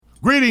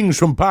Greetings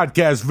from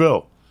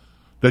Podcastville.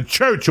 The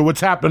Church of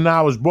What's Happening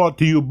Now is brought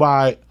to you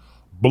by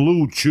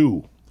Blue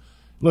Chew.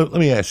 Let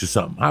me ask you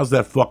something. How's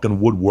that fucking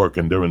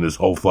woodworking during this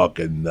whole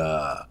fucking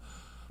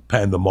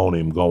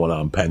pandemonium going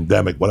on,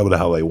 pandemic, whatever the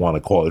hell they want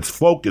to call it? It's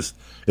focused.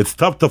 It's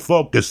tough to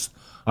focus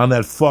on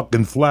that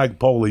fucking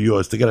flagpole of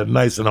yours to get it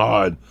nice and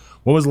hard.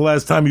 When was the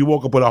last time you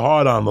woke up with a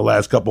hard on the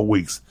last couple of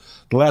weeks?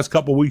 The last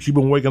couple of weeks you've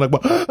been waking up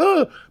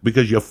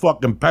because you're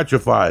fucking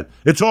petrified.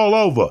 It's all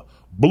over.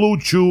 Blue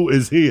Chew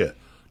is here.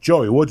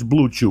 Joey, what's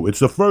Blue Chew? It's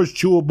the first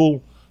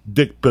chewable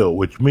dick pill,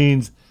 which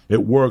means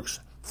it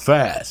works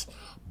fast.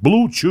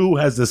 Blue Chew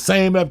has the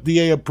same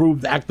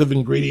FDA-approved active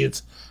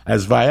ingredients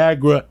as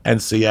Viagra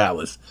and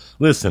Cialis.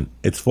 Listen,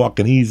 it's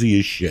fucking easy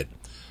as shit.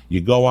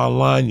 You go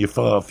online, you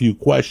fill out a few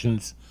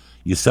questions,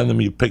 you send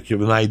them your picture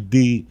of an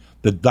ID,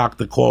 the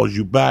doctor calls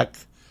you back,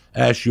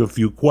 asks you a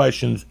few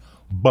questions,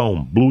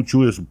 boom. Blue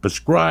Chew is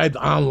prescribed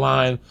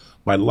online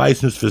by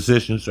licensed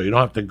physicians, so you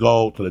don't have to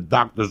go to the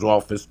doctor's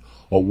office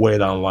or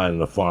wait online in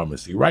the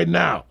pharmacy. Right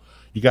now,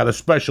 you got a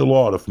special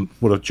order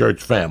for the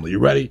church family. You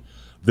ready?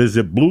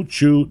 Visit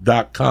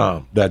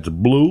BlueChew.com. That's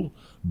Blue,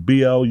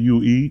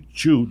 B-L-U-E,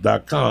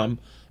 Chew.com,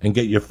 and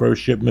get your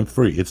first shipment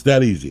free. It's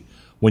that easy.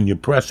 When you're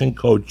pressing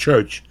code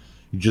CHURCH,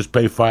 you just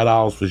pay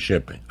 $5 for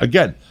shipping.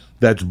 Again,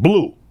 that's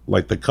blue,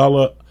 like the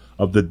color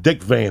of the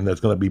dick vein that's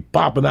going to be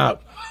popping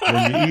out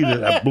when you eat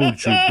it at Blue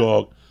Chew,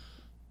 dog.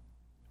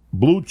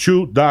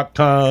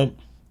 BlueChew.com.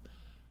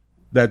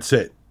 That's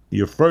it.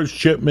 Your first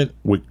shipment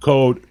with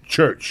code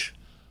CHURCH.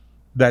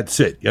 That's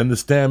it. You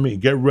understand me?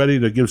 Get ready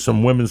to give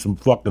some women some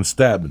fucking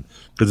stabbing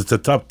because it's a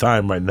tough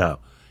time right now.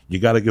 You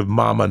got to give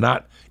mama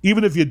not.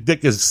 Even if your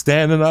dick is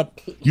standing up,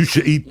 you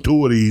should eat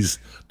 2 of these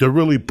to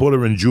really put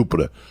her in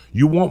Jupiter.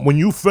 When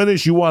you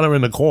finish, you want her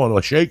in the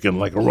corner shaking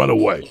like a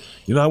runaway.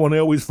 You know when they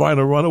always find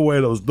a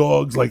runaway, those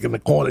dogs like in the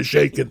corner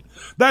shaking?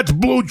 That's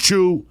Blue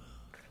Chew.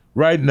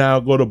 Right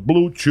now, go to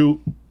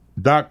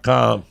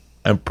BlueChew.com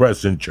and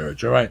press in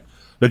church, all right?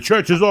 The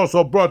church is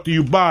also brought to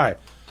you by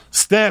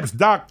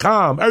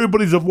Stamps.com.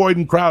 Everybody's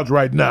avoiding crowds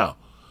right now.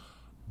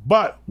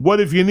 But what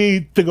if you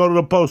need to go to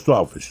the post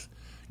office?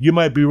 You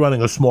might be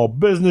running a small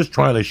business,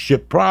 trying to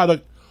ship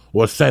product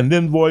or send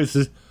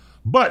invoices.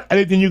 But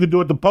anything you can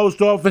do at the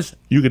post office,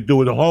 you can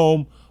do it at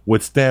home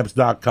with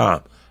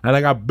Stamps.com. And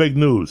I got big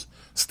news.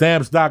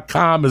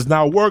 Stamps.com is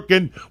now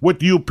working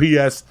with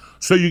UPS,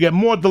 so you get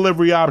more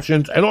delivery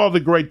options and all the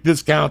great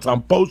discounts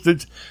on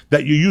postage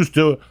that you used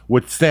to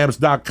with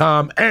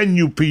Stamps.com and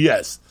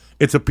UPS.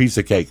 It's a piece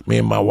of cake. Me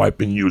and my wife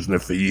been using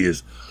it for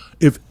years.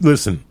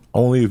 Listen,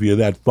 only if you're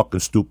that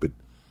fucking stupid,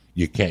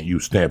 you can't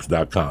use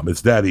Stamps.com.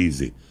 It's that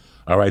easy.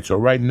 All right, so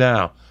right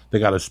now, they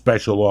got a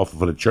special offer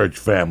for the church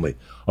family.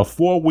 A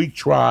 4-week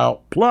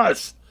trial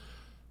plus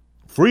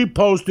free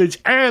postage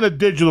and a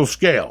digital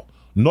scale.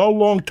 No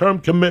long-term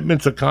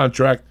commitments or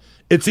contract.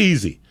 It's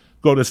easy.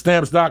 Go to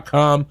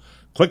Stamps.com,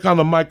 click on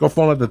the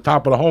microphone at the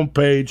top of the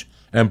homepage,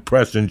 and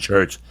press in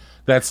church.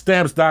 That's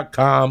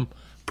Stamps.com,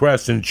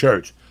 press in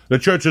church. The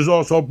church is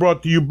also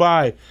brought to you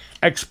by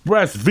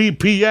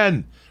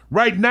ExpressVPN.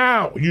 Right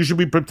now, you should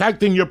be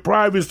protecting your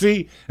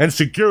privacy and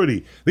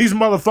security. These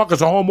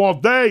motherfuckers are home all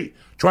day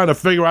trying to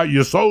figure out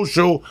your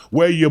social,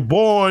 where you're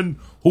born,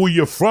 who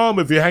you're from,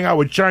 if you hang out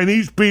with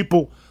Chinese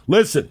people.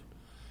 Listen,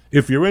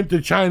 if you're into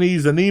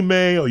Chinese anime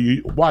or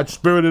you watch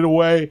Spirited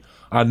Away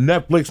on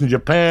Netflix in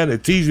Japan,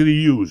 it's easy to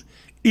use.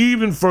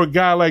 Even for a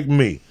guy like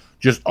me.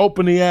 Just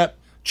open the app,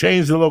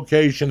 change the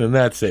location, and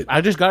that's it.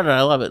 I just got it.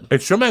 I love it.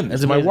 It's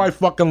tremendous. My wife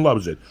fucking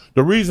loves it.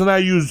 The reason I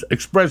use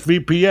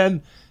ExpressVPN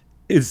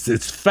is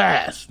it's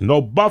fast.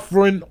 No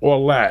buffering or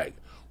lag.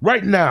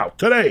 Right now,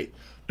 today,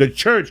 the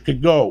church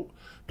could go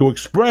to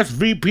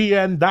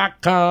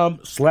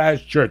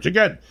expressvpn.com/church.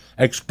 Again,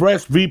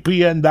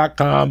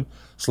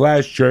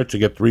 expressvpn.com/church to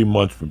get 3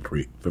 months for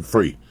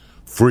free.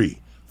 Free,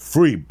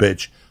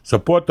 bitch.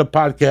 Support the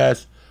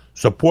podcast.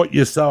 Support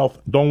yourself.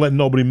 Don't let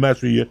nobody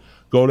mess with you.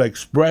 Go to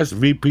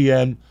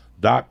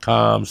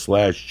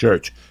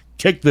expressvpn.com/church.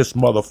 Kick this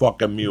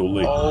motherfucking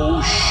muley.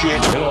 Oh,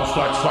 shit. It all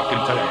starts fucking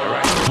today, all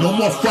right? No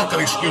more fucking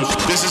excuses.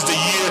 This is the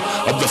year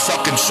of the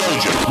fucking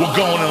soldier. We're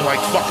going in like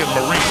fucking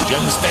Marines. You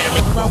understand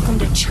me? Welcome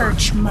to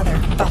church,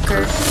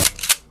 motherfucker.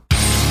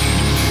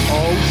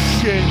 Oh,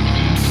 shit.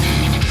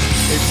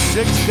 It's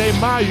 6 de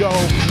Mayo,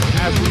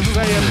 as we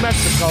say in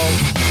Mexico.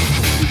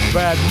 You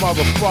bad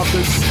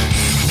motherfuckers.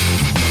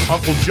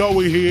 Uncle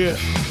Joey here.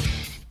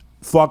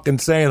 Fucking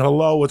saying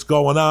hello, what's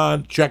going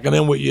on, checking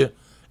in with you.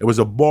 It was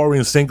a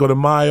boring Cinco de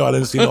Mayo. I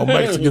didn't see no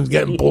Mexicans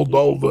getting pulled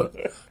over.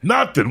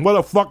 Nothing. What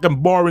a fucking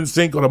boring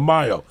Cinco de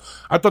Mayo.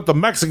 I thought the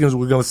Mexicans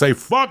were going to say,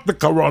 fuck the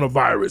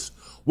coronavirus.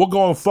 We're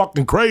going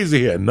fucking crazy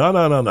here.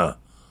 No.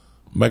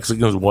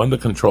 Mexicans won the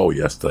control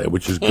yesterday,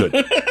 which is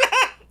good.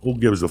 Who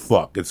gives a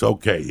fuck? It's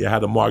okay. You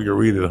had a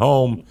margarita at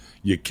home.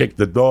 You kicked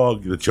the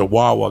dog, the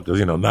chihuahua, because,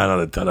 9 out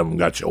of 10 of them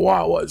got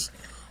chihuahuas.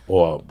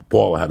 Or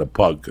Paula had a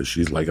pug because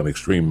she's like an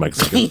extreme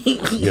Mexican,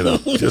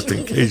 just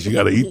in case you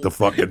got to eat the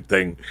fucking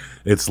thing.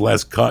 It's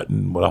less cut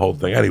and the whole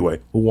thing. Anyway,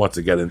 who wants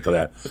to get into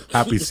that?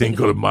 Happy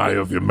Cinco de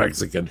Mayo if you're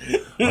Mexican.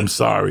 I'm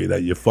sorry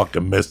that you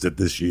fucking missed it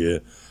this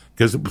year.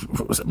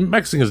 Because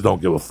Mexicans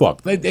don't give a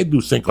fuck. They do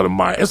Cinco de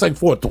Mayo. It's like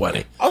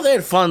 420. Oh, they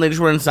had fun. They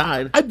just were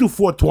inside. I do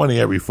 420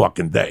 every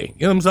fucking day.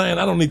 You know what I'm saying?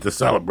 I don't need to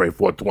celebrate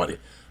 420.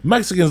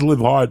 Mexicans live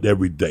hard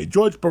every day.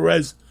 George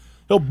Perez,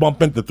 he'll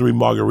bump into 3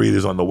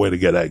 margaritas on the way to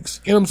get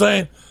eggs. You know what I'm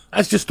saying?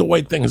 That's just the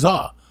way things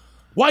are.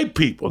 White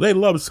people, they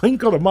love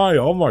Cinco de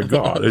Mayo. Oh, my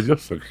God. It's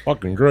just a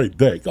fucking great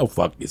day. Go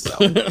fuck yourself.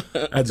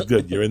 That's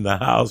good. You're in the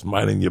house,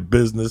 minding your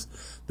business.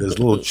 There's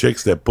little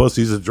chicks, their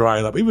pussies are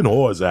drying up. Even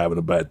whores are having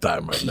a bad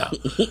time right now.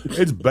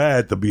 It's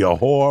bad to be a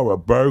whore, a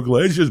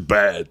burglar. It's just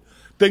bad.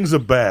 Things are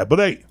bad. But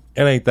hey,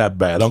 it ain't that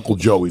bad. Uncle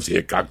Joey's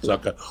here,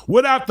 cocksucker.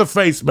 Without the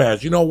face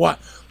mask. You know what?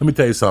 Let me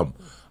tell you something.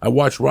 I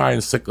watched Ryan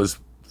Sickler's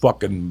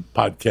fucking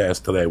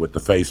podcast today with the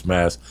face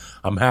mask.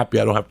 I'm happy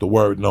I don't have to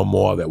worry no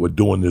more that we're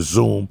doing this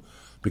Zoom.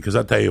 Because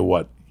I tell you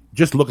what,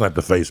 just looking at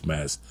the face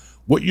mask,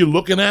 what you're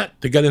looking at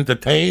to get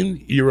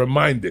entertained, you're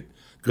reminded.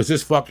 Because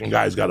this fucking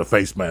guy's got a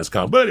face mask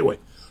on. But anyway,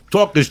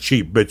 talk is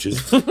cheap,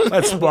 bitches.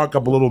 Let's spark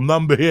up a little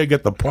number here,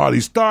 get the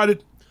party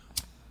started.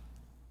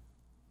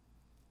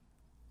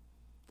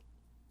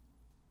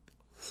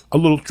 A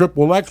little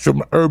triple X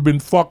from Urban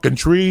fucking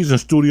Trees in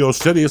Studio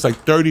City. It's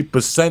like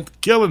 30%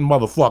 killing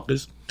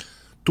motherfuckers.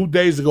 2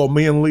 days ago,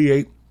 me and Lee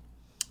ate.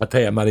 I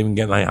tell you, I'm not even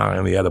getting high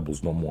on the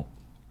edibles no more.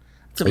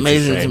 It's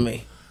amazing to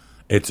me.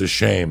 It's a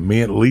shame.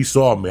 Me and Lee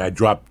saw me. I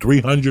dropped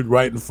 300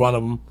 right in front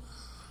of him.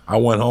 I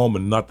went home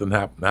and nothing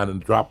happened. I had to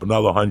drop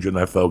another 100 and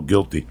I felt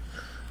guilty.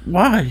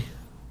 Why?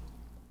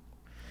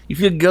 You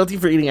feel guilty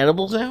for eating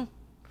edibles now?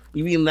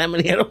 You've eaten that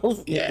many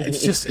edibles? Yeah,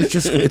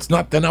 it's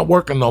not, they're not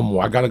working no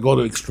more. I got to go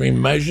to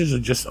extreme measures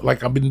and just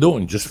like I've been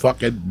doing, just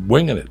fucking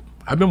winging it.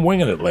 I've been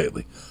winging it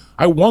lately.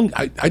 I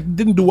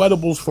didn't do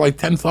edibles for like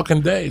 10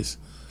 fucking days.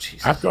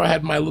 Jesus. After I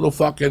had my little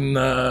fucking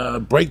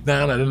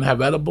breakdown, I didn't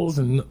have edibles,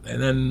 and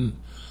then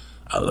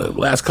the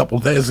last couple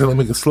of days, let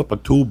me slip a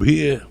tube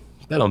here.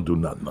 They don't do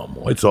nothing no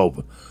more. It's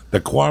over. The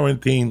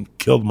quarantine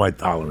killed my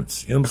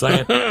tolerance. You know what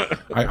I'm saying?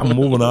 I'm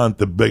moving on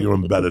to bigger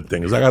and better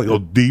things. I got to go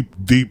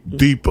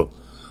deeper.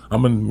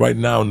 I'm right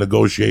now in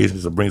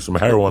negotiations to bring some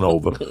heroin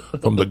over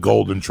from the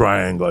Golden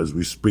Triangle as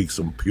we speak.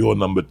 Some pure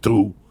number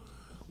 2.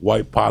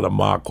 White Potter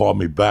Ma called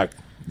me back.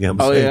 You know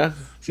what I'm saying? Yeah?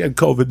 She had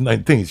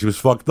COVID-19. She was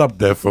fucked up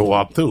there for a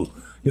while, too.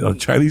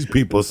 Chinese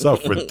people are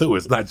suffering, too.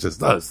 It's not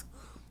just us.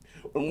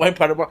 White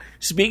Potter Ma.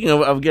 Speaking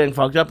of getting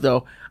fucked up,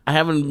 though, I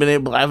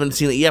haven't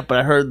seen it yet, but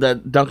I heard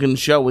that Duncan's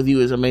show with you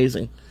is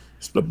amazing.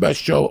 It's the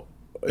best show.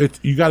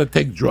 You got to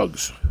take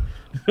drugs.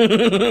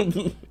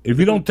 If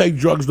you don't take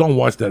drugs, don't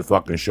watch that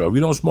fucking show. If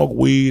you don't smoke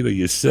weed or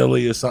you're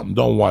silly or something,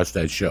 don't watch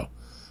that show.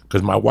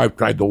 Because my wife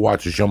tried to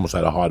watch it. She almost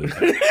had a heart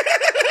attack.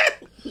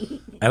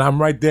 And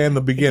I'm right there in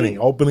the beginning,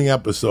 opening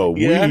episode.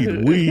 Yeah.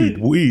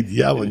 Weed,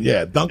 yelling.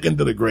 Yeah, Duncan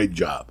did a great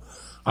job.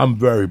 I'm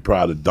very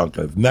proud of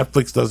Duncan. If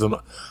Netflix doesn't,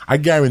 I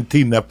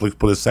guarantee Netflix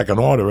put a second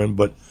order in,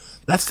 but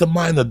that's the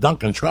mind of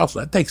Duncan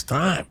Trussell. That takes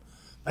time.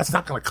 That's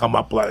not going to come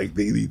up like,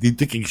 you think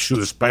he can shoot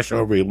a special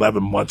every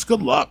 11 months.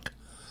 Good luck.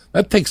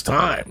 That takes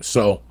time.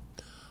 So,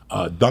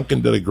 Duncan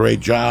did a great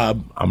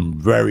job. I'm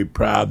very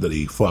proud that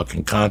he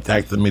fucking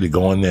contacted me to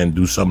go in there and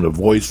do some of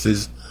the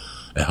voices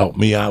and help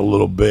me out a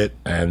little bit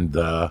and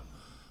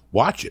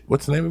watch it.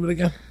 What's the name of it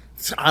again?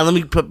 Let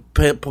me pull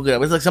it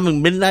up. It's like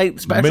something midnight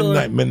special?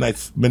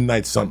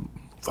 Midnight something.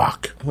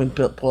 Fuck. Let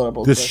me pull it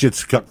up. This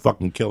shit's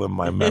fucking killing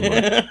my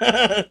memory.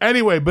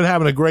 Anyway, been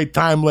having a great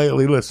time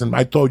lately. Listen,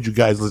 I told you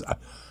guys,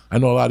 I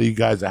know a lot of you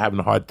guys are having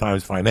hard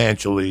times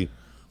financially.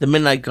 The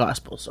Midnight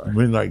Gospel, sorry.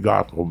 Midnight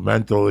Gospel,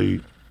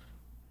 mentally,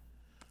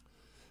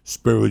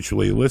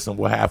 spiritually. Listen,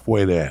 we're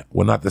halfway there.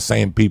 We're not the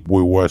same people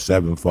we were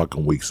 7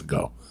 fucking weeks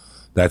ago.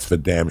 That's for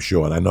damn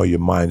sure. And I know your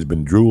mind's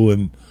been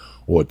drooling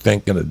or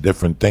thinking of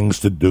different things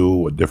to do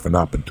or different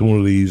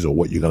opportunities or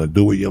what you're going to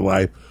do with your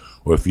life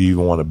or if you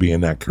even want to be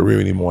in that career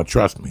anymore.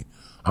 Trust me,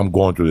 I'm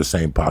going through the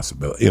same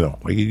possibility.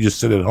 Like you just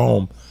sit at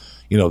home.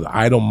 The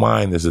idle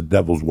mind is a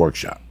devil's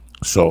workshop.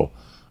 So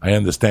I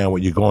understand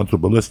what you're going through,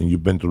 but listen,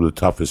 you've been through the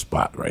toughest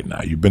spot right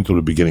now. You've been through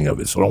the beginning of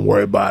it, so don't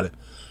worry about it.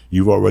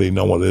 You've already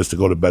known what it is to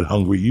go to bed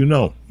hungry. You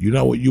know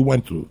what you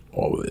went through,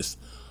 all of this.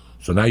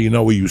 So now you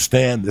know where you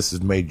stand. This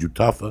has made you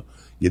tougher.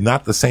 You're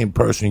not the same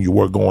person you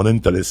were going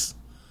into this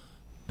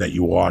that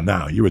you are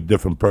now. You're a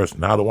different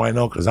person. How do I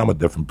know? Because I'm a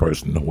different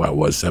person than who I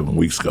was 7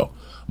 weeks ago.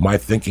 My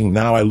thinking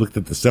now, I looked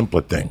at the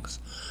simpler things.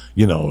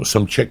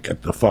 Some chick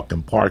at the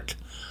fucking park.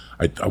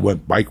 I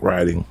went bike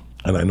riding,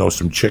 and I know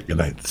some chick,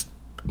 and I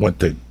went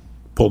to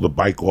pull the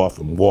bike off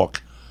and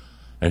walk.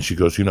 And she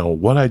goes,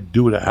 what I'd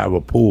do to have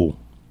a pool.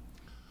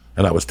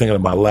 And I was thinking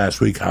about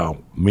last week how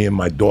me and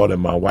my daughter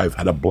and my wife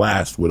had a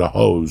blast with a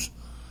hose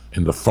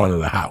in the front of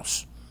the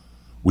house.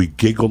 We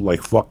giggled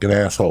like fucking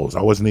assholes.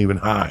 I wasn't even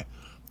high.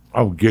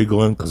 I'm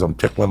giggling because I'm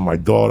tickling my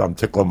daughter. I'm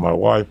tickling my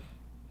wife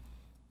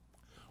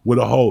with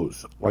a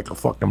hose like a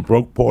fucking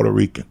broke Puerto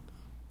Rican.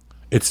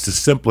 It's the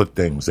simpler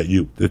things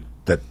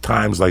that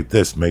times like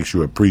this makes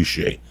you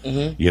appreciate.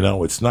 You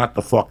know, it's not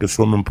the fucking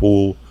swimming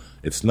pool.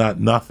 It's not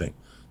nothing.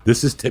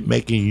 This is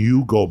making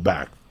you go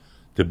back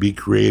to be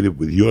creative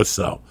with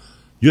yourself.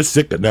 You're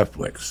sick of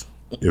Netflix.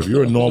 If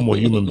you're a normal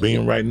human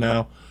being right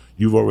now,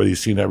 you've already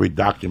seen every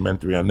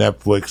documentary on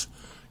Netflix.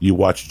 You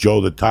watched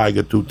Joe the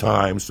Tiger 2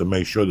 times to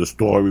make sure the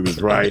story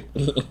was right.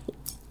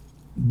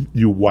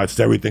 You watched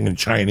everything in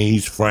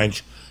Chinese,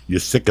 French. You're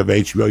sick of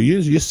HBO.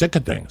 You're sick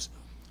of things.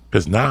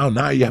 Because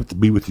now you have to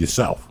be with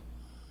yourself.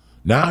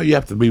 Now you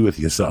have to be with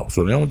yourself.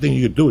 So the only thing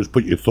you can do is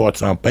put your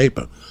thoughts on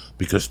paper,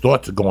 because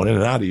thoughts are going in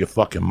and out of your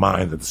fucking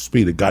mind at the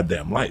speed of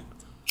goddamn light.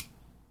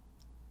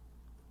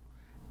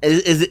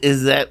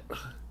 Is that,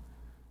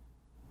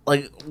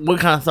 like, what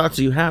kind of thoughts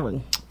are you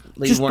having?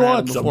 Like, Just you weren't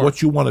having thoughts of before?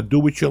 what you want to do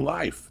with your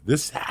life.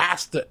 This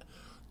has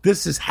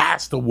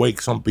to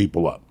wake some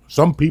people up.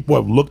 Some people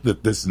have looked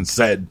at this and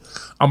said,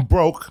 I'm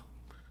broke.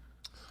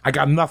 I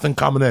got nothing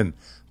coming in.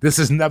 This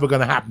is never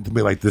going to happen to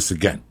me like this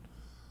again.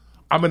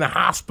 I'm in a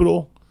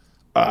hospital.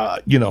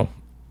 You know,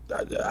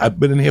 I've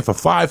been in here for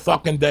 5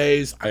 fucking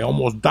days. I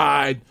almost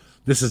died.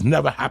 This is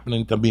never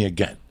happening to me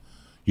again.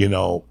 You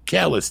know,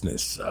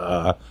 carelessness,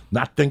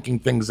 not thinking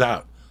things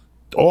out.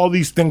 All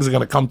these things are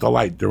going to come to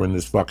light during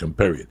this fucking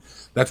period.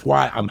 That's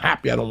why I'm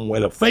happy I don't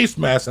wear the face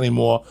mask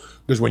anymore,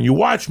 because when you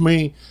watch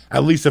me,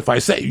 at least if I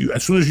say,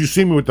 as soon as you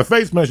see me with the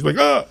face mask, you're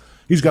like,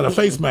 he's got a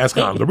face mask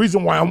on. The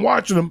reason why I'm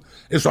watching him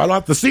is so I don't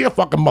have to see a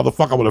fucking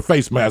motherfucker with a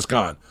face mask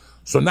on.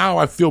 So now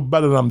I feel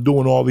better that I'm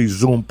doing all these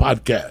Zoom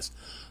podcasts.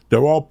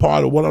 They're all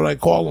part of, what do I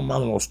call them? I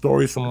don't know,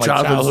 stories from my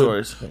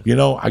childhood. Stories. You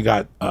know, I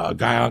got a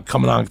guy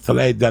coming on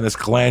today, Dennis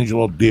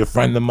Colangelo, dear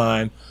friend of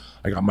mine.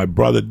 I got my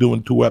brother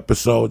doing 2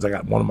 episodes. I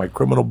got one of my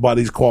criminal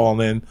buddies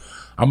calling in.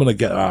 I'm going to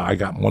get, I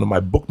got one of my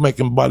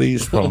bookmaking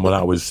buddies from when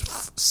I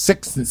was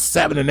 6 and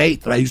 7 and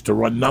 8 that I used to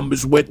run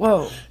numbers with.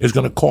 Whoa. Is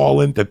going to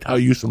call in to tell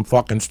you some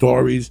fucking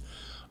stories.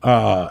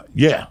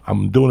 Yeah,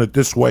 I'm doing it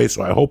this way,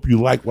 so I hope you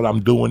like what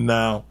I'm doing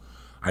now.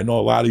 I know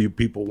a lot of you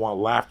people want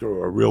laughter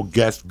or a real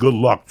guest. Good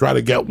luck. Try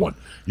to get one.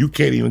 You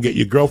can't even get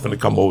your girlfriend to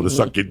come over to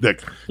suck your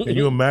dick. Can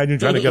you imagine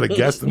trying to get a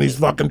guest in these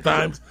fucking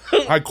times?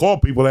 I call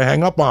people, they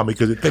hang up on me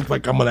because they think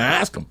like I'm going to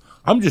ask them.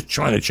 I'm just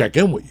trying to check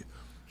in with you.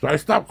 So I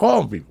stopped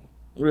calling people.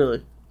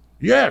 Really?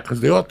 Yeah,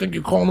 because they all think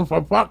you're calling them for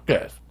a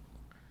podcast.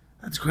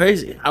 That's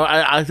crazy.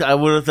 I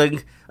would have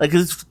think, like,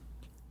 it's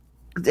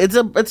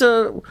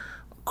a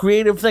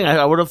creative thing.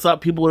 I would have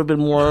thought people would have been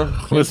more.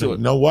 Listen, you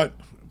know what?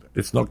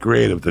 It's not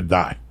creative to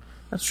die.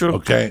 That's true.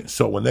 Okay,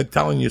 so when they're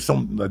telling you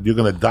something that you're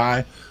going to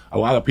die, a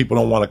lot of people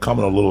don't want to come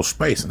in a little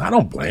space, and I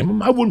don't blame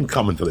them. I wouldn't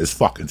come into this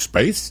fucking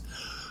space.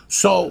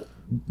 So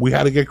we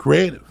had to get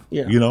creative.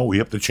 Yeah. You know, we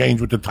have to change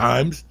with the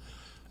times,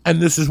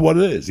 and this is what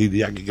it is.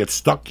 Either I could get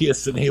stuck here,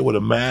 sitting here with a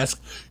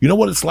mask. You know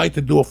what it's like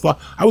to do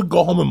I would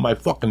go home and my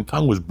fucking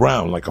tongue was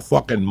brown like a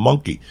fucking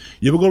monkey.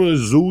 You ever go to the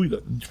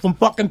zoo from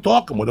fucking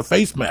talking with a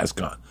face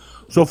mask on?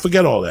 So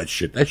forget all that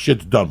shit. That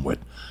shit's done with.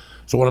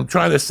 So what I'm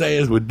trying to say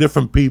is we're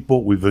different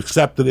people. We've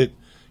accepted it.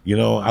 You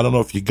know, I don't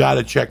know if you got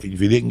a check. If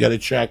you didn't get a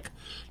check,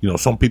 you know,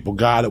 some people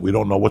got it. We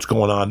don't know what's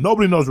going on.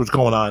 Nobody knows what's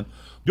going on.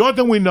 The only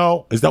thing we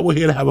know is that we're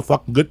here to have a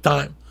fucking good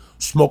time,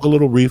 smoke a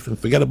little reef, and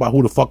forget about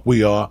who the fuck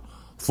we are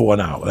for an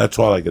hour. That's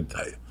all I can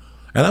tell you.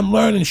 And I'm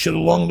learning shit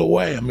along the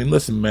way. I mean,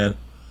 listen, man,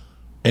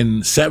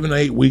 in 7 to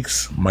 8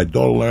 weeks, my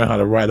daughter learned how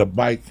to ride a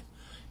bike.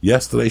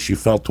 Yesterday, she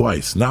fell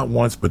twice. Not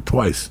once, but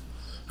twice.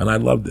 And I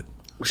loved it.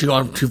 Was she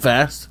going too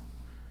fast?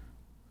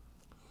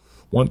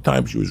 One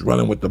time she was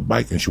running with the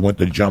bike and she went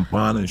to jump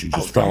on and she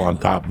just fell on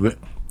top of it.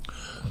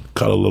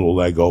 Cut her little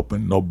leg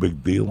open, no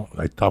big deal.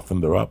 I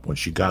toughened her up. When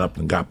she got up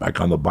and got back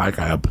on the bike,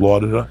 I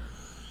applauded her.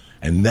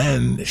 And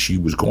then she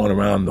was going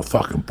around the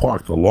fucking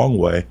park the long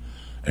way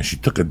and she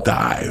took a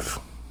dive.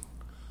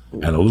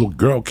 And a little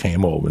girl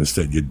came over and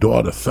said, your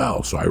daughter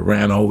fell. So I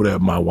ran over there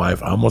with my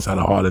wife. I almost had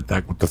a heart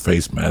attack with the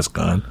face mask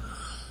on.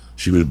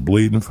 She was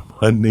bleeding from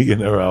her knee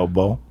and her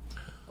elbow.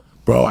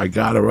 Bro, I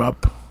got her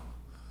up.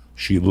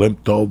 She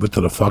limped over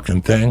to the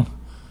fucking thing,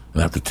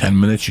 and after 10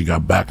 minutes, she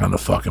got back on the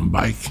fucking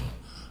bike.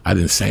 I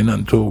didn't say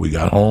nothing to her. We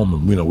got home,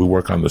 and, you know, we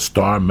work on the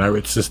star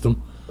merit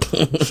system.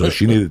 So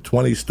she needed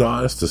 20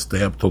 stars to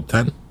stay up till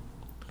 10.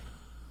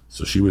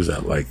 So she was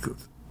at, like,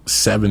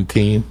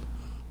 17.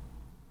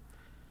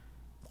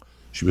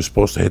 She was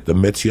supposed to hit the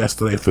mitts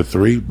yesterday for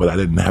 3, but I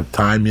didn't have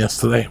time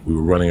yesterday. We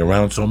were running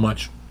around so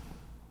much.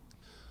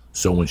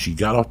 So when she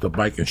got off the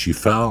bike and she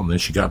fell, and then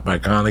she got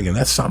back on again,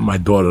 that's something my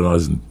daughter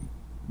doesn't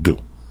do.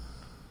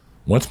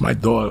 Once my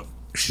daughter,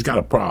 she's got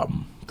a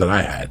problem that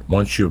I had.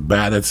 Once you're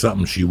bad at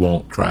something, she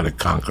won't try to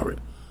conquer it.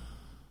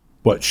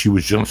 But she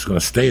was just going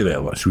to stay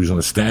there. She was going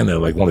to stand there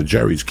like one of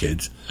Jerry's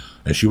kids,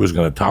 and she was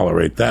going to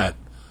tolerate that.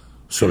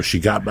 So she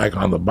got back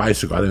on the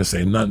bicycle. I didn't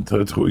say nothing to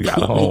her until we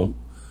got home.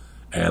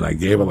 And I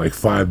gave her like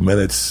 5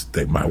 minutes.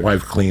 My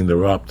wife cleaned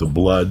her up, the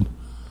blood.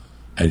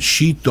 And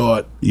she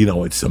thought, you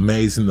know, it's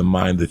amazing the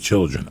mind of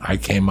children. I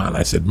came on,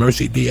 I said,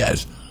 Mercy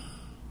Diaz.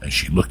 And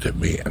she looked at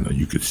me, and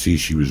you could see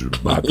she was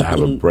about to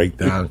have a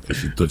breakdown because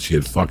she thought she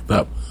had fucked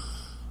up.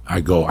 I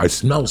go, I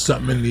smell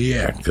something in the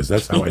air, because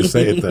that's how I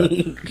say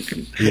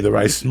it. Either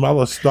I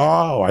smell a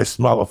star or I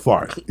smell a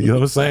fart. You know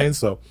what I'm saying?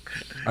 So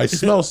I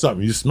smell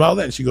something. You smell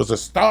that? And she goes, a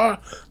star?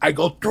 I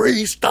go,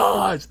 3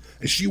 stars.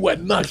 And she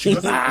went nuts. She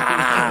goes,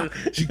 ah.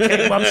 She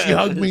came up, she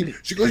hugged me.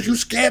 She goes, you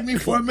scared me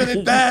for a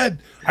minute, Dad.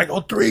 I go,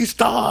 3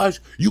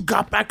 stars. You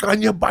got back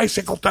on your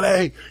bicycle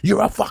today.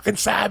 You're a fucking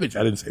savage.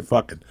 I didn't say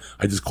fucking.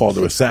 I just called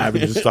her a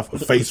savage and stuff. Her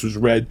face was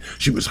red.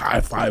 She was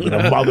high-fiving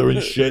her mother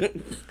and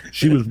shit.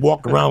 She was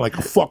walking around like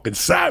a fucking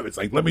savage.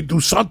 Like, let me do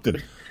something.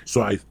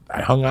 So I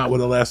hung out with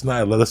her last night.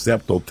 I let her stay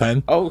up till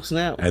 10. Oh,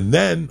 snap. And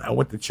then I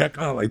went to check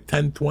on her like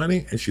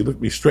 10:20, and she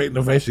looked me straight in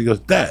the face. She goes,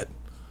 Dad,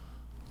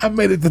 I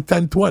made it to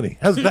 10:20.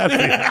 How's that feel?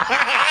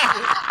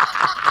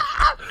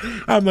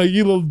 I'm like,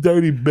 you little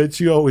dirty bitch.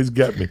 You always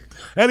get me.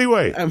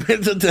 Anyway, I made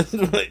it to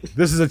 10:20.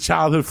 This is a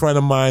childhood friend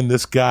of mine.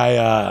 This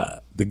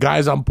guy, the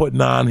guys I'm putting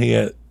on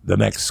here the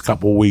next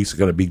couple of weeks are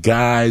going to be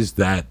guys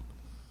that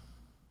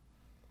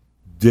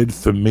did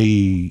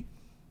something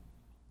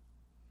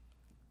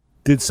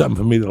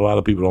for me that a lot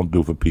of people don't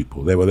do for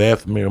people. They were there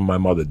for me when my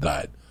mother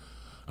died.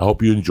 I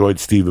hope you enjoyed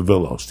Steve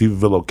Avillo. Steve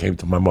Avillo came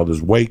to my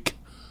mother's wake.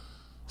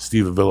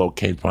 Steve Avillo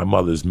came to my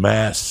mother's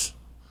mass.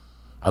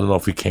 I don't know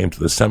if he came to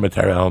the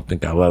cemetery. I don't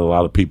think I let a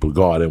lot of people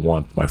go. I didn't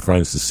want my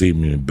friends to see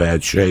me in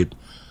bad shape.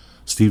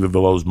 Steve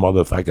Avillo's mother,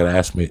 if I could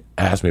ask me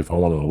if I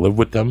wanted to live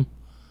with them.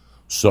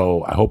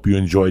 So I hope you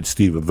enjoyed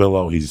Steve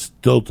Avillo. He's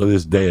still to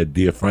this day a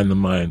dear friend of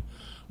mine.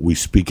 We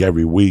speak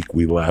every week.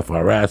 We laugh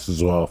our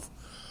asses off.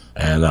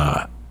 And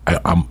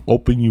I'm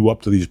opening you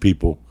up to these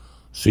people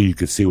so you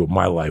can see what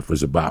my life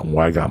was about and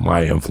where I got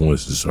my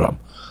influences from.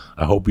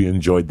 I hope you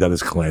enjoyed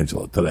Dennis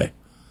Colangelo today.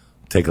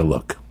 Take a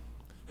look.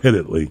 Hit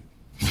it, Lee.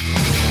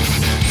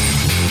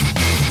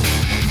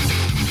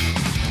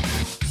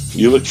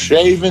 You look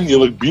shaven. You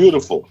look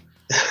beautiful.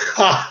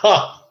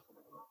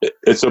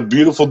 It's a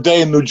beautiful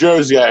day in New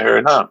Jersey, I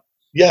heard, huh?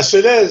 Yes,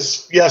 it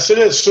is. Yes, it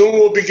is. Soon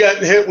we'll be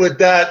getting hit with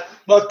that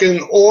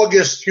fucking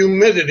August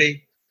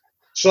humidity.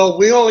 So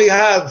we only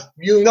have,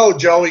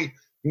 Joey,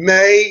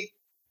 May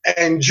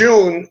and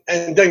June,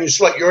 and then you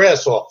sweat your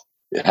ass off.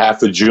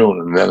 Half of June,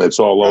 and then it's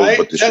all over. Right?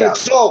 But Then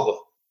it's over.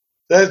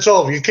 Then it's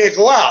over. You can't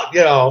go out, You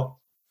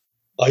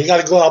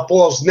got to go out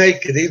balls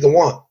naked, either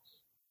one.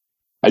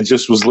 I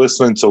just was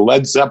listening to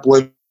Led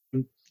Zeppelin,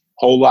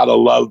 Whole Lot of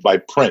Love by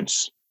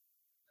Prince.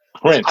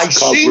 I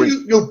see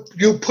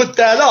you put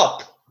that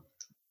up.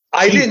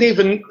 I didn't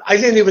even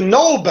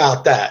know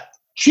about that.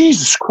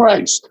 Jesus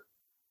Christ.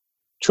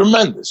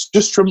 Tremendous.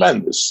 Just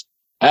tremendous.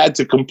 Adds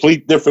a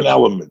complete different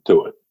element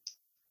to it.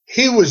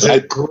 He was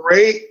a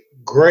great,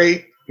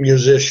 great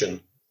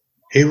musician.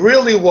 He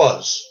really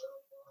was.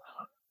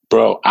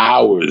 Bro,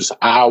 hours.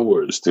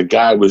 The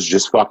guy was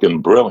just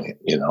fucking brilliant,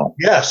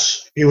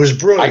 Yes, he was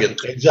brilliant.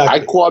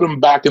 Exactly. I caught him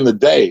back in the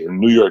day in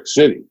New York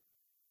City.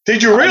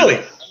 Did you really?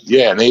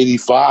 Yeah, in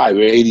 85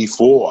 or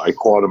 84, I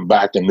caught him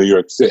back in New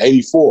York City.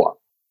 84.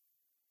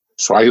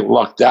 So I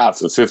lucked out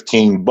for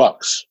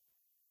 $15.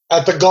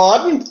 At the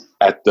Garden?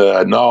 At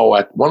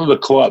one of the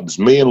clubs.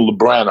 Me and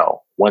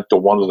Lebrano went to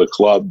one of the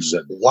clubs.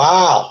 And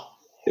wow.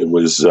 It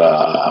was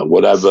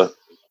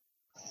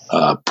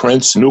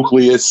Prince,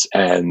 Nucleus,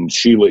 and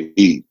Sheila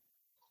E.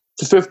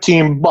 For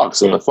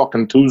 $15 on a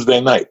fucking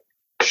Tuesday night.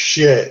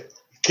 Shit.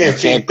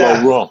 Can't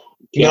go wrong.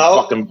 Can't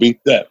fucking beat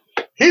that.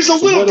 He's a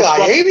little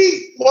guy, ain't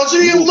he?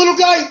 Wasn't he a little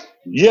guy?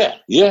 Yeah,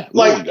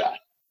 little guy.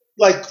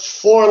 Like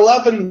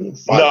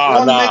 4'11",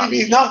 5'1", no.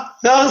 maybe? No.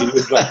 He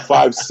was like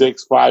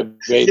 5'6", 5'8".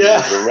 Yeah. He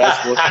was a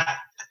wrestler.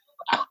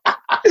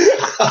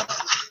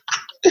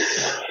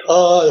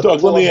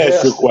 Doug, let me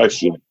ask you a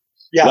question.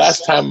 Yes.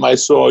 Last time I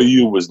saw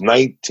you was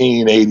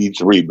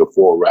 1983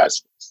 before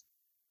Rascals.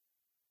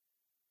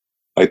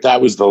 Like, that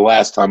was the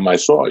last time I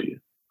saw you.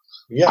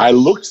 Yeah. I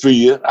looked for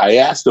you. I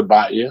asked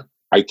about you.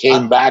 I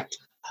came back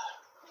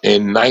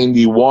in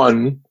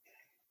 91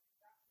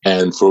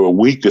 and for a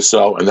week or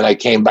so, and then I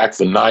came back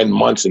for 9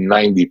 months in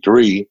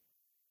 93,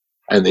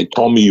 and they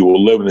told me you were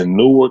living in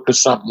Newark or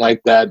something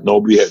like that.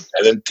 Nobody had,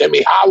 and then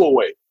Timmy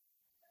Holloway,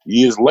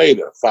 years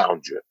later,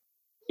 found you.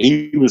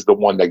 He was the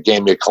one that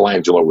gave me a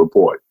Colangelo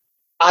report.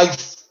 I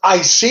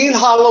seen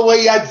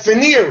Holloway at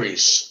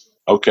Veneeries.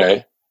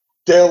 Okay.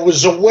 There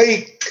was a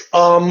wake.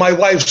 My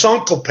wife's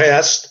uncle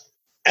passed,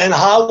 and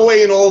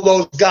Holloway and all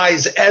those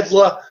guys,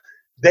 Edler,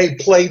 they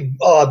played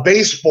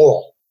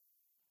baseball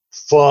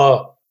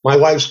for my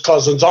wife's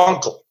cousin's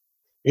uncle.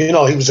 He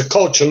was a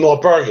coach in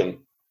North Bergen.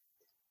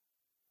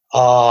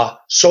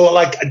 So,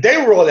 like, they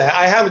were all there.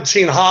 I haven't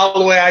seen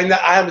Holloway.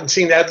 I haven't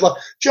seen Edler.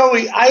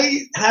 Joey,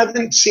 I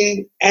haven't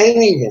seen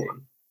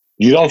anyone.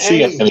 You don't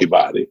see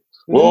anybody.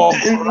 Well,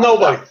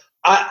 nobody.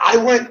 I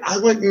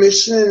went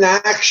missing in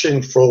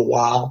action for a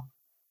while.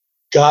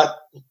 Got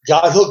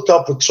hooked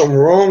up with some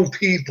wrong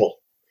people.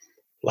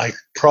 Like,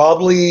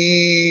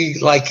 probably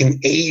like in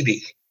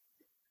 80.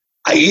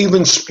 I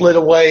even split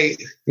away,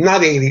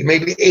 not 80,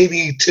 maybe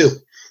 82.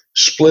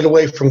 Split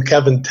away from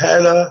Kevin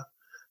Tedder.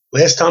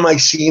 Last time I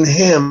seen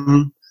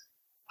him,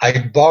 I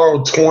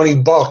borrowed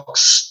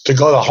 $20 to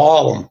go to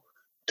Harlem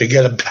to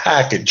get a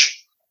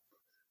package.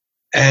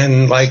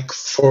 And like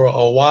for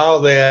a while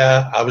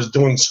there, I was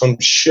doing some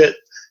shit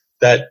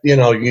that, you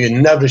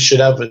never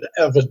should ever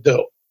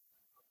do.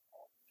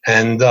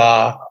 And,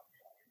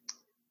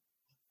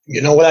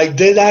 you know what I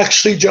did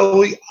actually,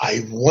 Joey?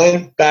 I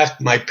went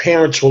back. My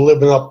parents were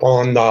living up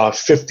on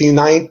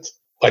 59th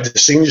by the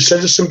senior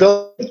citizen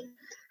building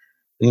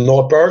in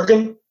North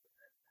Bergen.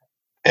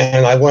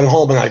 And I went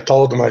home and I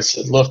told them, I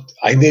said, look,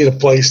 I need a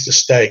place to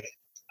stay.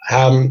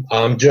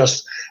 I'm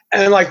just,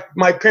 and like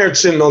my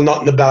parents didn't know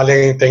nothing about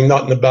anything,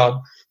 nothing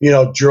about,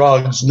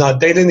 drugs.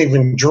 They didn't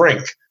even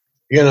drink,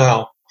 And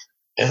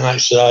I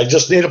said, I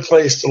just need a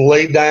place to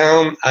lay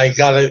down. I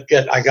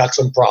got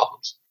some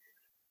problems.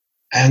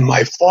 And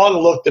my father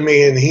looked at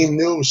me and he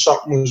knew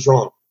something was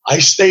wrong. I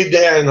stayed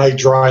there and I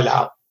dried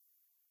out.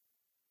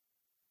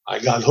 I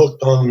got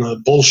hooked on the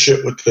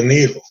bullshit with the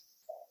needle.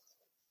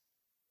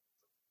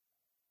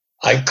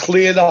 I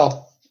cleared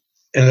up.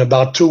 In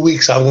about 2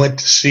 weeks, I went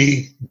to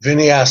see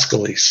Vinny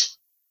Ascalise.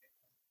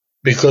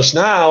 Because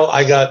now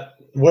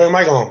where am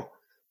I going?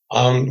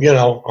 I'm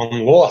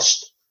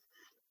lost.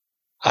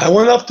 I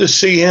went up to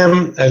see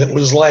him, and it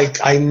was like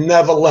I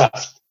never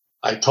left.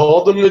 I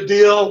told him the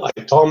deal.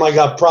 I told him I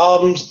got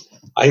problems.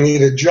 I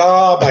need a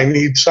job. I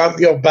need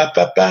something.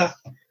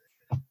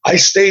 I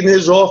stayed in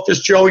his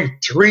office, Joey,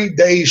 3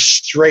 days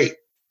straight.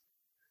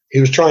 He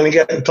was trying to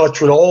get in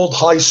touch with an old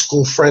high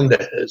school friend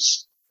of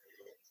his.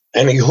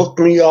 And he hooked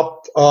me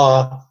up,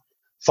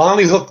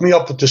 finally hooked me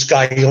up with this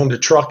guy. He owned a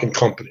trucking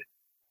company.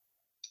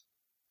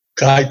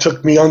 Guy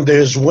took me under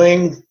his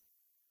wing.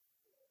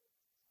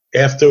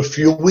 After a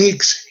few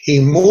weeks, he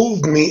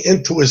moved me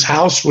into his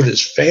house with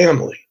his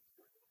family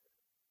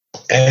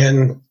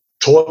and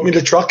taught me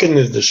the trucking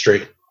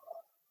industry.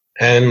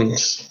 And,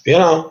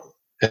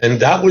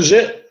 and that was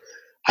it.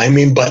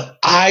 But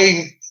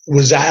I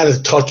was out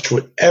of touch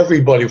with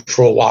everybody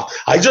for a while.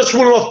 I just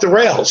went off the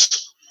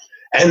rails.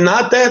 And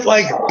not that,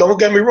 don't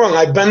get me wrong,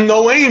 I've been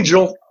no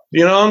angel.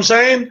 You know what I'm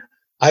saying?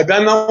 I've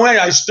been no way.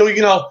 I still,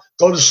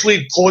 go to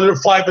sleep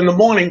 4:45 in the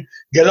morning,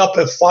 get up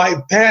at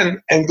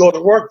 5:10 and go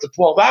to work for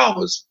 12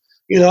 hours.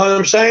 You know what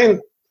I'm saying?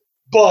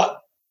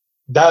 But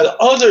that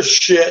other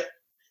shit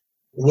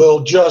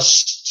will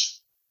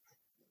just,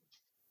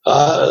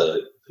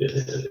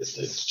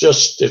 it's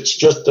just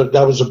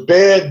that was a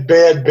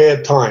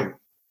bad time.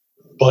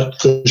 But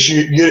because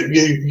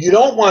you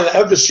don't want to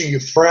ever see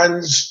your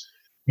friends.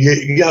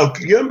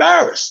 You're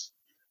embarrassed.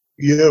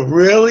 You're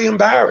really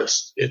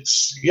embarrassed.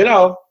 It's,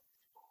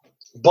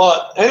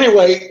 But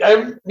anyway,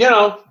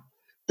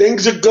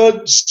 things are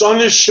good. Sun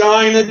is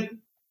shining.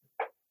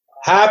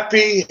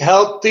 Happy,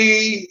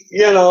 healthy.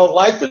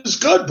 Life is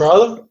good,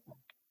 brother.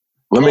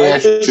 Let me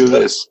ask you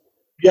this.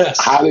 Yes.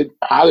 How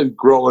did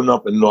growing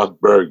up in North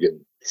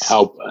Bergen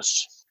help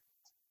us?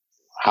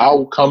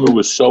 How come it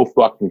was so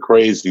fucking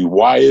crazy?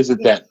 Why is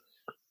it that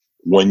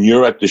when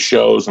you're at the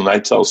shows and I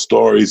tell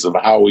stories of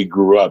how we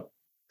grew up,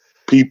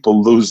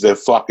 people lose their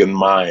fucking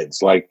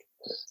minds? Like,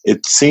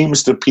 it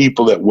seems to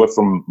people that we're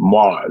from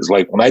Mars.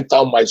 Like, when I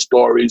tell my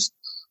stories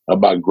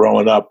about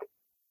growing up,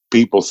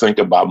 people think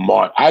about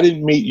Mars. I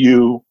didn't meet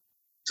you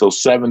till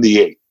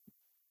 78.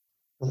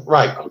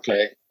 Right.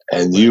 Okay.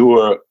 And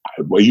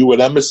were you at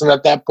Emerson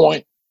at that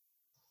point?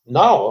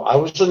 No, I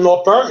was in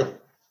North Bergen.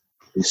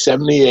 In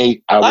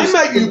 78, I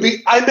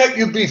met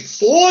you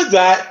before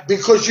that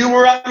because you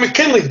were at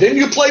McKinley. Didn't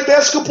you play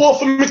basketball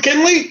for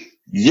McKinley?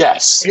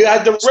 Yes. You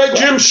had the red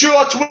gym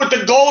shorts with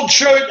the gold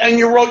shirt, and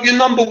you wrote your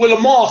number with a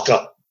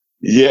marker.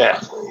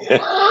 Yeah.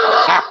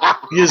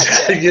 You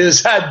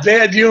just had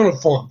bad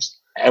uniforms.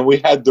 And we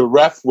had the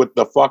ref with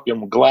the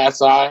fucking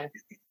glass eye,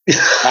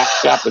 Pat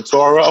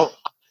Capitoro.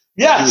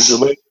 Yes. He was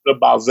related to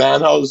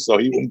Balzano, so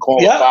he wouldn't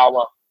call a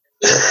foul.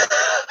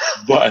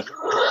 But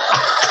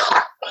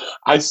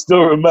I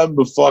still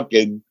remember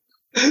fucking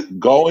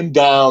going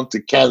down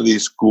to Kennedy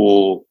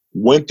School,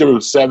 winter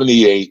of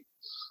 78,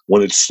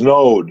 when it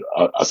snowed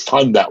a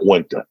ton that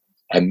winter.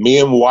 And me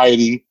and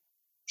Whitey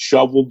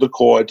shoveled the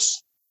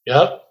courts.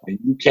 Yep. And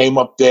you came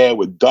up there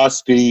with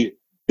Dusty.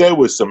 There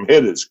was some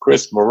hitters,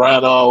 Chris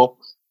Morano.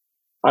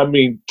 I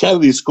mean,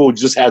 Kennedy School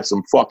just had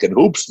some fucking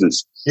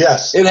hoopsters.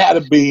 Yes.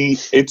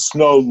 It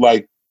snowed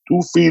like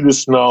 2 feet of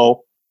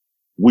snow.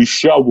 We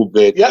shoveled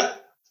it. Yep.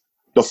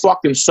 The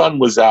fucking sun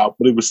was out,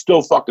 but it was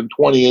still fucking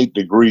 28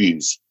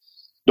 degrees.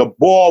 The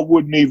ball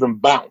wouldn't even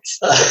bounce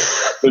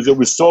because it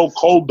was so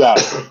cold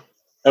out.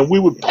 And we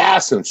were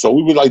passing, so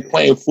we were like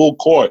playing full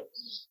court.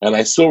 And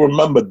I still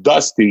remember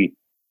Dusty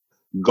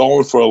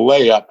going for a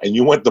layup, and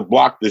you went to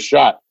block the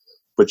shot,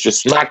 but you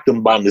smacked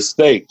him by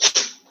mistake.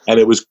 And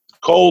it was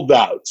cold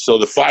out, so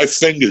the 5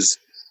 fingers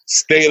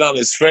stayed on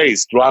his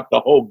face throughout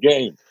the whole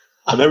game.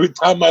 And every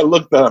time I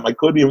looked at him, I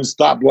couldn't even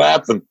stop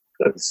laughing.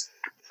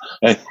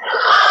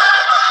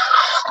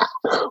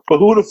 But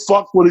who the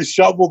fuck would have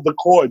shoveled the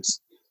courts?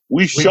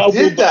 We shoveled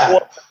the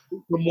courts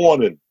in the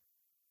morning.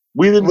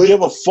 We didn't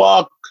give a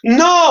fuck.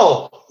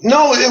 No,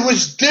 it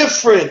was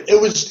different.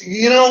 It was,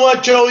 you know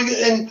what,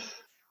 Joey? And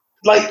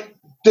like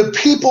the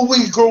people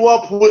we grew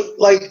up with,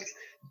 like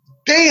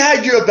they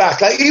had your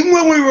back. Like, even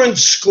when we were in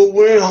school,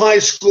 we're in high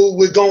school,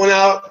 we're going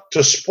out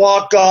to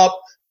spark up,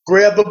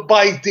 grab a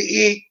bite to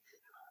eat.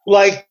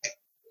 Like,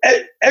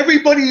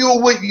 everybody you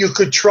were with, you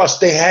could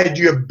trust. They had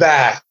your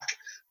back.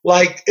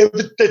 Like, if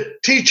the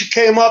teacher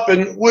came up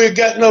and we're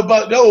getting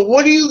about, oh,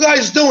 what are you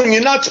guys doing?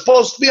 You're not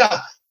supposed to be out.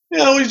 You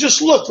know, we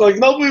just looked like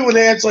nobody would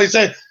answer. Like,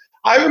 say,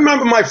 I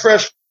remember my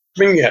freshman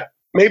year,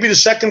 maybe the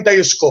second day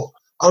of school.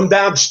 I'm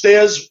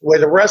downstairs where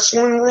the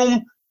wrestling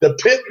room, the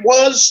pit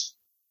was.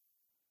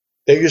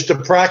 They used to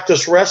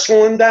practice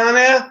wrestling down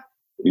there.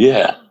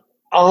 Yeah.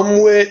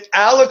 I'm with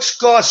Alex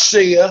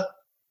Garcia.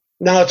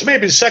 Now, it's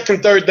maybe the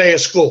second, third day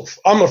of school.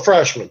 I'm a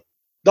freshman.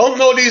 Don't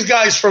know these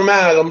guys from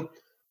Adam.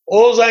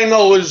 All I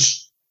know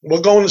is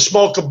we're going to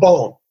smoke a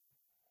bone.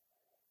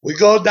 We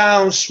go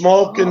down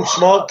smoking.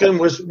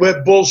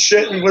 We're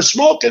bullshitting. We're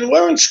smoking.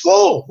 We're in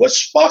school. We're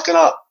fucking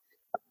up.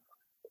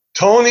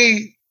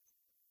 Tony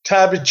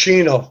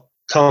Tabacino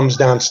comes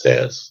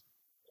downstairs.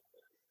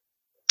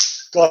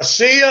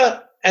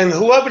 Garcia and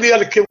whoever the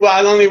other kid was,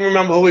 I don't even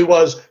remember who he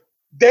was,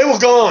 they were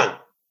gone.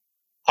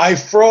 I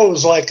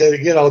froze like a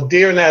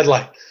deer in the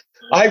headlight.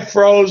 I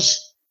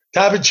froze.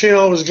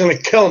 Tabacino was going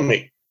to kill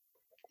me.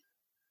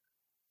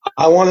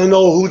 I want to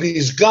know who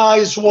these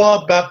guys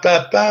were.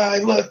 I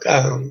look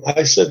at him.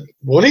 I said,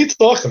 what are you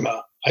talking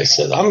about? I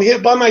said, I'm here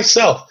by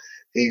myself.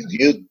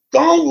 You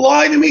don't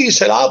lie to me. He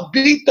said, I'll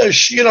beat the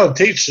shit.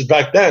 Teachers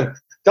back then,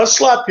 they'll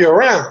slap you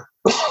around.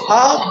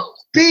 I'll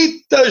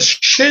beat the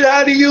shit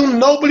out of you.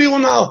 Nobody will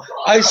know.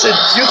 I said,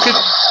 you can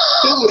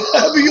do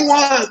whatever you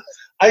want.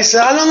 I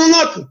said, I don't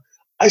know nothing.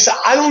 I said,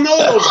 I don't know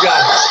those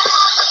guys.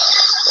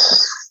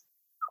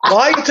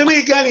 Lied to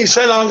me again. He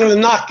said, I'm going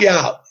to knock you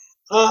out.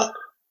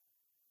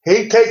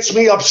 He takes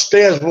me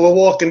upstairs. We're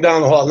walking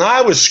down the hall. Now,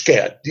 I was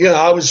scared.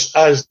 I was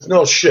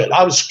no shit.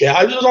 I was scared.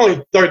 I was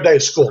only third day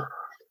of school.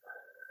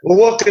 We're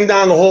walking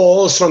down the hall.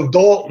 All of a sudden,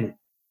 Dalton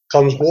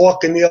comes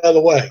walking the other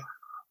way.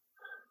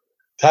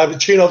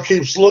 Tabacino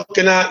keeps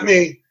looking at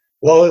me.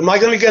 Well, am I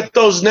going to get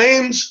those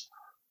names?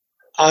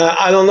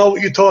 I don't know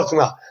what you're talking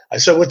about. I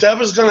said,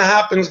 whatever's going to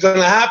happen is going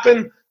to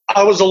happen.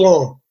 I was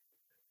alone.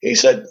 He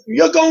said,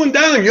 you're going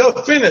down. You're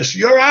finished.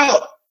 You're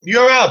out.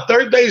 You're out.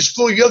 Third day of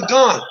school. You're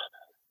gone.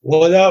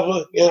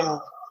 Whatever,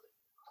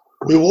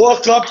 We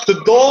walk up to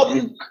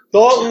Dalton.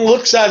 Dalton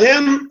looks at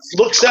him,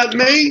 looks at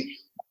me.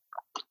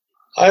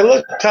 I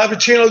look.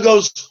 Tabacino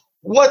goes,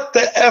 what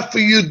the F are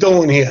you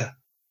doing here?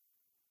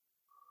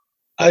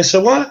 I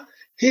said, what?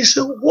 He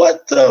said,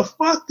 what the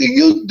fuck are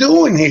you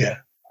doing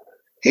here?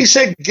 He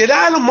said, get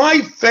out of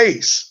my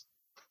face.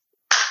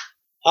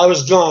 I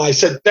was gone. I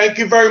said, thank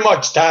you very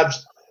much,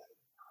 Tabs.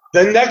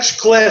 The next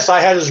class,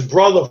 I had his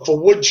brother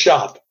for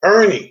woodshop,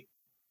 Ernie.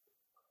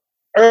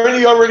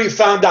 Ernie already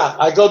found out.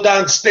 I go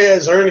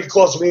downstairs. Ernie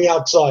calls me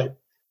outside.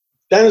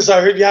 Dennis,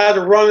 I heard you had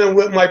a run-in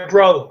with my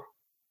brother.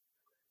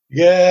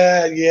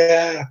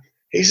 Yeah.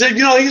 He said,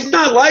 he's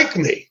not like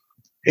me.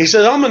 He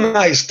said, I'm a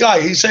nice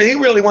guy. He said, he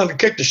really wanted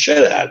to kick the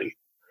shit out of you.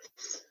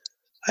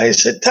 I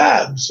said,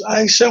 Tabs.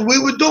 I said, we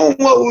were doing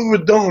what we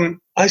were doing.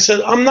 I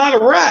said, I'm not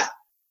a rat.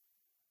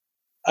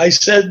 I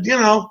said,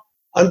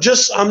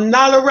 I'm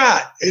not a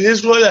rat. It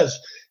is what it is.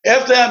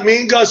 After that,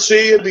 me and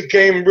Garcia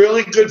became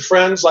really good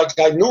friends. Like,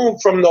 I knew him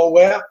from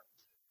nowhere.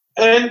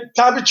 And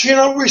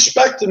Tabacino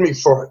respected me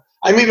for it.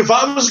 I mean, if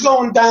I was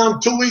going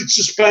down 2-week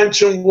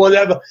suspension,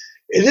 whatever,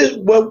 it is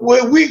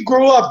where we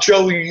grew up,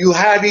 Joey, you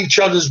had each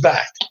other's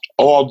back.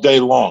 All day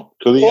long.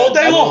 All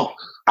day long.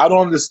 I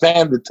don't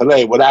understand it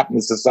today, what happened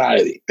in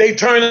society. They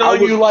turn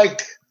on you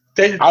like...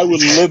 I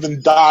would live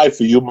and die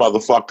for you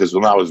motherfuckers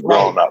when I was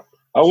growing up.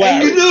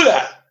 And you knew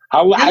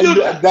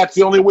that. That's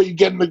the only way you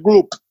get in the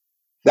group.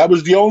 That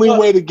was the only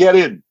way to get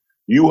in.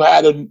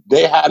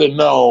 They had to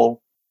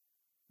know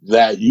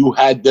that you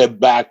had their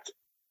back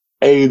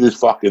A to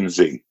fucking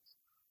Z.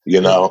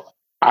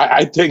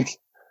 I think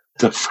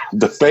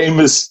the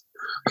famous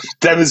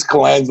Dennis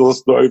Colangelo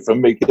story for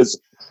me, because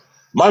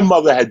my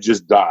mother had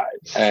just died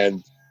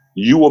and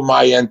you were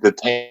my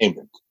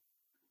entertainment.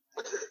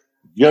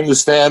 You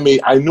understand me?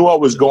 I knew I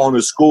was going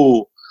to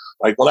school.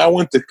 Like when I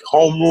went to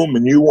homeroom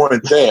and you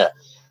weren't there,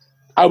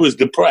 I was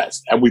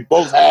depressed. And we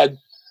both had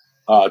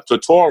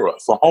Totora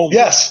for homeroom.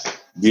 Yes.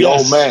 The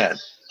old man.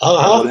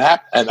 Uh-huh.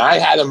 And I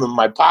had him in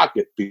my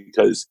pocket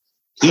because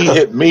he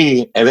hit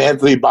me and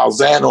Anthony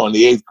Balzano in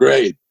the 8th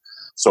grade.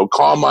 So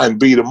Carmine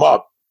beat him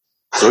up.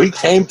 So he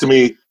came to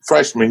me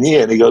freshman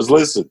year and he goes,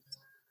 listen,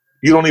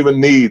 you don't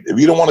even need, if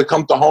you don't want to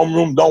come to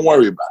homeroom, don't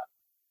worry about it.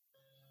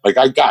 Like,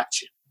 I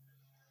got you.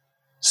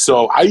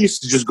 So I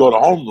used to just go to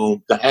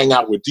homeroom to hang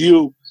out with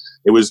you.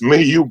 It was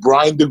me, you,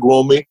 Brian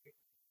DeGroomy,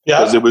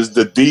 because it was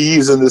the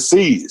D's and the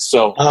C's.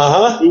 So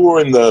you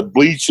were in the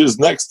bleachers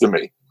next to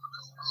me.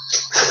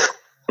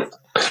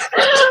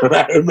 And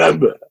I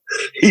remember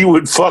he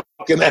would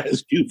fucking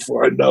ask you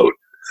for a note.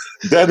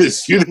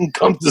 Dennis, you didn't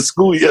come to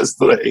school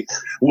yesterday.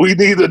 We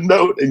need a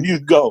note. And you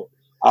go,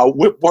 I'll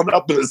whip one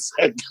up in a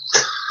second.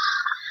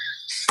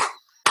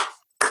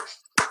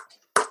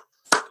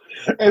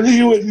 And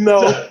he would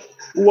know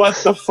what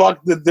the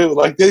fuck to do.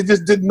 Like, they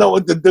just didn't know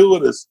what to do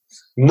with us.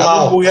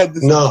 No, we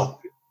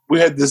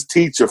had this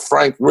teacher,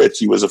 Frank Rich.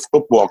 He was a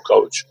football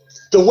coach.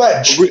 The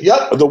wedge.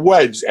 Yep. The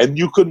wedge, and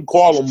you couldn't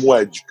call him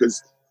wedge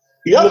because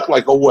he looked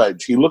like a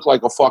wedge. He looked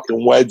like a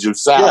fucking wedge of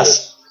salad.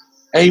 Yes.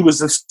 And he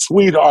was a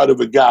sweetheart of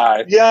a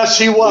guy. Yes,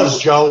 he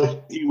was, Joey.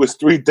 He was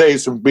 3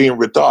 days from being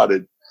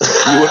retarded.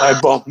 You and I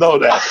both know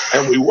that.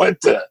 And we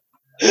went there.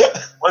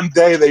 One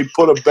day they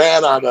put a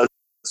ban on us.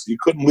 You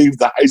couldn't leave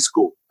the high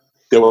school.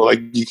 They were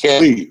like, you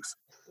can't leave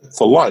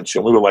for lunch.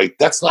 And we were like,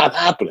 that's not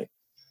happening.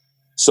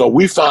 So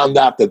we found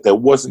out that there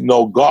wasn't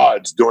no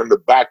guards during the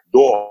back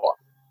door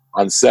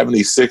on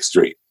 76th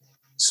Street.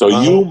 So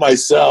you,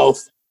 myself,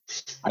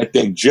 I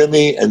think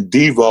Jimmy and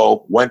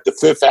Devo went to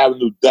Fifth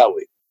Avenue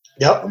Deli.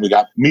 Yep. And we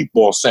got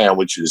meatball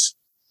sandwiches.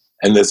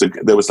 And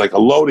there was like a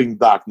loading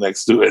dock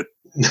next to it.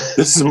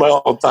 This is my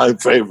all-time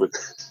favorite.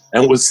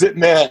 And we're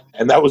sitting there,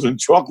 and that was when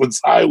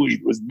Chocolate's High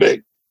Weed was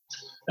big.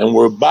 And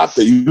we're about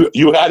to,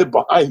 you had it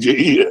behind your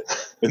ear.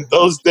 In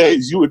those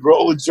days, you would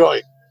roll a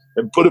joint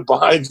and put it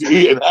behind your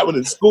ear and have it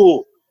in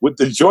school with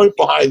the joint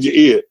behind your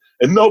ear.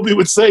 And nobody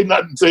would say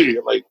nothing to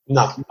you. Like,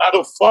 not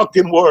a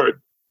fucking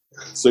word.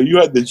 So you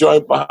had the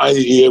joint behind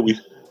your ear.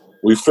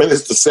 We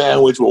finished the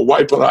sandwich. We're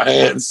wiping our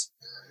hands.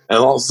 And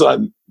all of a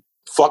sudden,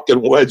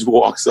 fucking Wedge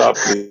walks up.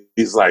 And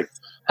he's like,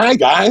 hi,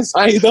 guys.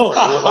 How you doing?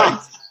 And we're like,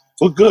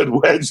 we're good,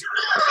 Wedge.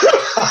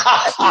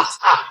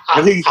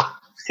 And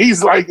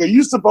he's like, are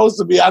you supposed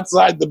to be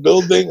outside the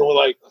building? And we're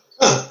like,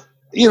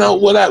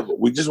 whatever.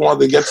 We just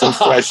wanted to get some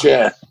fresh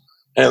air.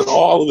 And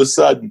all of a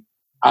sudden,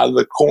 out of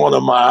the corner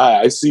of my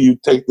eye, I see you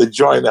take the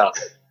joint out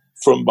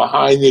from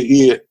behind your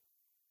ear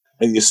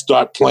and you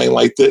start playing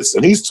like this.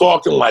 And he's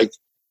talking like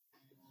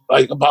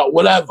about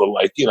whatever,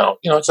 like,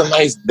 it's a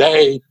nice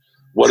day,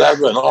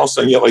 whatever. And all of a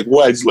sudden you're like,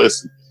 Wedge,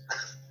 listen,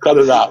 cut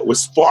it out. We're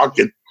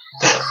sparking.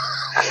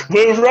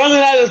 We were running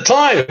out of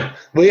time.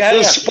 We had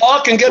to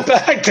spark and get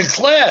back to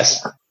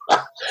class.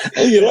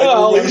 And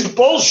he's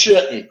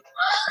bullshitting.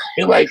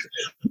 You're like,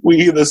 we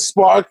either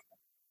spark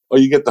or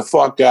you get the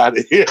fuck out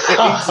of here.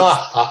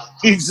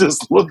 He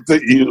just looked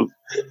at you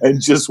and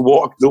just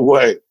walked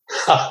away.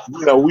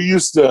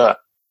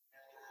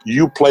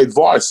 You played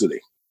varsity.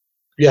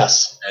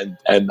 Yes.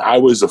 And I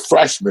was a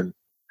freshman,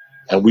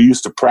 and we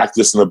used to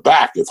practice in the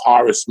back if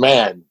Horace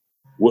Mann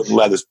wouldn't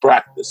let us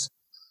practice.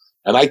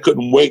 And I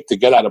couldn't wait to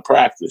get out of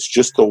practice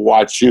just to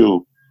watch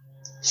you,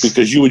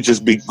 because you would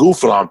just be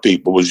goofing on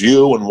people. It was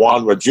you and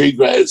Juan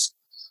Rodriguez,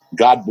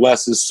 God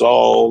bless his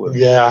soul, and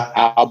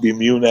Albie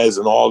Muniz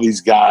and all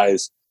these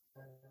guys.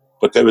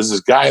 But there was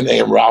this guy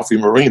named Ralphie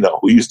Marino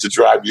who used to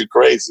drive you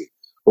crazy,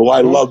 who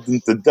I loved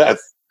him to death.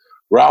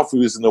 Ralphie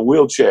was in a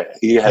wheelchair.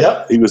 He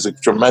was a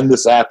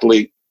tremendous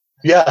athlete.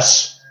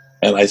 Yes.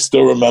 And I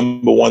still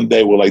remember one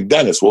day we're like,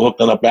 Dennis, we're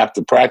hooking up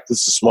after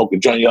practice to smoke a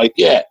joint. You're like,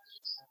 yeah,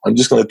 I'm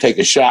just going to take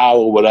a shower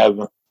or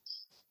whatever.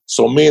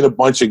 So me and a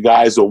bunch of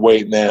guys are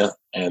waiting there,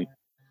 and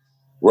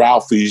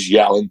Ralphie's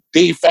yelling,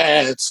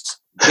 defense,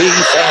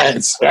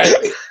 right?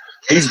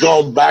 He's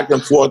going back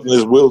and forth in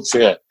his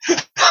wheelchair.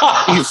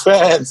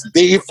 Defense.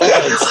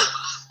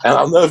 And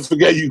I'll never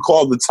forget you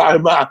called the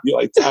timeout.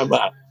 You're like,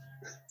 timeout.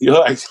 You're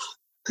like,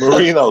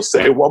 Marino,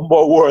 say one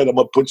more word, I'm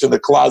going to put you in the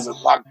closet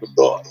and lock the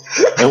door.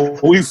 And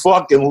we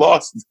fucking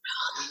lost.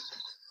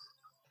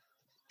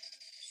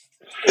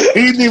 He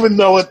didn't even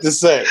know what to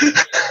say.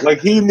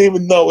 Like, he didn't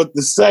even know what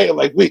to say.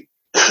 Like,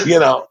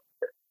 No,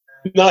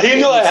 he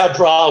knew I had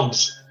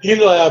problems. He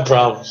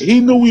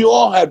knew we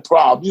all had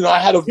problems. I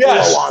had a flow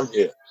on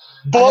here.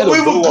 But we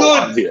were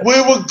good.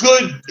 We were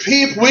good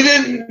people. We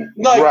didn't,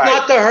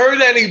 not to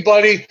hurt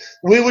anybody.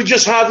 We were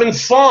just having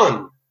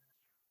fun.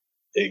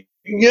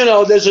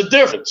 There's a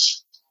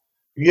difference.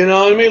 You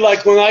know what I mean?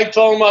 Like when I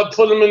told him I'd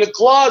put him in the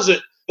closet,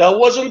 that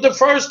wasn't the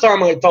first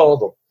time I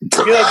told him.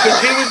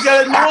 Because he would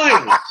get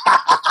annoying.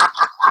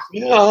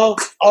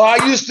 I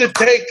used to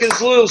take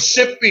his little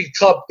sippy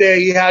cup there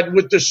he had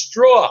with the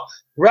straw.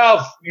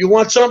 Ralph, you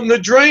want something to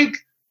drink?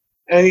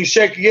 And he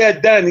said, yeah,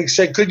 Dad. He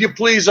said, could you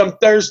please? I'm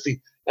thirsty.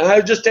 And I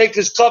would just take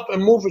his cup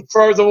and move it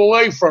further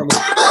away from him.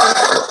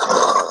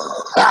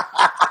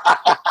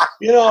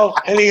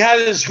 And he had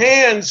his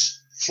hands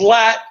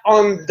flat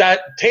on that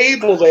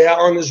table there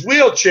on his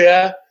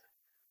wheelchair.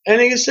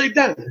 And he said,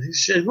 Dad, he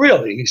said,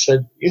 really? He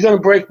said, you're going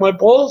to break my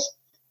balls?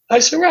 I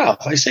said,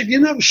 Ralph, you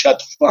never shut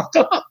the fuck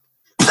up.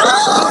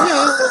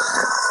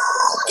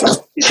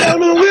 He said,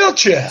 I'm in a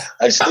wheelchair.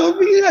 I said,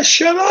 yeah,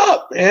 shut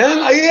up, man.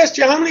 I asked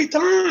you how many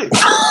times.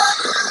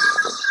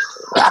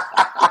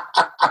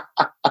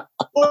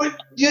 But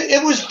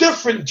it was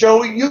different,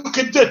 Joey.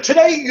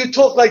 Today you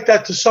talk like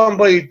that to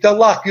somebody, they'll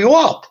lock you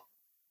up.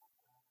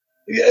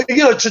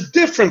 It's a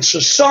different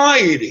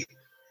society.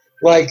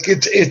 Like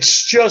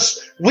it's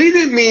just, we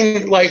didn't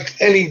mean like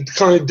any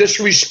kind of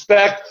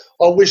disrespect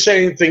or wish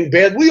anything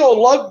bad. We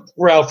all loved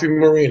Ralphie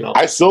Marino.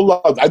 I still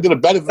loved. I did a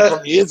better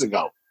from years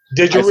ago.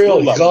 Did you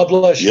really? God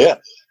bless you.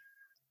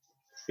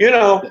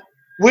 Yeah.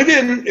 We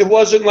didn't. It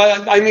wasn't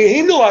like.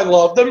 He knew I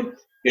loved him.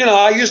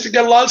 I used to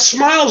get a lot of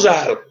smiles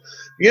out of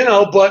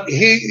him. But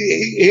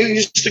he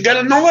used to get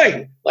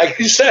annoying, like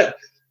you said.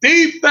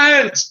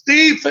 defense.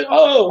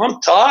 Oh, I'm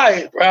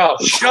tired, bro.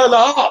 Shut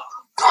up.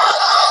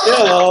 You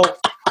know,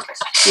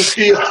 if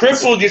you're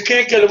crippled, you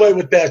can't get away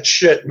with that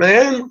shit,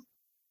 man.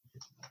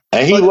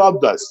 And he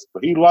loved us.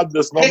 He loved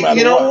us no matter what.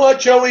 You know what,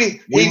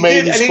 Joey? We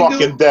made his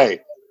fucking day.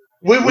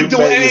 We would do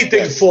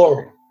anything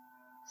for him.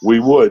 We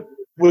would.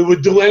 We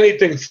would do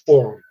anything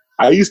for him.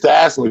 I used to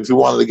ask him if he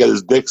wanted to get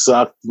his dick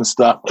sucked and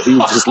stuff. He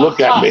would just look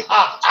at me.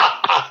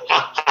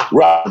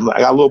 Rob, I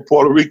got a little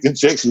Puerto Rican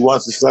chick. She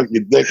wants to suck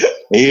your dick.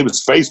 And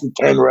his face would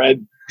turn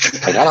red.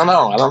 Like, I don't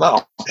know.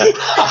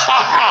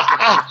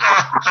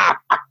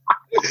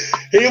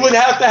 He would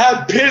have to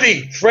have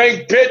pity.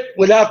 Frank Pitt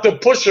would have to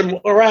push him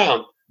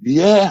around.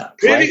 Yeah.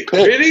 Pity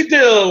did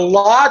a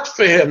lot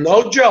for him.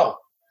 No joke.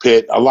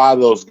 Pitt, a lot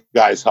of those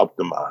guys helped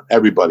him out.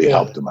 Everybody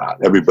helped him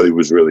out. Everybody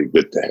was really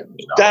good to him.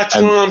 You know?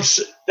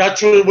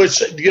 That's what it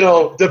was. You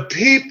know, the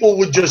people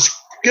were just,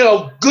 you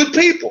know, good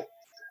people.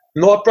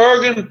 North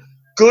Bergen,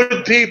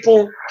 good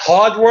people,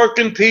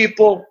 hardworking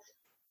people,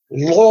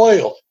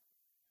 loyal.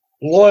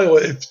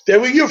 If they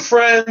were your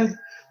friend,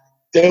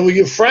 they were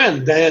your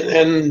friend.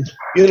 And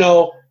you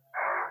know,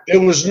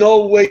 there was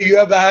no way you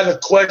ever had a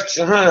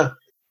question,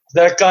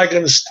 that guy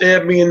going to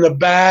stab me in the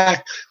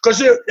back? Because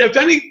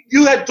if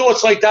you had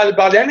thoughts like that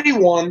about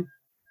anyone,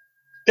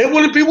 they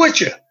wouldn't be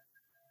with you.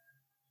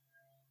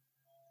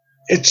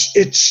 It's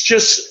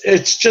just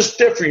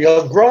different. You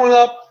know, growing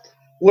up,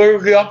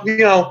 you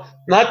know,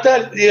 not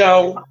that, you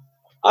know,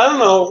 I don't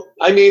know.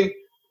 I mean,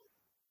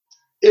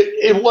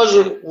 it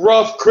wasn't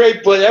rough,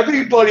 great, but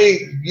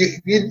everybody,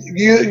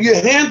 you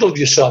handled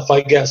yourself, I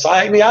guess.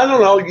 I mean, I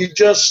don't know.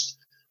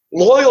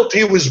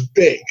 Loyalty was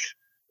big.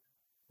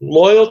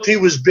 Loyalty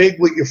was big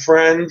with your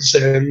friends,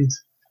 and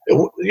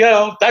you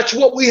know, that's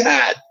what we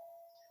had.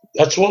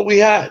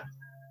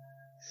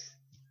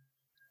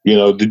 You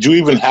know, did you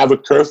even have a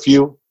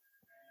curfew?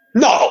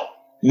 No.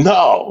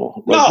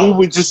 We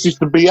would just used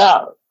to be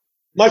out.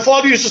 My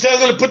father used to say, I'm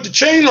going to put the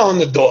chain on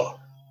the door.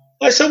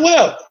 I said,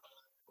 well,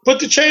 put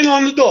the chain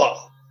on the door.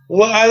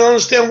 Well, I don't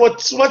understand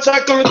what's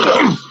that going to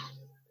do.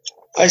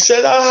 I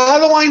said, how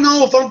do I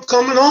know if I'm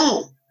coming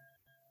home?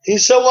 He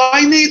said, well,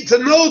 I need to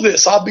know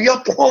this. I'll be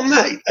up all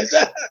night. I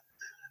said,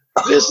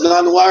 there's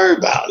nothing to worry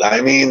about. I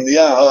mean, you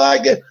know,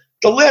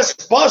 the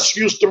last bus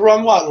used to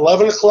run,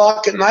 11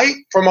 o'clock at night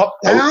from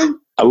uptown?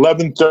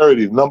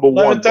 11:30, number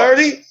 1.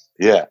 11:30?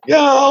 Yeah. You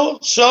know,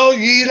 so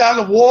you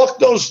either walk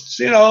those,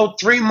 you know,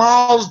 3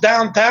 miles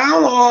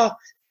downtown, or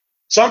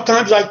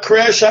sometimes I'd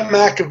crash at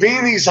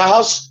McAveeny's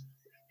house.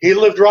 He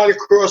lived right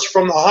across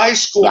from the high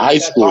school. The high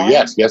school,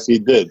 yes, he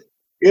did.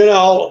 You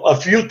know, a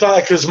few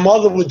times, because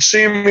mother would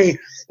see me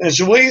and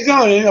say, where you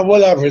going? You know,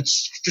 whatever,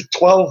 it's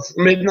 12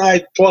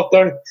 midnight,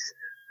 12:30.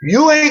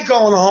 You ain't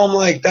going home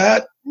like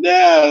that.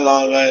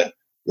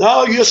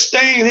 No, you're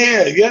staying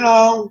here, you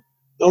know,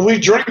 and we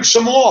drink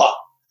some more.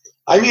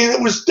 I mean,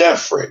 it was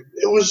different.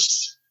 It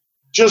was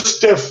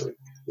just different,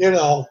 you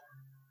know.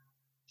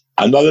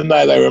 Another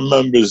night I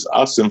remember is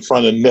us in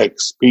front of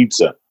Nick's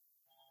Pizza,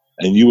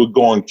 and you were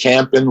going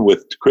camping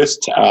with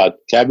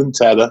Kevin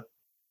Tedder,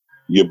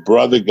 your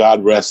brother,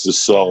 God rest his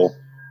soul,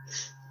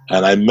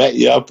 and I met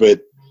you up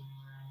at,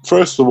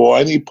 first of all,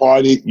 any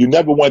party. You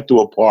never went to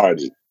a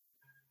party.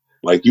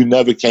 Like, you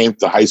never came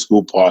to high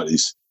school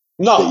parties.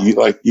 No.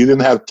 You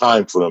didn't have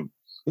time for them.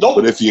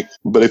 Nope.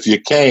 But if you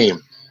came,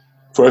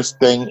 first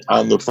thing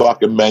on the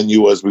fucking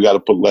menu was, we got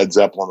to put Led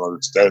Zeppelin on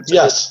the turntable.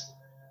 Yes.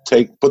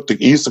 He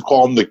used to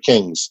call them the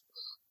Kings.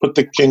 Put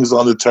the Kings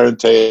on the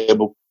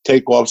turntable.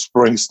 Take off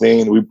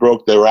Springsteen. We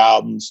broke their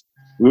albums.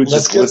 We would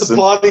let's just get listen.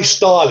 the party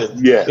started.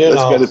 Yeah,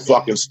 let's get it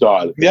fucking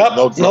started. Yep.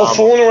 No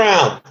fooling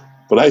around.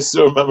 But I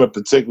still remember a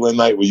particular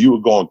night where you were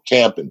going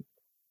camping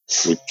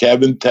with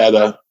Kevin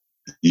Tedder,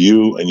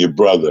 you and your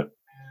brother,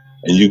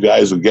 and you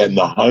guys were getting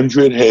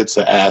 100 hits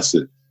of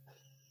acid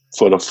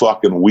for the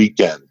fucking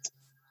weekend.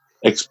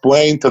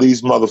 Explain to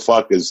these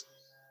motherfuckers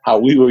how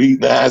we were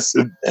eating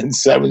acid in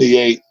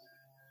 78,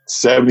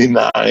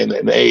 79,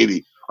 and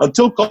 80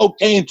 until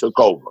cocaine took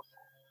over.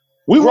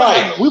 We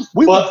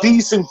were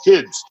decent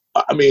kids.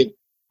 I mean,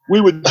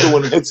 we were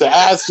doing hits of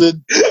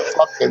acid,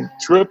 fucking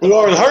tripping. We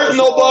weren't hurting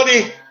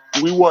nobody.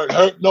 We weren't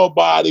hurting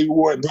nobody. We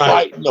weren't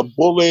fighting or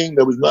bullying.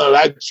 There was none of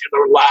that shit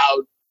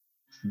allowed.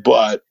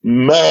 But,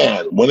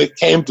 man, when it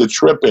came to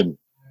tripping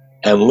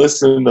and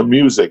listening to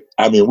music,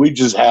 I mean, we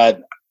just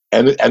had,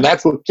 and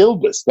that's what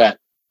killed us, that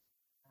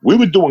we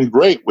were doing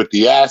great with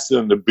the acid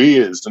and the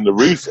beers and the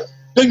reefer.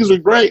 Things were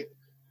great.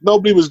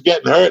 Nobody was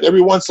getting hurt.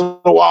 Every once in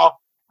a while,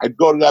 I'd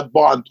go to that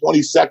bar on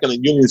 22nd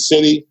in Union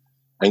City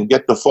and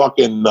get the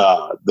fucking,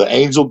 the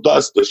angel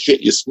dust, the shit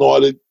you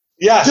snorted.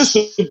 Yeah.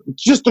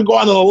 Just to go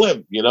out on a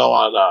limb, you know,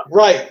 on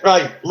right.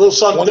 A little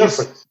something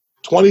different.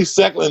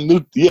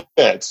 22nd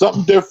and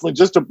something different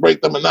just to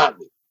break the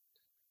monotony.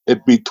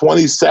 It'd be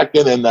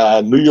 22nd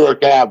and New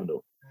York Avenue.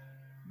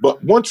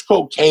 But once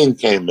cocaine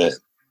came in,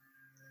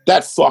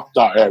 that fucked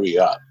our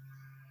area up.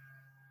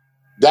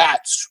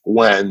 That's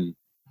when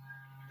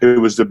it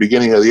was the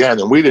beginning of the end,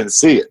 and we didn't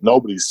see it.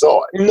 Nobody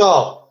saw it.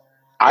 No.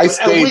 I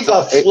stayed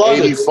till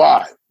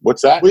 85.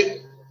 What's that?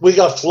 We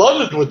got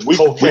flooded with We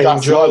cocaine,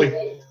 got Joey.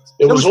 flooded.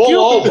 It was all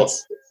over.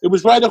 Cubans. It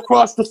was right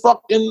across the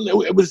fucking.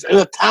 It was in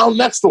a town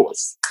next to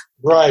us.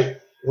 Right.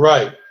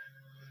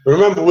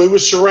 Remember, we were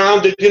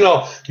surrounded.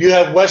 You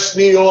had West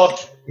New York,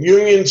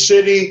 Union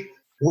City,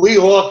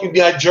 Weehawken,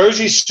 you had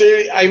Jersey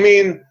City. I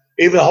mean,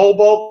 even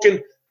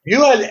Hoboken.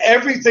 You had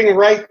everything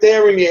right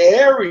there in your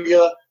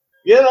area.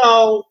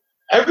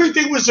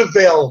 Everything was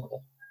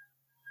available.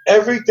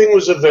 Everything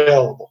was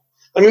available.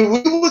 I mean,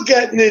 we were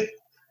getting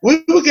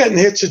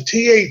hits of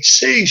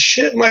THC.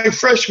 Shit, my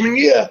freshman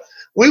year,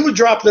 we were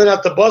dropping it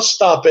at the bus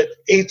stop at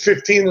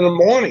 8:15 in the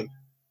morning.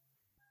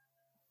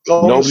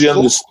 Nobody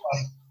understood.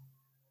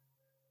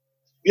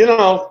 You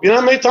know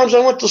how many times I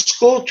went to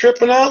school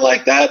tripping out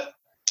like that?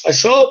 I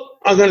said,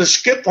 I'm going to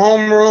skip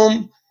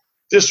homeroom.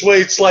 This way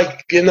it's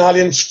like you're not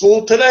in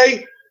school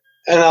today.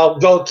 And I'll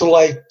go to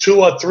like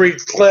 2 or 3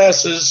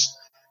 classes.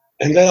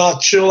 And then I'll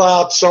chill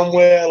out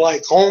somewhere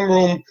like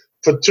homeroom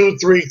for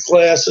 2-3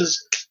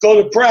 classes.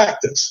 Go to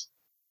practice.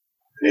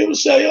 And he would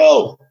say,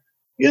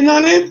 you're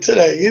not in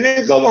today. You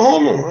didn't go to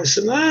homeroom. I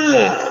said,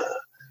 nah,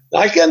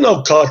 I get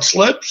no cut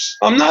slips.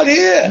 I'm not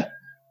here.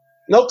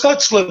 No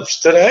cut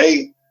slips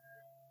today.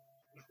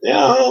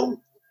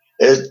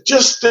 It's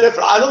just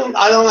different. I don't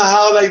know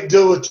how they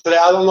do it today.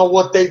 I don't know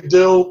what they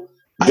do.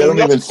 They don't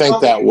even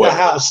think that way. The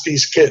house,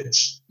 these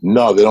kids.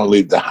 No, they don't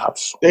leave the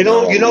house. They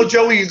don't.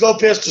 Joey, you go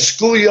past the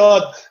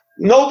schoolyard.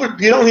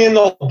 Nobody. You don't hear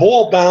no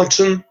ball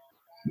bouncing.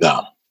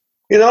 No.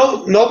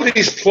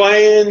 Nobody's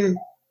playing.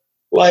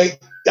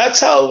 Like that's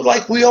how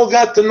we all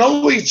got to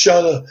know each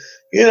other.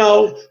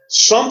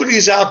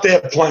 Somebody's out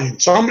there playing.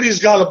 Somebody's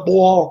got a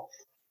ball.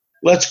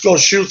 Let's go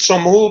shoot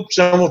some hoops,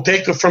 and we'll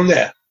take it from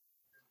there.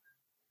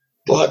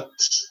 But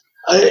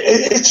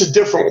it's a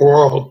different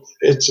world.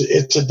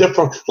 It's a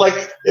different,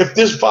 if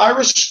this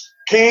virus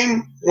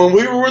came when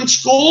we were in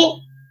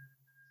school,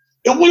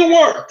 it wouldn't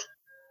work.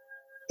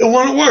 It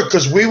wouldn't work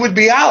because we would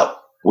be out.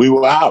 We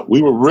were out.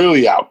 We were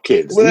really out,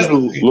 kids. These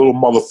little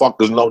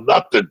motherfuckers know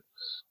nothing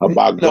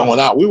about going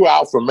out. We were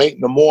out from 8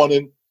 in the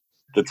morning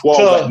to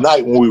 12 at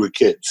night when we were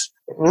kids.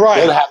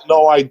 Right. They have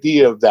no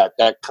idea of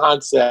that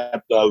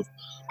concept of,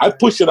 I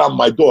push it on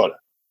my daughter.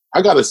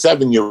 I got a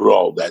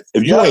 7-year-old that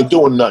if you ain't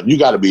doing nothing, you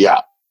got to be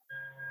out.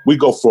 We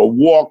go for a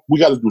walk. We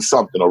got to do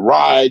something, a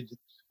ride.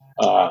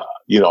 I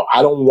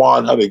don't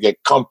want her to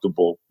get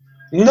comfortable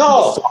in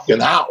the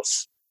fucking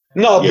house.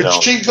 No,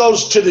 but she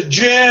goes to the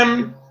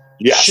gym.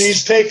 Yes.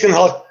 She's taking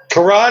her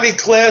karate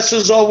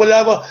classes or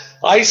whatever.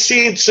 I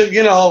see it. So,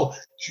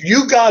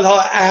 you got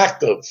her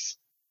active.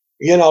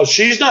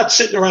 She's not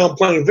sitting around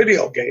playing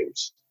video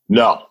games.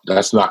 No,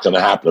 that's not going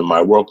to happen in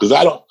my world because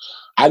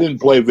I didn't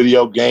play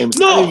video games.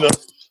 No.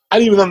 I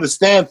didn't even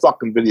understand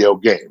fucking video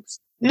games.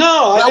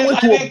 No, I went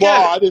to a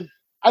bar.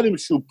 I didn't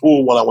shoot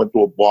pool when I went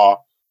to a bar.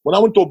 When I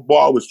went to a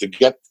bar, it was to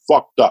get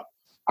fucked up.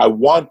 I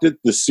wanted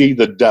to see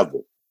the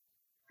devil.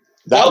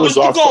 That was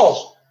the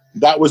goal.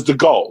 That was the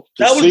goal.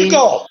 That was the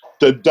goal.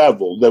 The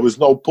devil. There was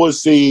no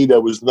pussy.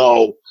 There was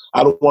no.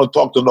 I don't want to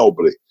talk to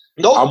nobody.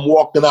 Nope. I'm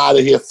walking out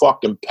of here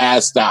fucking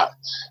passed out.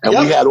 And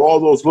we had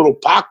all those little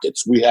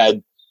pockets. We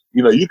had,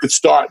 you could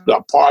start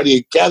a party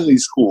at Kennedy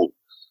School,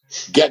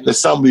 get into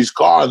somebody's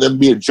car, and then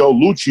be at Joe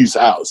Lucci's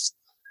house.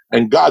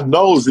 And God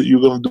knows that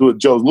you're going to do it at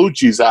Joe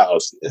Lucci's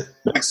house.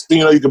 Next thing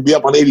you know, you can be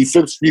up on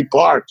 85th Street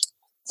Park,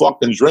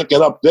 fucking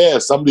drinking up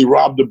there. Somebody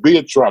robbed a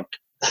beer truck.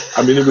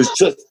 I mean, it was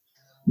just,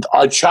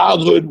 our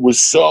childhood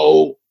was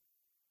so,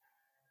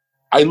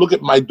 I look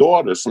at my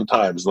daughter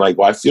sometimes and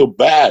I feel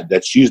bad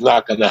that she's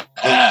not going to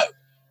have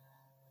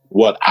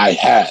what I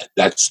had,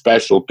 that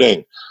special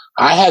thing.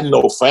 I had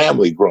no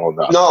family growing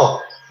up.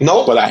 No.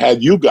 But I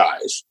had you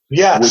guys.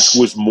 Yes.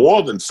 Which was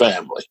more than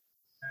family.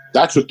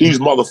 That's what these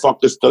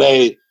motherfuckers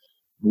today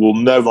will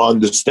never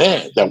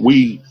understand, that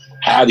we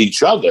had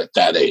each other at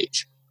that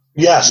age.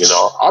 Yes.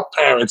 Our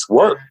parents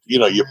worked.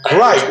 Your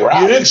parents were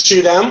out. You didn't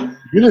see them.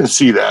 You didn't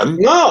see them.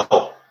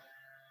 No.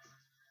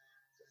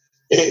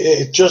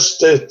 It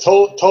just a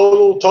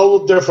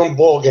total different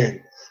ball game.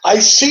 I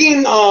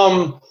seen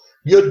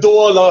your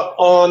daughter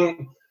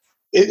on,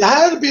 it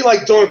had to be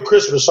like during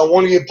Christmas on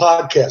one of your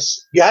podcasts.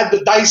 You had the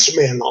Dice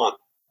Man on.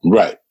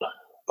 Right.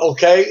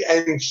 Okay,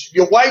 and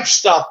your wife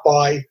stopped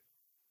by,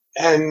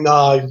 and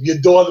your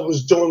daughter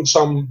was doing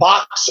some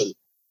boxing.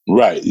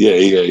 Right.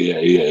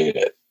 Yeah.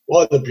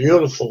 What a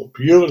beautiful.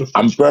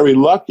 I'm very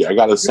lucky. I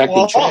got a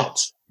second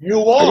chance.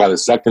 You are. I got a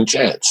second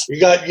chance.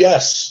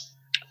 Yes.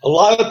 A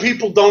lot of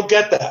people don't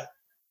get that,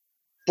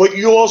 but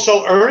you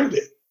also earned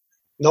it.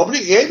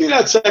 Nobody gave you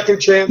that second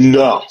chance.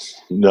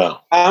 No.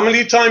 How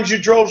many times you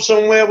drove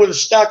somewhere with a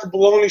stack of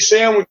bologna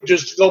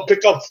sandwiches to go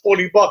pick up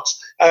 $40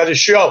 at a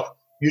show?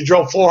 You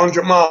drove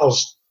 400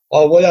 miles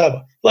or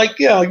whatever.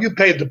 You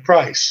paid the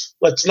price.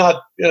 Let's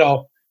not,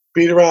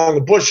 beat around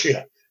the bush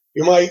here.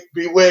 You might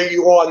be where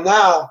you are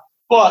now,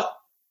 but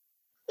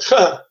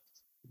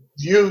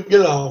you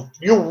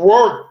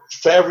worked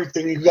for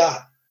everything you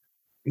got.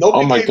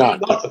 Nobody my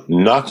God.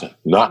 Nothing.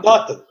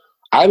 Nothing.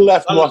 I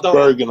left North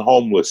Bergen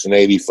homeless in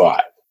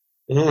 85.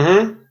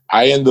 Mm-hmm.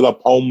 I ended up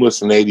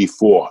homeless in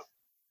 84.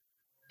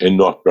 in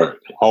North Bergen,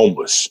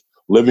 homeless,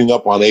 living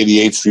up on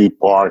 88th Street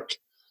Park.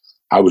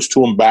 I was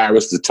too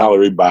embarrassed to tell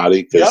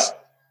everybody because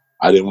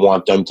I didn't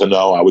want them to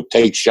know. I would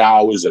take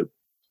showers at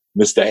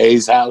Mr.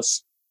 A's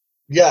house.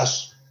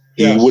 Yes.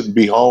 He wouldn't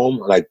be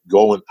home, and I'd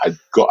go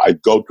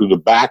through the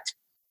back,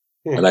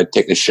 and I'd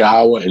take a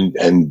shower,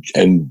 and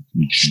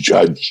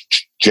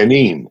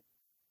Janine,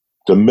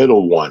 the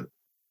middle one,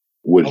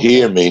 would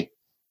hear me,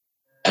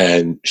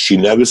 and she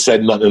never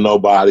said nothing to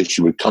nobody.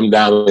 She would come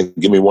down and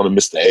give me one of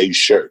Mr. A's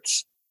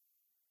shirts.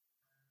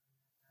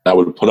 I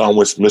would put on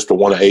Mr.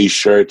 One of A's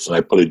shirts, and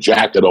I put a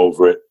jacket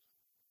over it,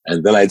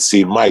 and then I'd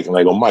see Mike, and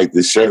I go, Mike,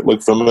 this shirt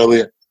look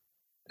familiar?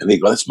 And he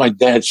go, that's my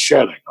dad's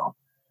shirt. I go,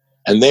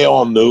 and they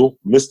all knew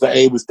Mr.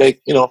 A was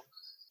taking,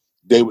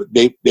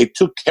 they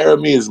took care of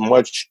me as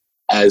much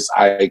as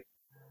I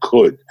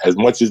could, as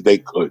much as they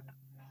could.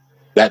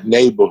 That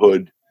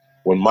neighborhood,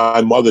 when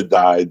my mother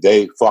died,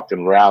 they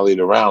fucking rallied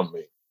around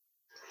me.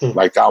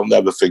 Like I'll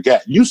never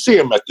forget. You see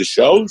them at the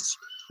shows.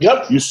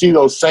 Yep. You see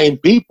those same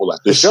people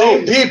at the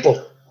shows.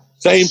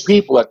 Same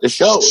people at the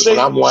shows. And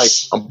I'm like,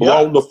 I'm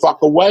blown the fuck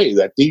away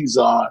that these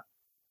are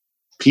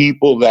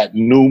people that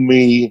knew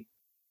me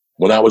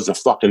when I was a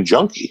fucking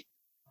junkie.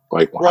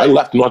 Like when I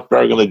left North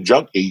Bergen a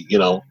junkie,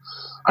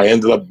 I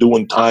ended up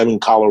doing time in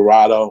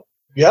Colorado.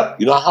 Yep.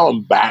 You know how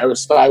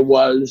embarrassed I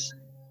was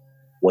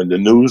when the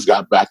news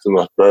got back to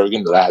North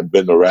Bergen that I had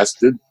been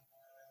arrested?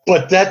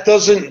 But that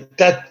doesn't,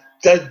 that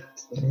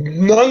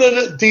none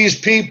of these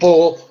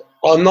people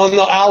or none of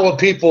our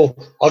people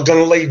are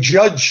going to lay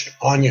judge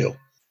on you.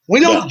 We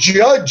don't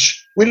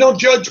judge. We don't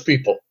judge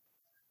people.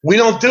 We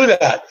don't do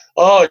that.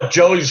 Oh,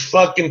 Joey's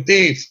fucking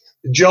thief.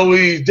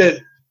 Joey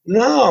did.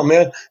 No,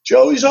 man.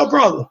 Joey's our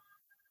brother.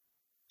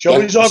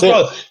 Joey's our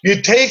brother.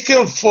 You take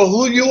him for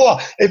who you are.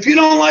 If you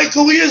don't like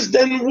who he is,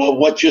 then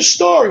what's your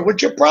story?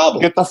 What's your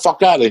problem? Get the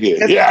fuck out of here.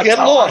 Get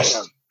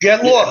lost.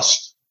 Get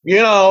lost. We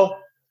all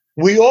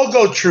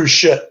go through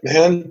shit,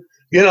 man.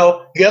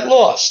 Get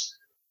lost.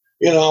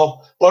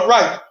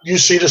 But you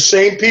see the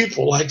same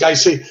people. Like I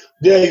see,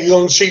 you're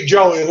going to see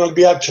Joey. You're going to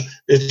be up to,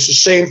 it's the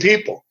same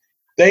people.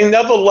 They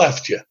never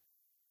left you.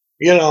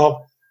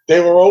 They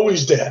were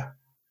always there.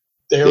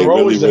 They were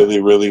always there.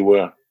 Really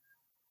were.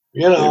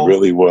 They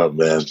really were,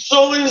 man.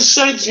 So in a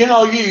sense, you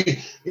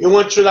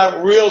went through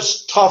that real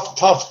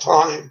tough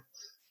time,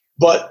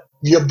 but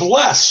you're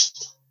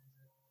blessed.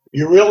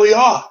 You really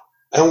are.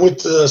 And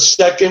with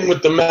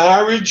the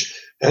marriage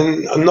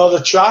and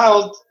another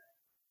child,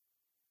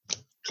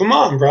 come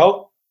on,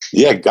 bro.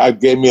 Yeah,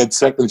 God gave me a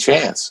second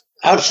chance.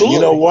 Absolutely.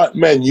 You know what,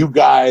 man? You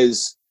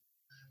guys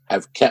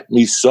have kept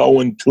me so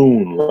in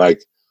tune.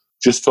 Like,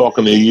 just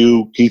talking to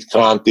you, Keith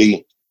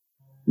Conti,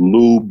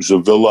 Lube,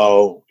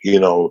 Zavillo,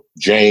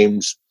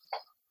 James.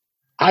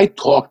 I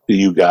talk to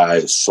you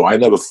guys, so I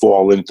never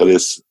fall into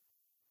this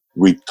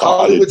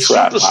retarded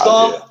trap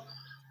out here.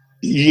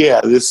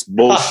 Yeah, this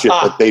bullshit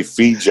that they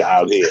feed you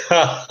out here.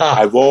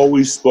 I've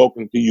always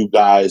spoken to you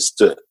guys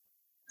to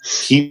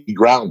keep me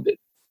grounded.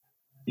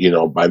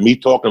 By me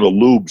talking to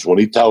Lubes, when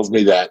he tells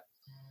me that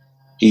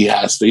he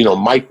has to,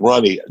 Mike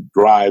Runny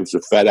drives a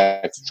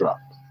FedEx truck.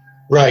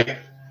 Right.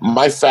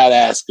 My fat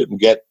ass couldn't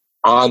get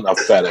on a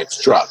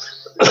FedEx truck.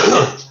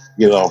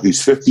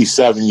 He's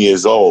 57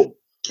 years old.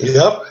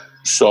 Yep.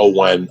 So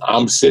when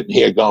I'm sitting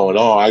here going,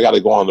 I got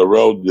to go on the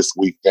road this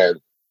weekend,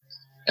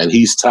 and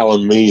he's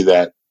telling me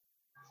that,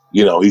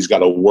 he's got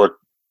to work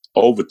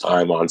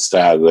overtime on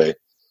Saturday,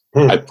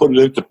 I put it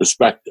into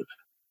perspective.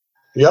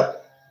 Yep.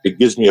 It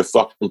gives me a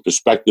fucking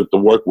perspective to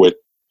work with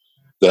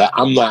that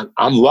I'm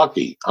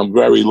lucky. I'm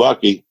very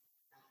lucky,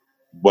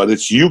 but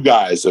it's you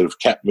guys that have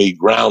kept me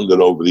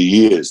grounded over the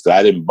years that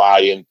I didn't buy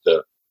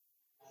into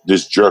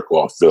this jerk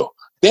off, Phil.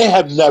 They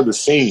have never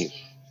seen.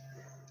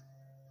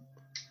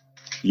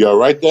 You all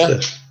right there?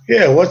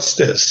 Yeah, what's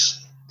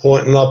this?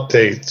 Important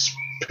updates.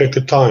 Pick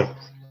a time.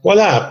 What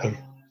happened?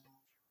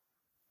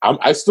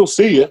 I still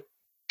see you.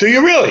 Do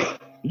you really?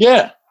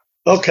 Yeah.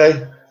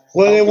 Okay.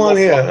 What do they want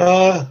here?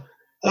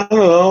 I don't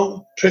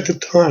know. Pick a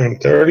time.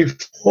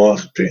 34.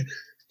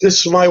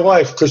 This is my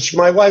wife, because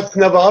my wife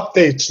never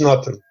updates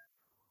nothing.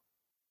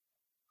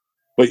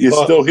 But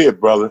you're still here,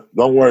 brother.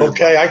 Don't worry.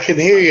 Okay, I can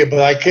hear you, but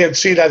I can't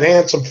see that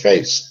handsome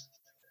face.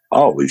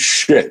 Holy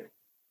shit.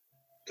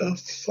 The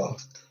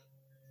fuck?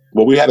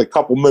 Well, we had a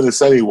couple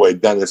minutes anyway,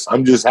 Dennis.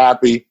 I'm just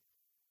happy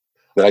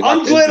that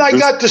I'm glad I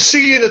got to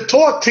see you to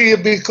talk to you,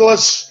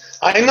 because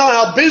I know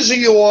how busy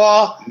you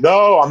are.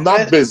 No, I'm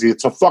not busy.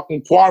 It's a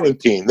fucking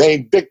quarantine. There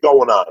ain't dick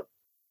going on.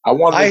 I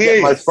wanted to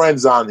get my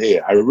friends on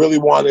here. I really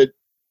wanted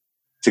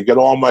to get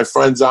all my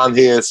friends on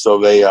here so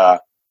they,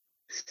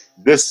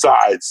 this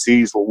side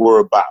sees what we're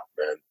about,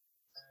 man.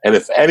 And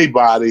if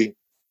anybody,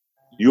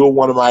 you were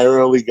one of my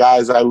early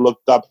guys I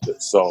looked up to,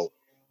 so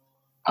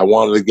I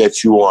wanted to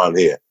get you on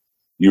here.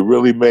 You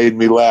really made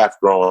me laugh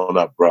growing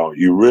up, bro.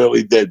 You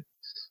really did.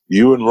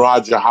 You and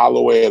Roger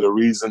Holloway are the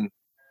reason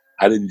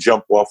I didn't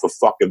jump off a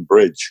fucking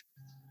bridge.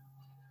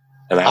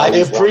 And I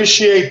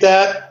appreciate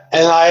that.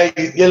 And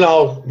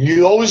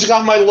you always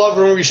got my love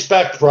and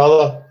respect,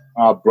 brother.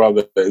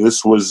 Brother,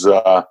 this was,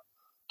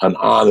 an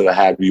honor to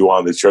have you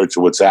on the Church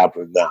of What's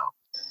Happening Now.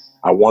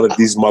 I wanted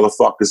these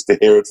motherfuckers to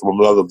hear it from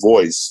another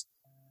voice,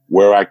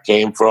 where I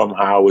came from,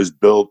 how I was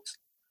built,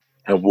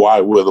 and why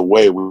we're the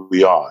way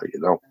we are, you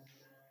know.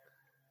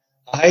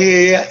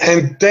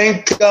 And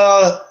thank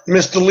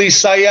Mr. Lee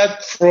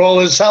Sayed for all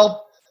his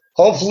help.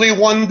 Hopefully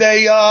one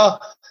day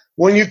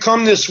when you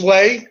come this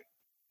way,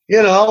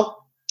 you know,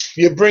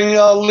 you bring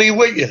Lee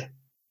with you.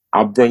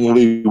 I'll bring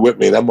Lee with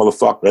me. That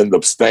motherfucker end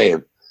up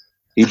staying.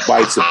 He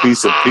bites a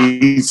piece of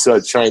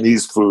pizza,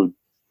 Chinese food.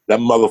 That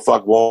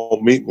motherfucker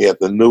won't meet me at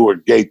the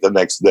Newark gate the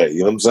next day. You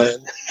know what I'm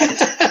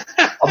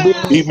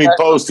saying? Keep me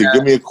posted.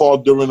 Give me a call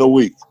during the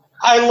week.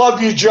 I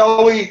love you,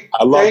 Joey.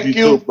 I love you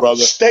too,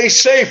 brother. Stay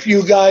safe,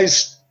 you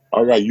guys.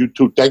 All right, you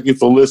too. Thank you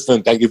for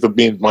listening. Thank you for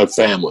being my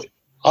family.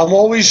 I'm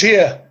always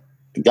here.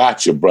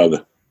 Gotcha,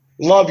 brother.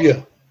 Love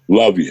you.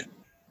 Love you.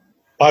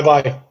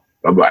 Bye-bye.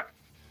 Bye-bye.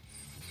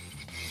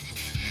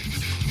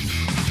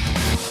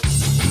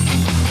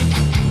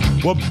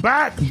 We're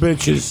back,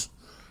 bitches.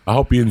 I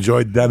hope you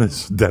enjoyed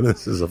Dennis.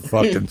 Dennis is a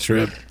fucking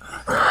trip.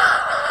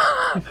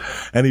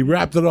 And he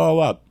wrapped it all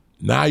up.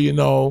 Now you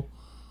know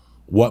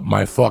what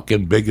my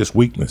fucking biggest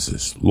weakness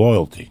is.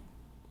 Loyalty.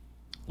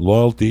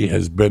 Loyalty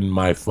has been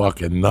my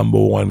fucking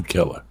number one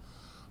killer.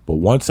 But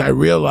once I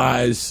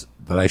realize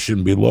that I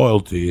shouldn't be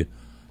loyal to you,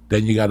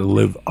 then you got to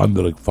live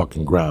under the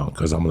fucking ground,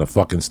 because I'm going to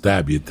fucking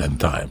stab you 10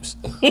 times.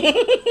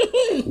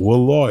 We're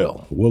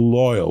loyal. We're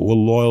loyal. We're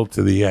loyal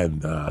to the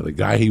end. The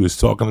guy he was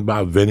talking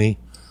about, Vinny,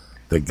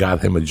 that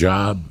got him a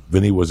job,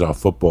 Vinny was our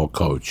football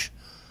coach,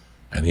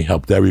 and he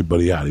helped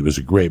everybody out. He was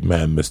a great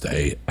man, Mr.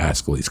 A.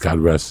 Ascalese. God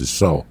rest his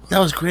soul. That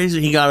was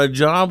crazy. He got a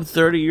job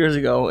 30 years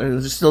ago and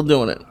is still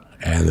doing it.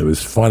 And it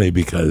was funny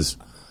because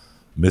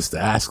Mr.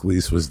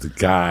 Ascalese was the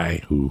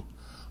guy who,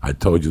 I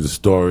told you the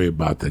story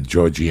about that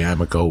Georgie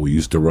Amico who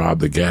used to rob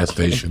the gas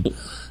station,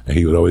 and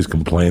he would always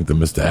complain to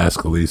Mr.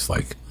 Ascalese,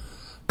 like,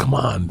 come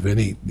on,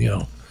 Vinny, you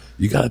know,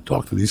 you got to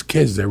talk to these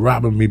kids. They're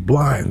robbing me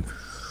blind.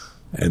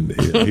 And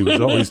he was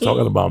always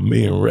talking about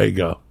me and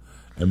Rego.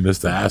 And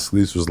Mr.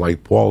 Ascalese was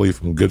like Paulie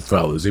from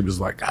Goodfellas. He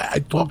was like, I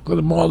talk to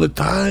them all the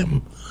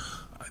time.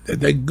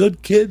 They're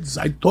good kids.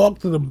 I talk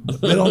to them.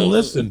 They don't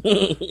listen.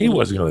 He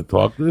wasn't going to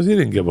talk to us. He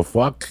didn't give a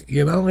fuck.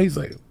 You know, he's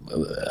like,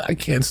 I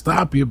can't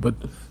stop you, but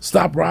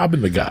stop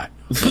robbing the guy.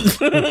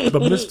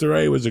 But Mr.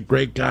 A was a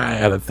great guy. I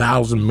had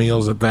 1,000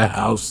 meals at that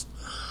house.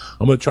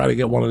 I'm going to try to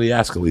get one of the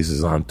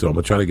Ascaleses on, too. I'm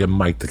going to try to get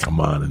Mike to come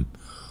on and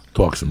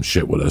talk some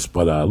shit with us.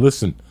 But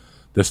listen,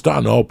 they're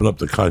starting to open up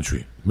the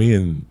country. Me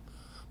and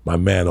my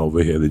man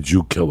over here, the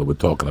Jew killer, were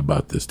talking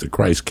about this, the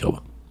Christ killer.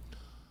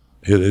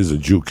 It is a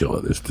Jew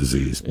killer, this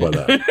disease, but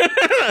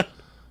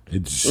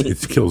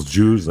it kills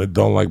Jews. They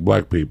don't like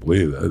black people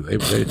either.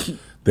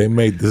 They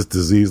made this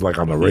disease like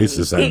on the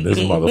racist end, this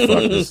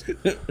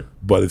motherfuckers.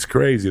 But it's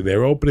crazy.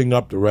 They're opening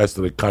up the rest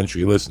of the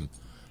country. Listen,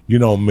 you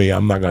know me.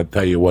 I'm not going to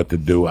tell you what to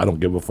do. I don't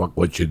give a fuck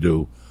what you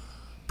do.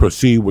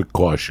 Proceed with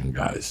caution,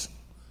 guys.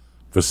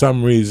 For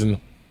some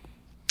reason,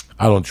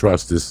 I don't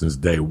trust this since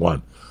day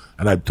one.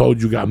 And I told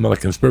you guys, I'm not a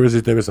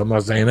conspiracy theorist. I'm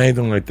not saying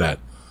anything like that.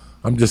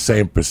 I'm just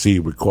saying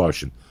proceed with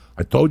caution.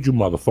 I told you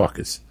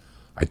motherfuckers,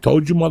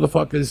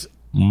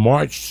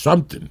 March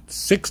something,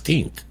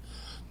 16th,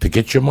 to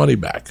get your money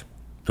back.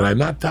 Did I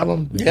not tell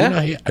them? Did you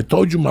not hear? I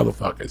told you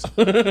motherfuckers.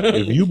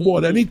 If you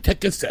bought any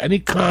tickets to any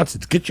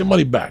concerts, get your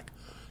money back.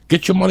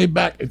 Get your money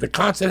back. If the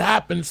concert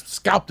happens,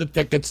 scalp the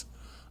tickets.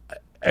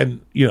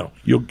 And, you know,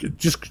 you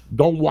just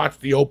don't watch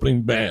the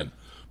opening band.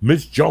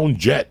 Miss Joan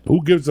Jett.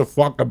 Who gives a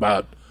fuck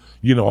about,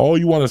 you know, all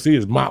you want to see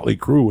is Motley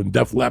Crue and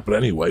Def Leppard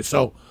anyway.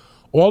 So,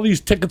 all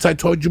these tickets I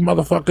told you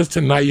motherfuckers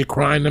to, now you're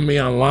crying to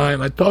me online.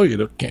 I told you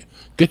to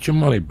get your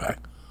money back.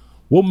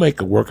 We'll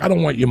make it work. I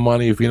don't want your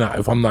money if you're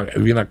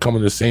not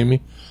coming to see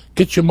me.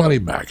 Get your money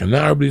back. And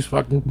now everybody's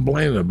fucking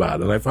complaining about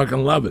it, and I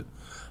fucking love it.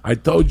 I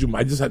told you,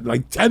 I just had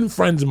like 10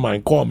 friends of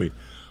mine call me.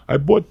 I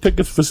bought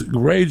tickets for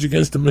Rage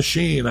Against the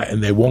Machine,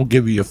 and they won't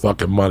give you your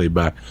fucking money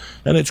back.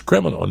 And it's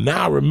criminal.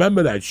 Now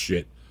remember that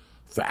shit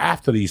for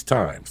after these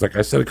times. Like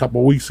I said a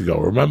couple of weeks ago,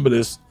 remember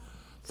this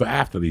for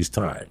after these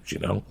times, you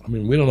know? I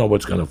mean, we don't know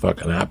what's going to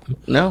fucking happen.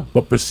 No.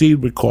 But proceed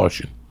with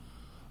caution.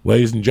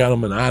 Ladies and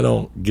gentlemen, I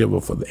don't give a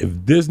fuck.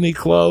 If Disney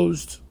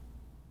closed,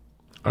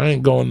 I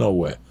ain't going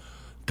nowhere.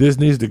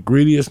 Disney's the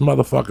greediest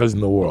motherfuckers in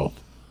the world.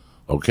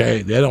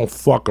 Okay? They don't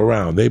fuck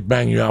around. They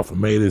bang you out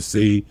from A to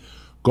C.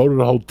 Go to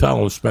the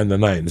hotel and spend the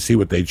night and see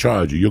what they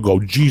charge you. You'll go,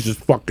 Jesus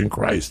fucking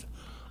Christ.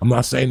 I'm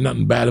not saying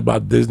nothing bad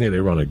about Disney.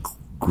 They run a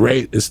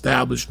great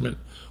establishment.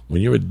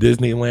 When you're at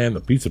Disneyland,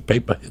 a piece of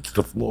paper hits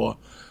the floor.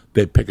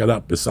 They pick it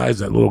up. Besides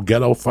that little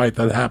ghetto fight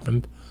that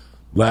happened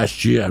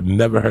last year, I've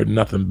never heard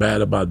nothing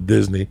bad about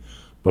Disney.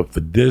 But for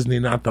Disney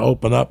not to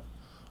open up,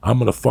 I'm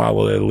going to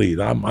follow their lead.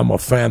 I'm a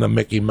fan of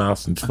Mickey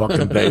Mouse since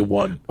fucking day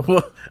one.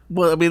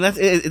 Well, I mean,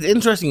 it's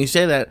interesting you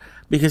say that,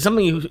 because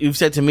something you've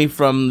said to me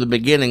from the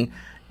beginning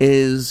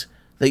is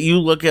that you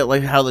look at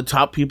like how the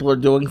top people are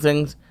doing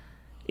things.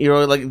 You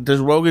know, like, does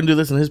Rogan do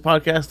this in his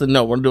podcast? And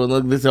no, we're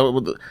doing this.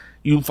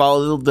 You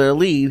follow their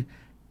lead,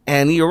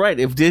 and you're right.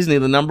 If Disney,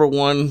 the number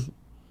one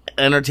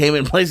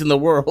entertainment place in the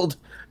world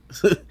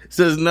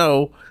says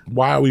no.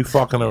 Why are we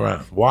fucking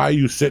around? Why are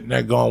you sitting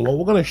there going, well,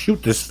 we're going to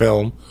shoot this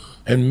film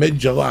in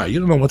mid-July? You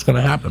don't know what's going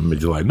to happen in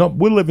mid-July. No,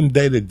 we're living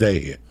day to day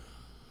here.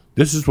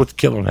 This is what's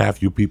killing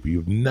half you people.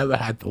 You've never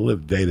had to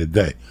live day to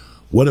day.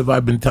 What have I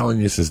been telling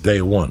you since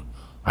day one?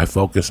 I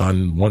focus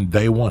on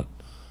day one.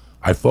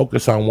 I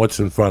focus on what's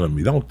in front of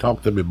me. Don't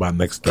talk to me about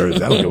next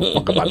Thursday. I don't give a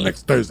fuck about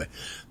next Thursday.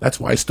 That's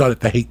why I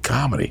started to hate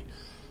comedy.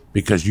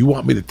 Because you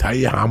want me to tell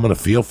you how I'm going to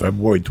feel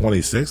February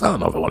 26th? I don't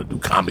know if I want to do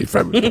comedy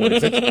February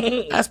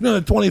 26th. Ask me on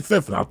the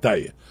 25th and I'll tell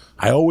you.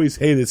 I always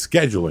hated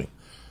scheduling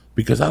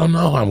because I don't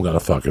know how I'm going to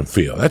fucking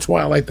feel. That's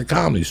why I like the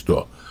Comedy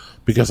Store.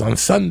 Because on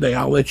Sunday,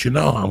 I'll let you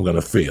know how I'm going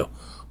to feel.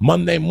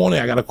 Monday morning,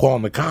 I got to call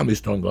in the Comedy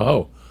Store and go,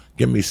 oh,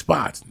 give me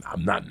spots.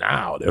 I'm not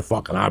now. They're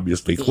fucking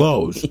obviously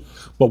closed.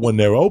 But when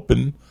they're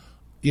open,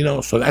 you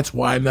know, so that's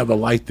why I never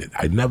liked it.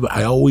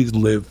 I always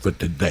lived for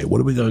today.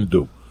 What are we going to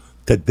do?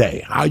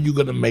 Today. How are you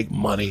going to make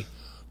money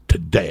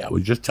today? I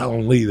was just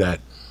telling Lee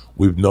that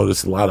we've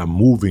noticed a lot of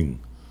moving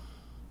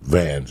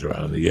vans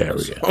around the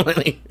area. So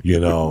many. You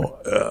know,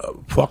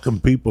 fucking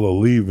people are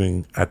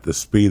leaving at the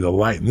speed of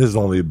light, and this is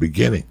only the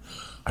beginning.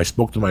 I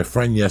spoke to my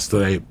friend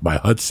yesterday by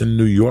Hudson,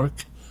 New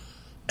York,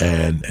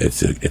 and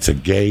it's a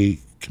gay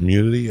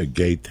community, a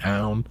gay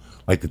town.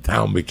 Like the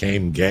town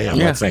became gay. I'm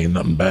not saying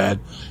nothing bad.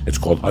 It's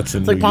called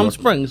Hudson, It's like New Palm York.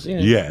 Springs. Yeah.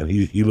 Yeah, and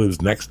he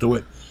lives next to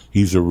it.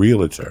 He's a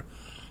realtor.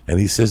 And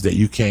he says that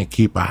you can't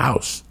keep a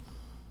house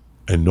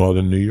in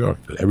northern New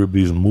York. That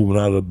everybody's moving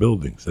out of the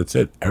buildings. That's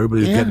it.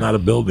 Everybody's getting out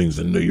of buildings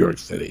in New York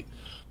City.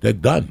 They're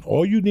done.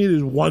 All you need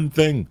is one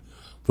thing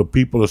for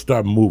people to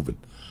start moving.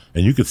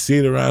 And you can see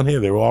it around here.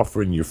 They're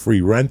offering you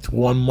free rent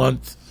 1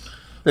 month.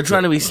 They're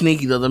trying to be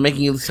sneaky, though. They're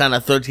making you sign a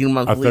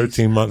 13-month lease.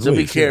 A 13-month so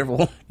lease. be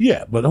careful.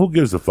 Yeah, but who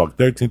gives a fuck?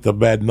 13th a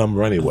bad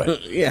number anyway.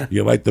 Yeah.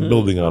 You light the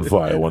building on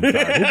fire one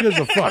time. Who gives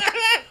a fuck?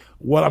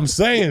 What I'm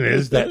saying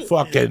is that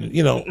fucking,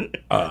 you know,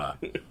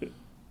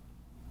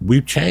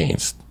 we've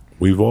changed.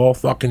 We've all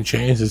fucking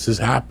changed. This has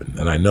happened.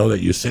 And I know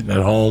that you're sitting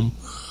at home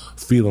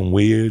feeling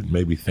weird,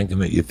 maybe thinking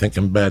that you're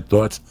thinking bad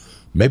thoughts.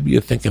 Maybe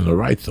you're thinking the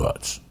right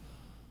thoughts.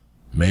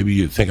 Maybe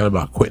you're thinking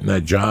about quitting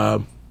that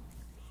job.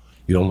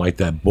 You don't like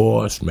that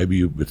boss. Maybe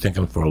you've been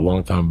thinking for a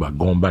long time about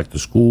going back to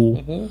school.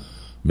 Mm-hmm.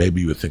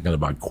 Maybe you were thinking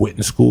about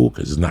quitting school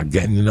because it's not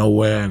getting you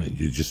nowhere and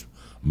you're just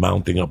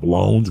mounting up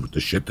loans with the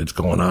shit that's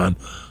going on.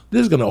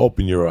 This is going to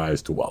open your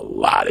eyes to a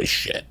lot of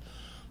shit.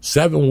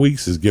 7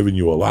 weeks is giving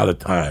you a lot of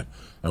time.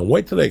 And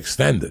wait till they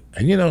extend it.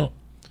 And, you know,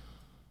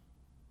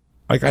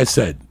 like I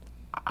said,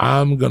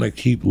 I'm going to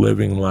keep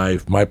living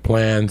life. My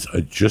plans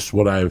are just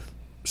what I've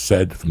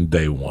said from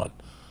day one.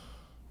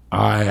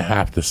 I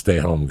have to stay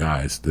home,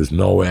 guys. There's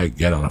no way I can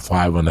get on a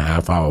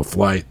 5.5-hour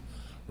flight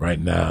right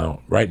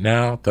now. Right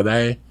now,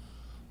 today,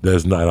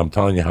 there's not. I'm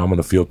telling you how I'm going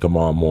to feel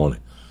tomorrow morning.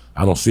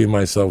 I don't see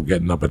myself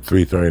getting up at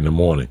 3:30 in the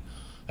morning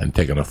and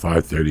taking a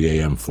 5:30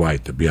 a.m.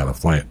 flight to be on a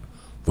flight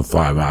for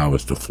 5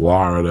 hours to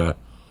Florida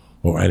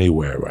or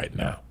anywhere right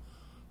now.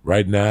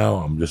 Right now,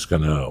 I'm just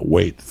going to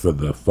wait for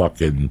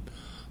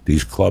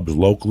these clubs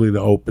locally to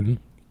open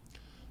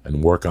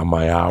and work on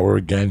my hour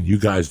again. You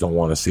guys don't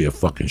want to see a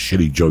fucking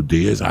shitty Joe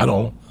Diaz. I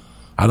don't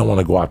want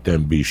to go out there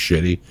and be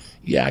shitty.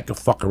 Yeah, I can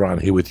fuck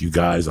around here with you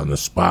guys on the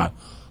spot.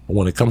 But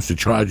when it comes to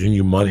charging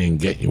you money and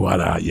getting you out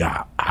of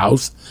your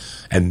house,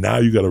 and now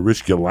you got to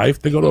risk your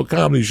life to go to a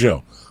comedy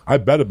show, I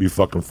better be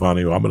fucking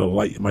funny or I'm going to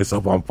light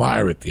myself on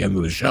fire at the end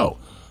of the show.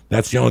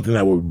 That's the only thing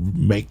that would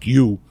make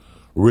you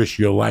risk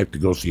your life to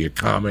go see a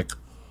comic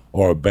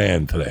or a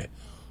band today.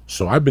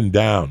 So I've been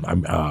down.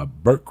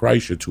 Bert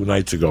Kreischer 2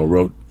 nights ago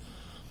wrote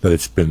that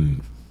it's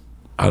been,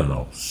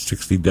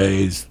 60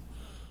 days,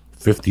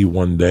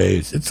 51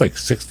 days. It's like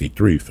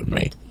 63 for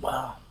me.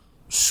 Wow.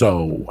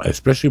 So,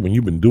 especially when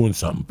you've been doing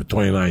something for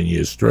 29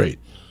 years straight.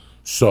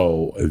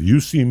 So, if you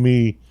see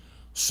me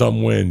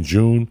somewhere in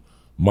June,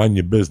 mind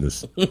your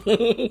business.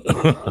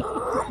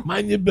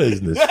 Mind your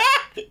business.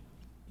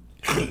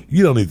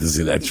 You don't need to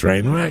see that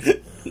train wreck.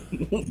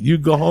 You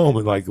go home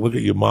and look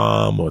at your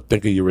mom or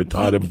think of your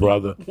retarded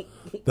brother.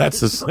 That's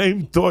the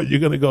same thought you're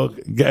going to go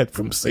get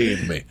from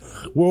seeing me.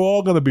 We're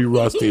all going to be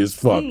rusty as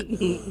fuck.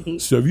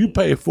 So if you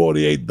pay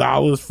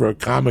 $48 for a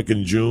comic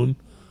in June,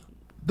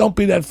 don't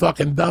be that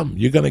fucking dumb.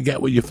 You're going to get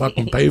what you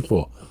fucking pay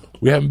for.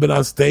 We haven't been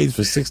on stage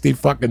for 60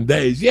 fucking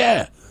days.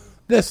 Yeah,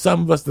 there's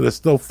some of us that are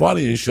still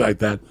funny and shit like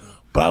that,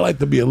 but I like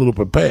to be a little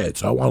prepared.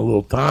 So I want a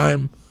little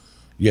time.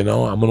 You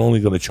know, I'm only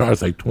going to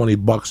charge like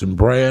 $20 in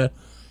Brea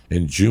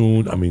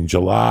in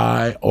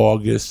July,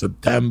 August,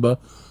 September,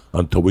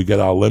 until we get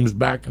our limbs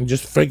back and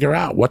just figure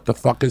out what the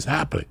fuck is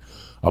happening.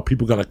 Are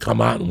people going to come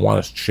out and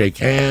want to shake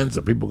hands?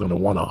 Are people going to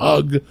want to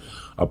hug?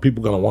 Are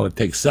people going to want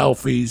to take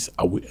selfies?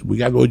 We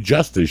got to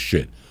adjust this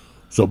shit.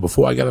 So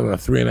before I get on a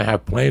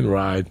 3.5 plane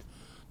ride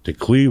to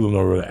Cleveland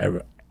or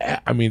whatever,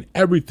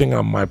 everything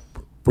on my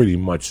pretty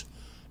much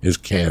is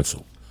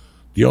canceled.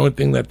 The only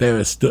thing that there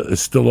is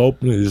still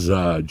open is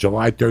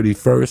July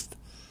 31st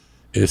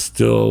is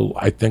still,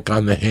 I think,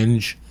 on the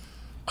Hinge.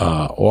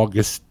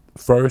 August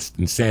 1st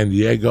in San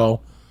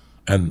Diego,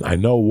 And I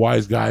know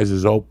Wise Guys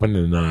is open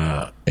in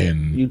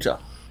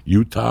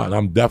Utah, and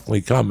I'm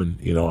definitely coming.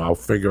 I'll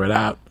figure it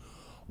out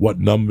what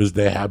numbers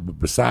they have. But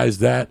besides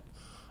that,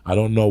 I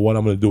don't know what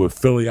I'm going to do with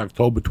Philly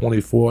October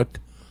 24th,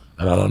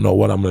 and I don't know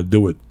what I'm going to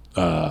do with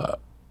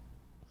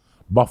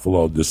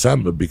Buffalo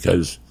December,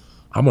 because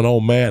I'm an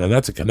old man, and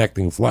that's a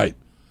connecting flight.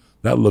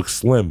 That looks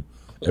slim.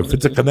 If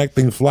it's a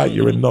connecting flight,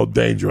 you're in no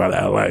danger out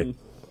of LA.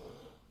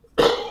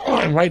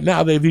 And right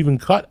now, they've even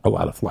cut a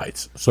lot of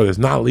flights, so there's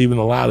not even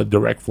a lot of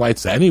direct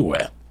flights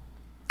anywhere.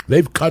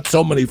 They've cut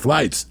so many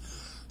flights.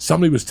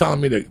 Somebody was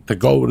telling me to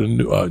go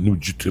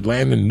to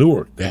land in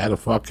Newark. They had to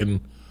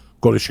fucking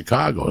go to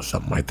Chicago or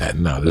something like that.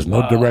 Now there's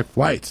no direct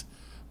flights.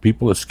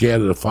 People are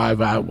scared of the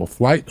 5-hour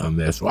flight on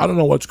there, so I don't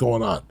know what's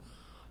going on.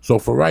 So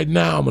for right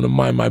now, I'm going to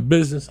mind my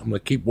business. I'm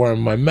going to keep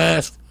wearing my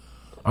mask.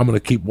 I'm going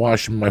to keep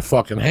washing my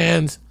fucking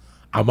hands.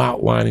 I'm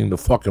outlining the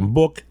fucking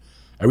book.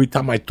 Every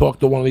time I talk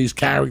to one of these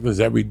characters,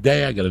 every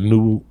day, I got a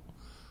new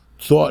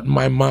thought in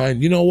my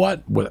mind. You know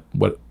what? What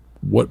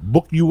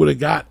book you would have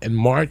got in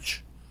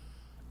March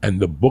and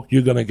the book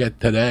you're going to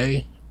get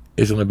today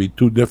is going to be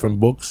two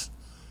different books.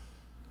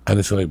 And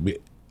it's going to be,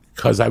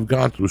 because I've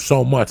gone through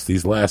so much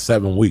these last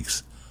 7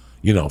 weeks,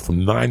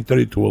 from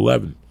 9:30 to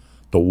 11,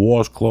 the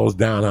walls closed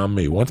down on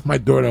me. Once my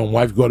daughter and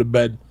wife go to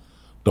bed,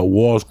 the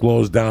walls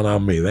close down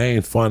on me. They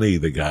ain't fun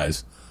either,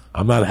 guys.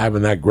 I'm not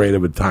having that great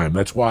of a time.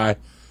 That's why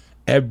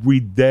every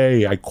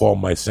day I call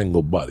my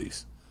single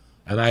buddies.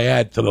 And I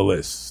add to the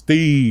list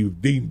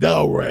Steve, Dean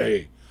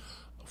Delray,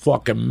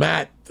 fucking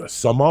Matt,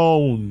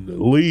 Simone,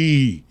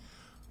 Lee,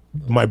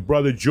 my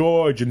brother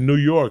George in New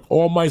York.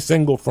 All my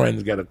single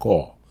friends get a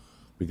call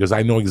because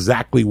I know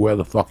exactly where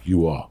the fuck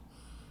you are.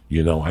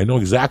 I know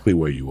exactly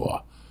where you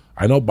are.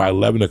 I know by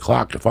 11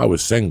 o'clock, if I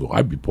was single,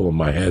 I'd be pulling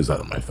my hairs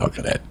out of my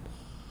fucking head.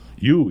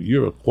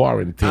 You're a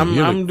quarantine.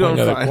 I'm doing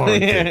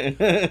fine.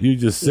 You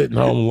just sitting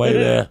home, lay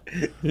there,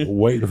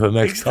 waiting for the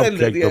next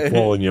cupcake to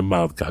fall in your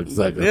mouth,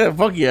 cocksucker. Yeah,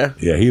 fuck yeah.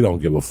 Yeah, he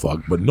don't give a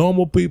fuck. But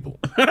normal people,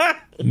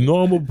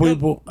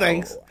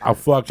 Thanks. I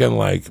fucking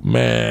like,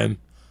 man,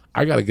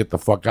 I got to get the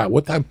fuck out.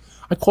 What time?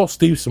 I called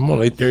Steve Simone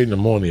 8:30 in the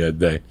morning that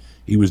day.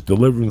 He was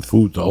delivering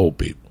food to old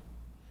people.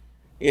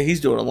 Yeah,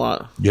 he's doing a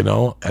lot.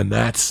 And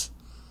that's,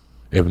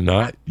 if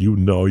not, you're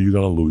going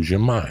to lose your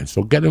mind.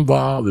 So get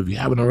involved. If you're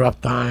having a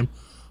rough time,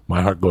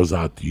 my heart goes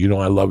out to you.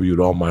 I love you with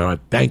all my heart.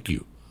 Thank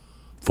you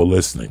for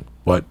listening.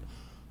 But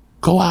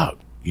go out.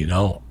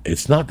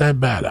 It's not that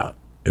bad out.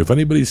 If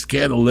anybody's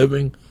scared of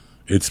living,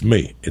 it's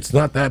me. It's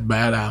not that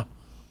bad out.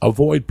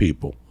 Avoid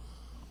people.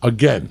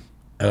 Again,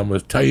 and I'm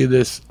going to tell you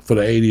this for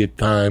the 80th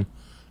time,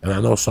 and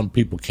I know some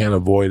people can't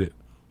avoid it.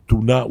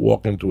 Do not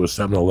walk into a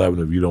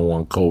 7-Eleven if you don't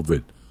want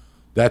COVID.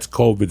 That's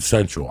COVID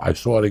central. I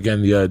saw it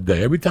again the other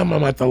day. Every time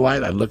I'm at the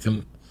light, I look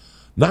in.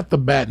 Not the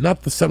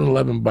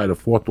 7-Eleven by the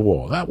fourth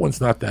wall. That one's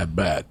not that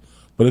bad,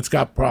 but it's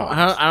got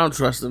problems. I don't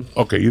trust them.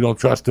 Okay, you don't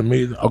trust him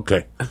either?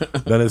 Okay.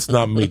 Then it's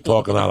not me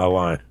talking out of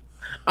line.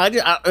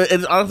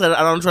 It's honestly,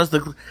 I don't trust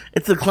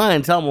it's the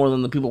clientele more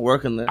than the people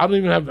working there. I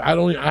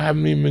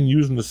haven't even been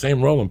using the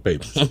same rolling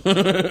papers.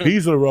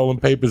 These are the rolling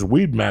papers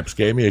Weed Maps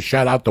gave me. A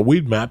shout out to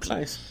Weed Maps.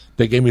 Nice.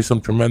 They gave me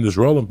some tremendous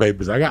rolling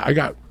papers.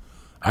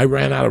 I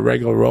ran out of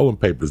regular rolling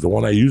papers, the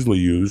one I usually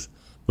use,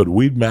 but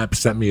Weed Maps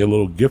sent me a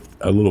little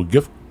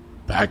gift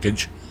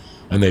package,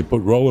 and they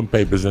put rolling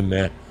papers in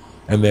there,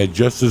 and they're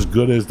just as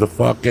good as the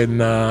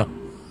fucking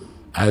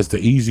as the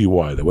Easy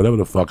Wider, whatever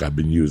the fuck I've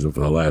been using for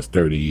the last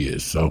 30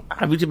 years. So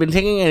have you been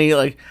taking any,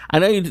 I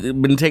know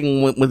you've been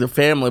taking with the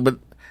family, but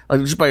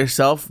just by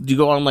yourself? Do you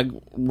go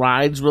on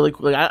rides really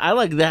quick? I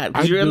like that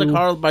because you're in the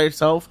car by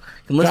yourself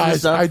and listen to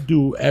stuff. I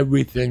do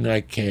everything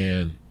I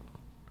can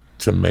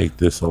to make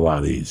this a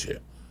lot easier.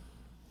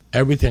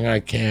 Everything I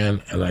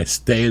can, and I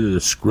stay to the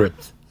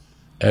script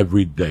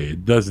every day.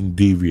 It doesn't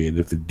deviate.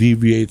 If it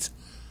deviates,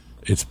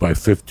 it's by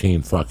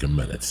 15 fucking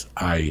minutes.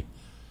 I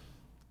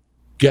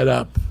get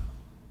up,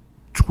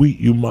 tweet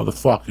you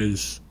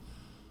motherfuckers,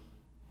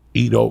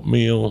 eat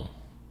oatmeal,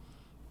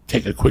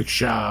 take a quick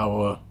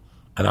shower,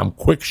 and I'm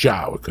quick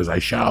shower because I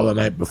shower the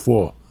night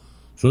before.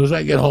 As soon as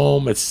I get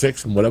home at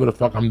 6 and whatever the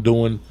fuck I'm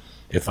doing,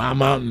 if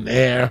I'm out in the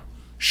air,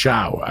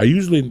 shower. I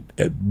usually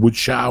would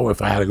shower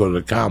if I had to go to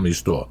the comedy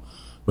store.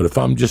 But if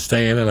I'm just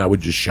staying in, I would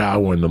just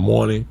shower in the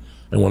morning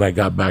and when I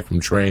got back from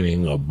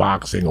training or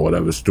boxing or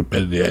whatever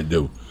stupidity I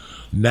do.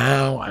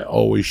 Now I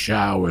always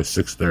shower at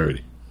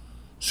 6:30.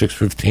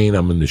 6:15,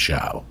 I'm in the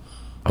shower.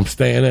 I'm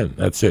staying in.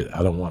 That's it.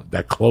 I don't want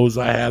that clothes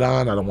I had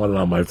on. I don't want it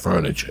on my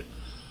furniture.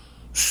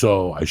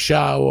 So I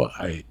shower.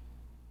 I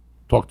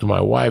talk to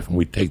my wife, and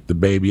we take the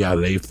baby out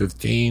at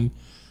 8:15.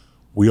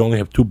 We only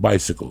have 2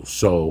 bicycles,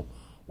 so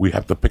we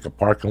have to pick a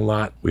parking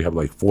lot. We have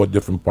 4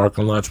 different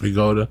parking lots we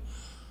go to.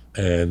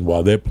 And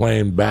while they're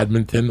playing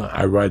badminton,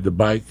 I ride the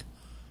bike.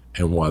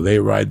 And while they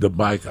ride the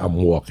bike, I'm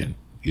walking,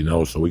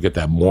 so we get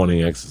that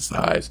morning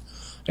exercise.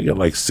 I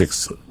get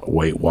 6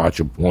 Weight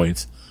Watcher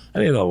points.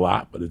 It ain't a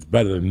lot, but it's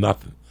better than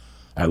nothing.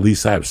 At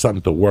least I have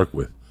something to work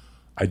with.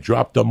 I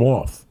drop them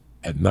off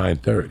at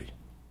 9:30.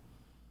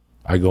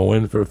 I go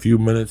in for a few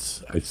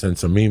minutes. I send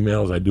some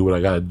emails. I do what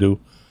I got to do.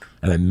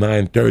 And at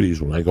 9:30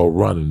 is when I go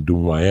run and do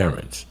my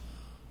errands.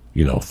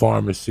 You know,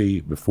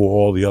 pharmacy before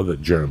all the other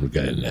germs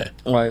get in there.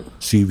 Right.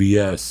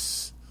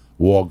 CVS,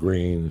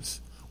 Walgreens,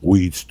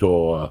 weed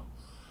store,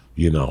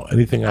 you know,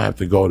 anything I have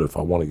to go to. If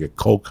I want to get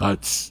cold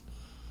cuts,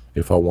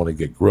 if I want to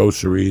get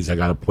groceries, I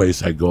got a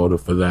place I go to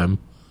for them.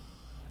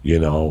 You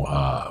know,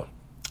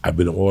 I've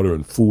been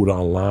ordering food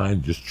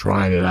online, just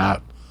trying it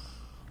out.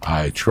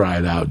 I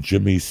tried out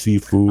Jimmy's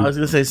Seafood. I was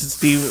going to say,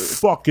 Steve.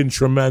 Fucking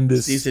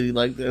tremendous. Steve said he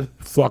liked it.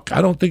 Fuck,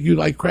 I don't think you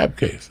like crab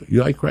cakes.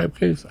 You like crab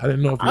cakes? I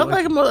didn't know if you I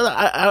like them.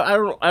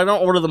 I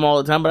don't order them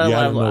all the time, but I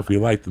don't know if you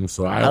like them.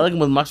 So I like them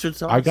with mustard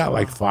sauce. I got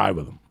like 5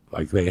 of them.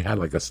 Like they had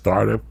like a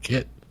starter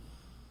kit.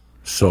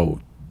 So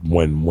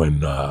when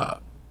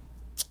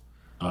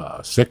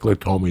Sickler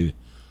told me,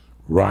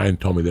 Ryan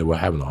told me they were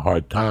having a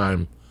hard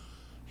time,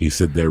 he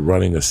said they're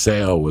running a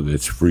sale with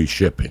it's free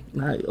shipping.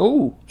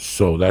 Oh.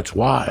 So that's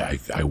why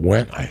I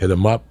went, I hit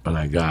him up, and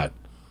I got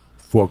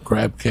 4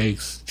 crab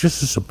cakes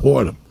just to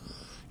support him.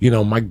 You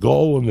know, my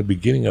goal in the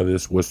beginning of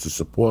this was to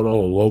support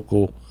all the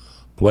local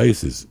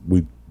places.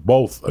 We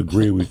both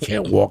agree we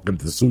can't walk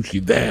into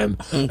Sushi Dan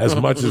as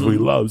much as we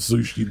love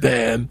Sushi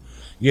Dan.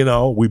 You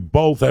know, we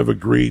both have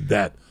agreed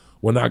that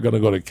we're not going to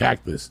go to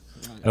Cactus.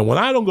 And when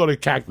I don't go to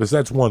Cactus,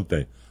 that's one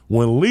thing.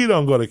 When Lee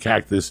don't go to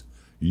Cactus,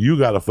 you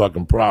got a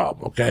fucking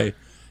problem, okay?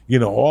 You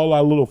know, all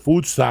our little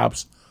food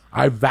stops,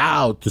 I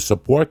vowed to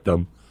support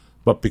them,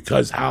 but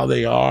because how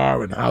they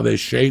are and how they're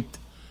shaped,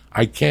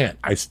 I can't.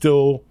 I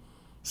still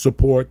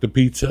support the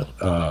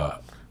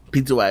pizza.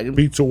 Pizza Wagon.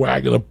 Pizza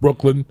Wagon of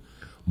Brooklyn.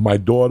 My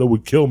daughter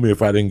would kill me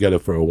if I didn't get it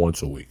for her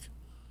once a week.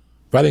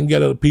 If I didn't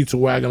get a Pizza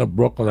Wagon of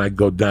Brooklyn, I'd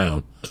go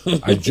down.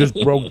 I just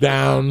broke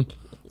down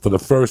for the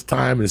first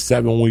time in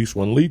 7 weeks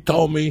when Lee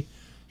told me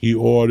he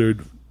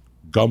ordered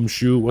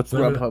Gumshoe. What's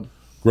that?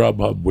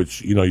 Grubhub,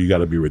 which, you know, you got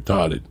to be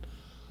retarded.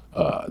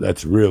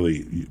 That's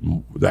really,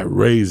 that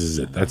raises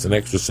it. That's an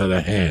extra set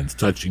of hands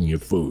touching your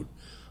food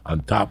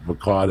on top of a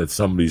car that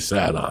somebody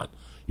sat on.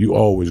 You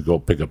always go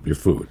pick up your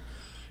food.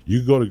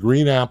 You go to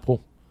Green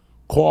Apple,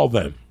 call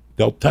them.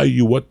 They'll tell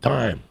you what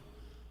time.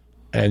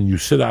 And you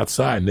sit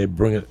outside and they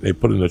bring it, they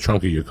put it in the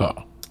trunk of your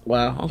car.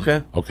 Wow,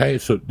 okay. Okay,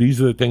 so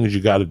these are the things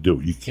you got to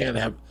do. You can't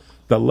have,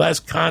 the less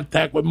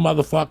contact with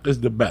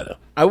motherfuckers, the better.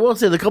 I will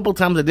say the couple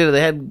times I did it,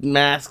 they had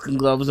masks and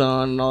gloves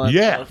on and all that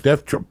stuff.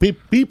 That's true.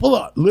 People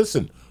are,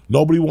 listen,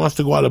 nobody wants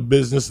to go out of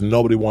business and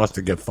nobody wants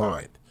to get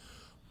fined.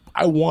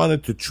 I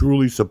wanted to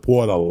truly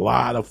support a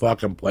lot of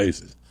fucking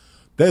places.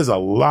 There's a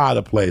lot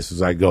of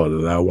places I go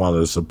to that I wanted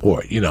to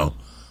support. You know,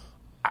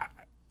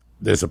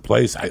 there's a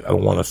place, I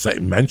don't want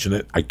to mention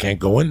it, I can't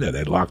go in there.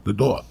 They lock the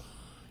door.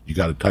 You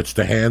got to touch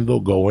the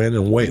handle, go in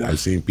and wait. I've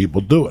seen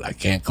people do it. I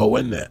can't go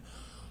in there.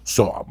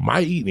 So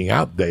my eating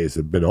out days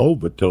have been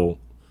over till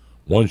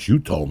once you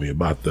told me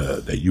about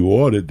that you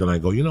ordered, then I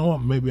go, you know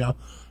what, maybe I'll.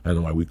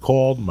 And when we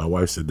called, my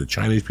wife said the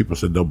Chinese people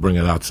said they'll bring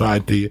it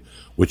outside to you,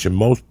 which in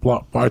most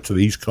parts of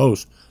the East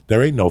Coast,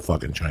 there ain't no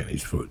fucking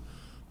Chinese food.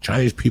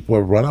 Chinese people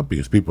have run up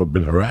because people have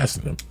been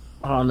harassing them.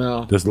 Oh,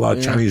 no. There's a lot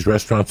of Chinese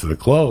restaurants that are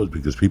closed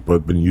because people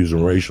have been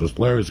using racial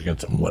slurs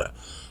against them.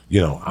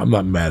 You know, I'm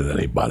not mad at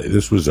anybody.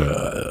 This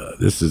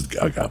is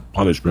like a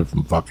punishment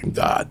from fucking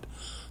God.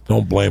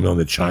 Don't blame it on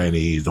the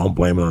Chinese. Don't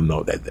blame it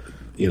on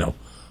you know,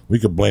 we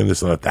could blame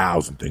this on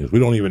 1,000 things. We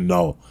don't even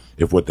know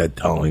if what they're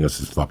telling us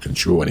is fucking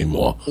true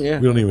anymore. Yeah.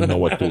 We don't even know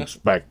what to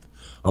expect.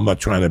 I'm not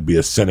trying to be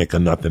a cynic or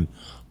nothing,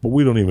 but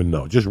we don't even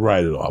know. Just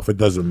write it off. It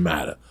doesn't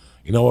matter.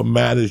 You know what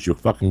matters? Your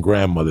fucking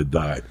grandmother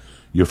died.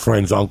 Your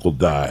friend's uncle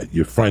died.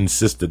 Your friend's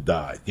sister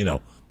died. You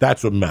know,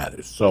 that's what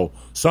matters. So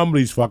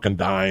somebody's fucking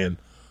dying.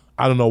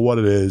 I don't know what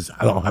it is.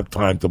 I don't have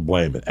time to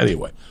blame it.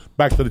 Anyway,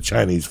 back to the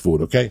Chinese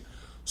food, okay?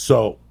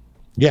 So,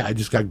 yeah, I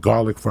just got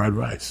garlic fried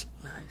rice.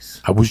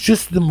 Nice. I was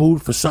just in the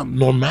mood for something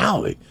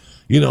normality.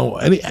 You know,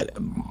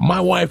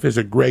 my wife is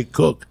a great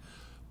cook,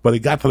 but it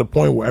got to the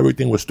point where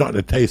everything was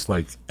starting to taste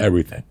like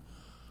everything.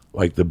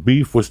 Like the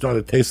beef was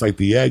starting to taste like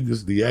the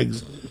eggs.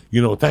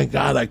 You know, thank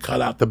God I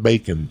cut out the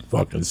bacon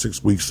fucking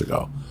 6 weeks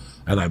ago.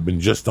 And I've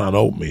been just on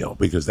oatmeal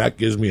because that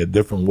gives me a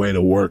different way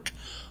to work.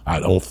 I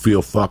don't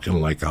feel fucking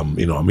like I'm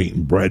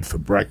eating bread for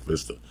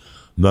breakfast.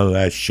 None of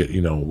that shit.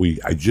 You know,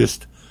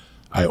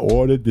 I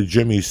ordered the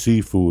Jimmy's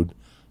Seafood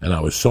and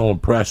I was so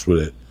impressed with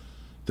it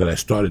that I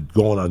started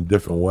going on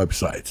different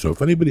websites. So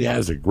if anybody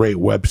has a great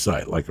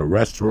website, like a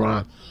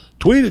restaurant,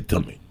 tweet it to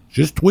me.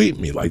 Just tweet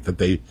me like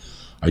that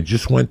I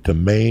just went to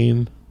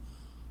Maine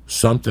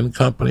something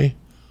company.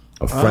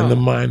 A friend of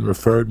mine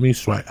referred me,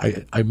 so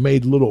I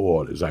made little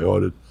orders. I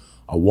ordered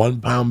a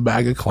 1 pound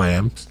bag of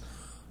clams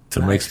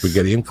to make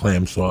spaghetti and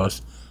clam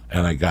sauce,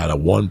 and I got a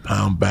 1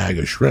 pound bag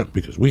of shrimp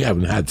because we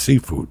haven't had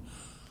seafood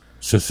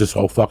since this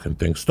whole fucking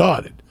thing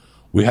started.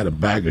 We had a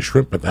bag of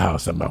shrimp at the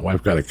house that my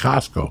wife got at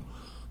Costco,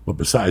 but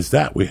besides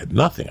that, we had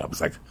nothing. I was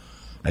like,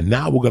 and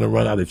now we're going to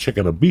run out of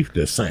chicken or beef,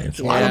 they're saying.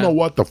 So I don't know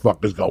what the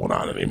fuck is going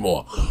on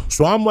anymore.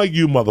 So I'm like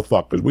you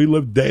motherfuckers. We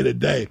live day to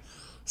day.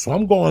 So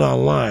I'm going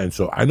online.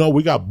 So I know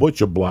we got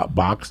Butcher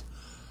Box,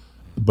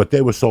 but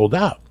they were sold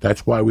out.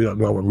 That's why we don't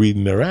know we're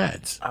reading their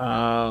ads.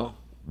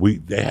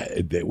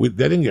 They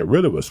didn't get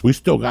rid of us. We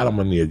still got them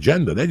on the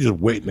agenda. They're just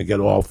waiting to get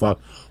all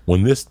fucked.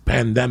 When this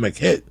pandemic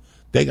hit,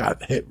 they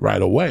got hit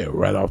right away,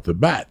 right off the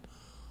bat.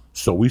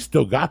 So we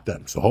still got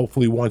them. So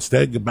hopefully once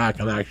they get back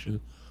in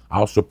action,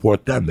 I'll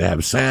support them. They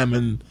have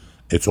salmon.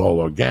 It's all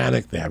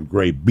organic. They have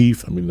great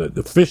beef. I mean,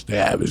 the fish they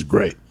have is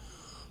great.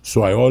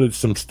 So I ordered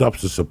some stuff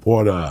to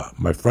support.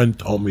 My friend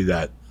told me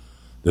that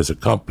there's a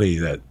company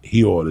that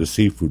he orders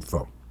seafood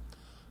from.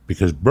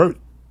 Because Bert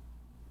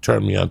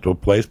turned me onto a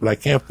place, but I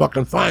can't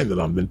fucking find it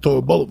on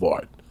Ventura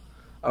Boulevard.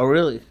 Oh,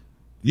 really?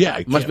 Yeah.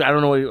 I Must be, I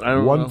don't know. I don't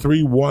know.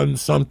 131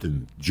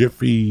 something.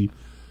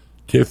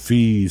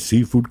 Tiffy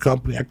Seafood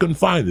Company. I couldn't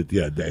find it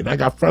the other day, and I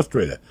got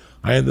frustrated.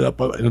 I ended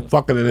up in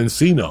fucking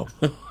Encino.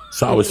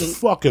 So I was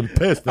fucking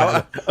pissed.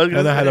 I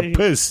had to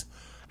piss.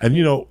 And,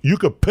 you know, you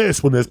could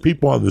piss when there's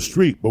people on the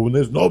street, but when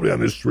there's nobody on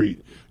the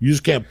street, you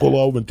just can't pull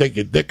over and take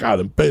your dick out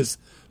and piss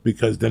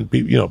because then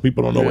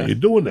people don't know what you're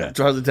doing there.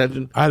 Draws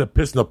attention. I had to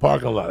piss in the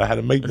parking lot. I had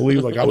to make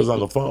believe like I was on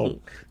the phone,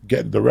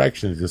 getting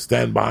directions and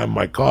stand behind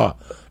my car.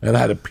 And I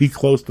had to pee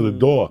close to the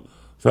door.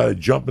 So I had to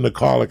jump in the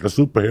car like a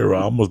superhero.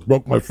 I almost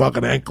broke my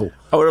fucking ankle.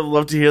 I would have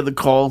loved to hear the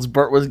calls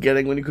Bert was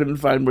getting when he couldn't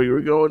find where you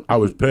were going. I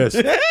was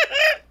pissed.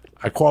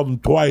 I called him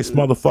twice.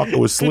 Motherfucker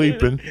was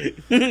sleeping.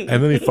 And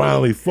then he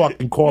finally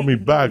fucking called me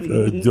back.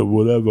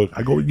 Whatever.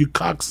 I go, you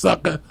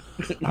cocksucker.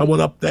 I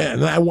went up there.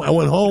 And then I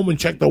went home and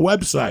checked the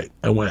website.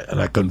 And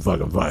I couldn't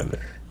fucking find it.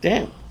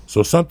 Damn.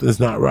 So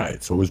something's not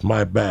right. So it was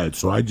my bad.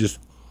 So I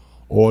just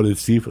ordered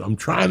seafood.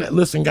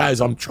 Listen,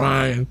 guys, I'm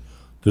trying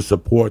to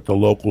support the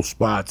local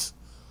spots.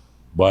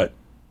 But,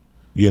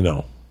 you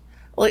know.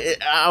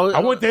 Like, I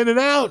went to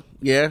In-N-Out.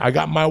 Yeah. I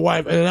got my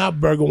wife In-N-Out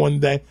burger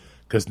one day.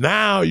 Because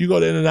now you go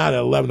to In-N-Out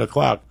at 11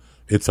 o'clock,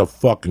 it's a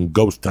fucking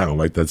ghost town,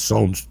 like that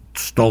Stone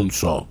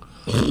song.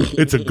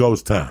 It's a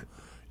ghost town.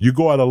 You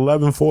go at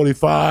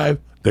 11:45,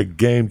 the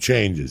game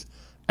changes.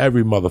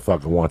 Every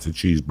motherfucker wants a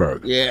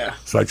cheeseburger. Yeah.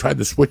 So I tried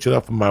to switch it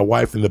up for my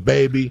wife and the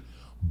baby.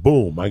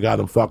 Boom, I got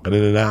them fucking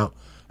In-N-Out.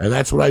 And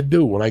that's what I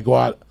do. When I go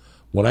out,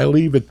 when I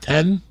leave at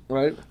 10,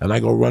 right, and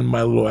I go run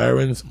my little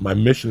errands, my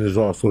mission is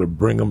also to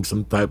bring them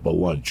some type of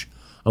lunch.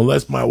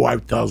 Unless my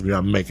wife tells me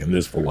I'm making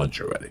this for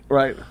lunch already.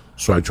 Right.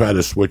 So I try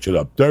to switch it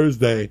up.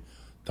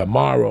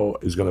 Tomorrow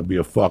is going to be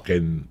a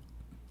fucking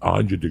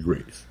 100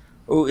 degrees.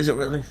 Oh, is it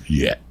really?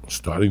 Yeah,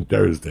 starting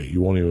Thursday.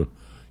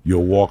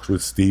 Your walks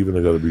with Steven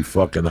are going to be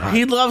fucking hot.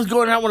 He loves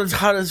going out when it's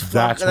hot as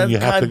fuck. That's when you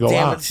have to go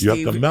out. You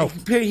have to melt.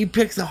 He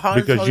picks the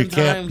hottest because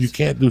times. you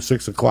can't do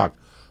 6 o'clock.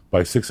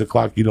 By 6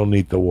 o'clock, you don't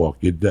need to walk.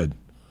 You're dead.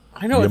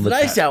 I know, it's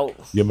nice out.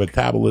 Your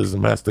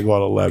metabolism has to go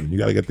at 11. You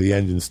got to get the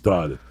engine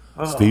started.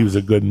 Oh. Steve's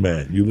a good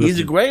man. He's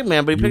a great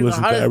man, but he picks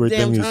the hottest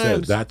damn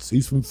times.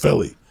 He's from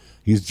Philly.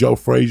 He's Joe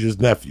Frazier's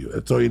nephew.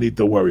 That's all you need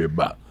to worry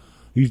about.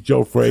 He's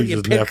Joe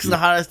Frazier's nephew. He picks the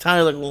hottest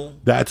time. Like, well,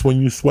 that's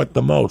when you sweat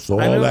the most. So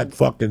all that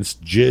fucking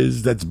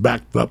jizz that's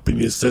backed up in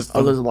your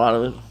system. Oh, there's a lot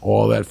of it.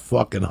 All that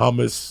fucking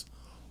hummus.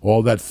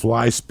 All that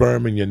fly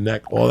sperm in your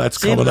neck. All that's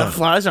coming out. The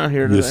flies aren't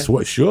here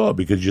today. Sure,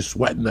 because you're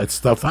sweating that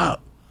stuff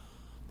out.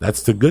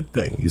 That's the good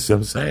thing. You see what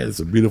I'm saying? It's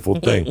a beautiful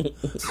thing.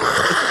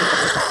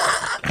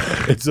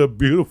 It's a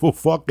beautiful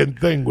fucking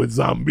thing with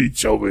Zombie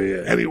over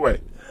here. Anyway,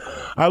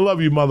 I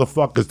love you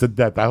motherfuckers to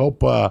death. I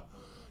hope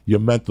your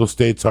mental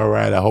state's all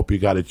right. I hope you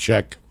got a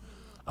check.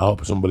 I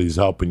hope somebody's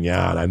helping you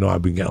out. I know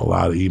I've been getting a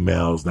lot of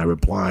emails and I'm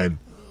replying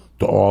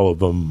to all of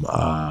them.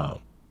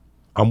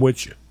 I'm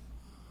with you.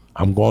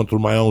 I'm going through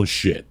my own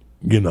shit.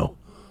 You know,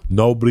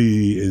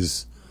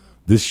 this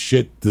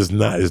shit is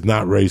not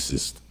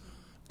racist.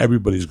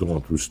 Everybody's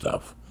going through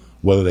stuff.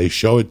 Whether they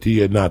show it to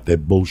you or not, they're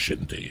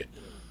bullshitting to you.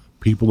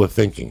 People are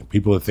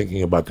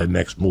thinking about their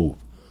next move.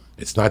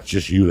 It's not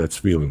just you that's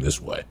feeling this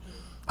way.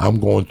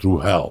 I'm going through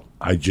hell.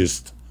 I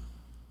just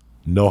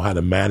know how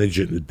to manage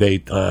it in the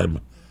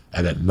daytime,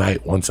 and at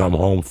night, once I'm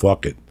home,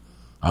 fuck it.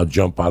 I'll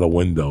jump out a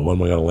window. When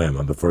am I going to land?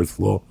 On the first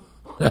floor?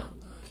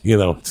 You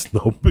know, it's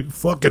no big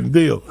fucking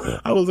deal.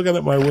 I was looking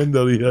at my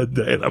window the other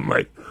day, and I'm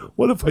like,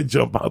 what if I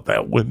jump out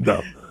that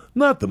window?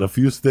 Nothing, a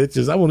few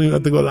stitches. I won't even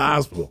have to go to the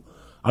hospital.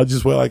 I'll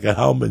just wear like a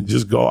helmet and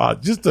just go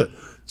out, just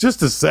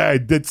to say I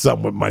did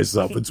something with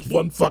myself. It's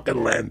one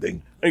fucking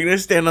landing. Are you going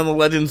to stand on the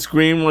ledge and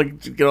scream,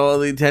 like, to get all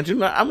the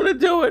attention? I'm going to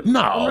do it.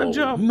 No. I'm going to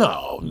jump.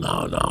 No.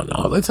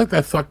 It's like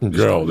that fucking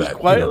girl that...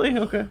 Quietly? You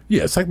know, okay.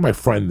 Yeah, it's like my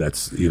friend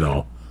that's, you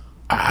know...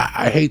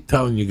 I hate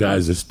telling you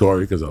guys this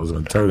story because I was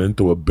going to turn it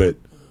into a bit.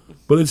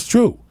 But it's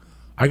true.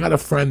 I got a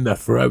friend that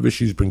forever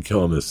she's been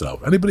killing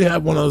herself. Anybody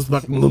have one of those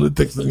fucking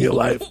lunatics in your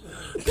life?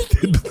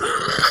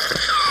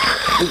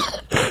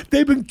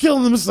 They've been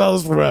killing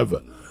themselves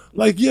forever.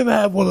 Like, you ever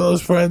have one of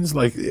those friends?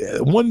 Like,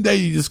 one day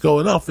you just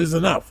go, enough is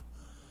enough.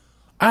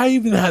 I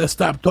even had to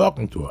stop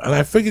talking to her. And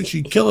I figured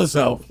she'd kill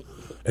herself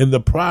in the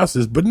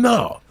process. But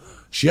no.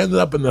 She ended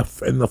up in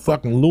the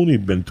fucking loony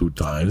bin 2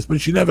 times.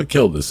 But she never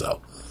killed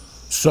herself.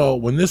 So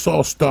when this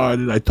all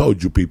started, I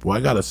told you people,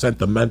 I got a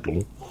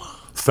sentimental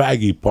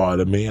faggy part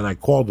of me. And I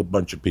called a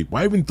bunch of people.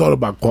 I even thought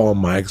about calling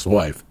my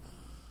ex-wife.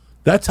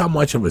 That's how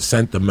much of a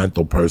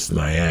sentimental person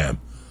I am.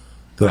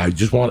 that I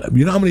just want.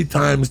 You know how many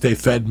times they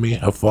fed me,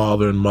 her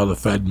father and mother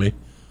fed me?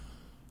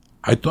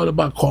 I thought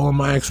about calling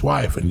my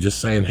ex-wife and just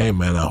saying, hey,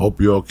 man, I hope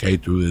you're okay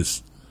through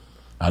this.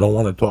 I don't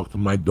want to talk to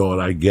my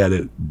daughter. I get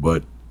it,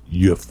 but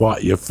your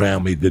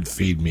family did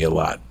feed me a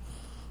lot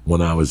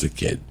when I was a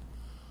kid.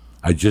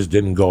 I just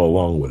didn't go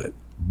along with it.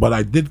 But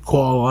I did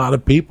call a lot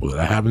of people that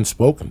I haven't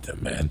spoken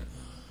to, man.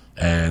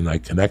 And I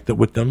connected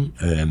with them,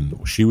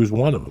 and she was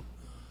one of them.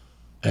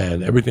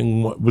 And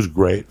everything was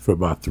great for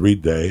about 3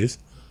 days.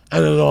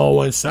 And then it all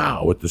went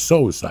sour with the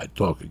suicide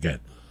talk again.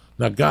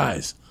 Now,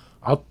 guys,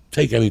 I'll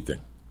take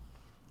anything.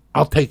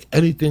 I'll take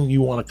anything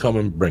you want to come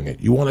and bring it.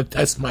 You want to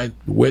test my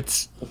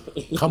wits?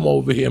 Come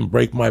over here and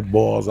break my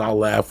balls. I'll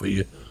laugh with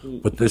you.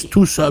 But there's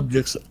 2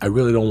 subjects I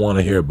really don't want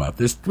to hear about.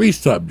 There's 3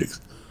 subjects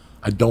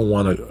I don't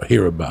want to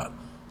hear about.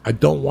 I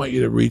don't want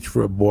you to reach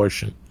for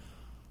abortion.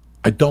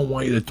 I don't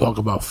want you to talk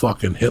about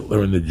fucking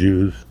Hitler and the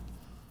Jews.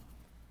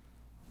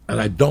 And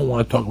I don't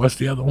want to talk, what's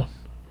the other one?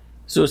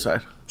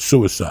 Suicide.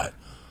 Suicide.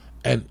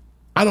 And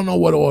I don't know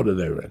what order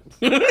they're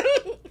in.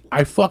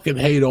 I fucking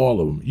hate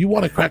all of them. You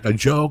want to crack a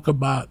joke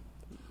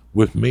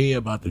with me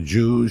about the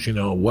Jews, you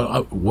know,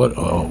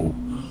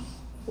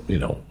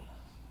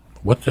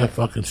 what's that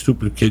fucking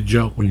stupid kid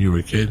joke when you were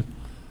a kid?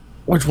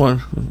 Which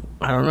one?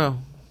 I don't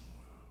know.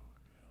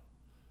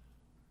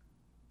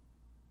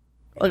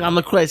 Like, I'm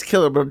the Christ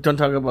killer, but don't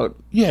talk about...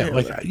 Yeah,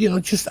 like, you know,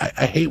 just,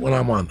 I hate when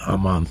I'm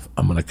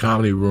in a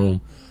comedy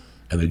room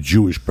and a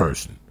Jewish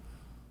person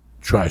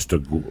tries to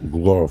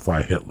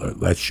glorify Hitler.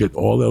 That shit,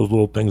 all those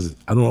little things,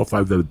 I don't know if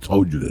I've ever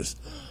told you this,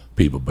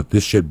 people, but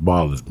this shit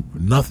bothers me.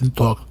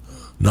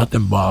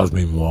 Nothing bothers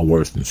me more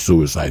worse than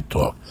suicide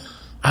talk.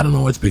 I don't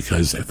know, it's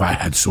because if I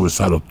had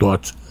suicidal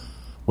thoughts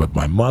with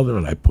my mother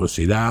and I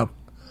pussied out,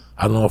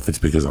 I don't know if it's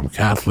because I'm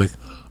Catholic,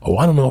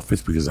 or I don't know if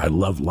it's because I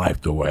love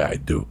life the way I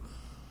do.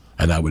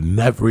 And I would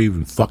never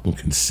even fucking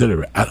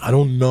consider it. I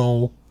don't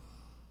know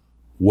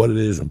what it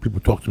is when people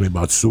talk to me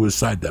about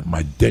suicide that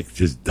my dick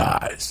just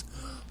dies.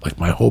 Like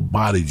my whole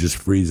body just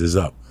freezes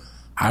up.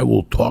 I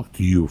will talk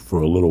to you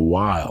for a little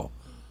while,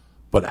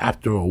 but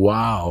after a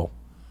while,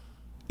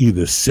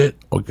 either sit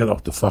or get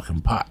off the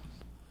fucking pot.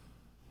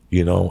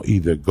 You know,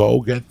 either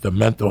go get the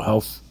mental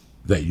health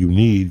that you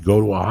need, go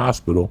to a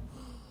hospital,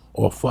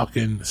 or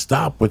fucking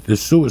stop with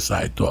this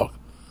suicide talk.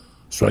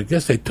 So I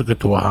guess they took it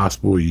to a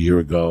hospital a year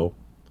ago.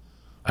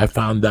 I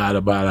found out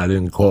about it, I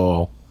didn't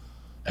call.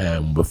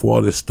 And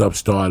before this stuff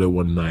started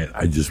one night,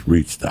 I just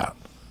reached out.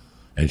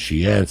 And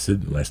she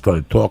answered, and I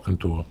started talking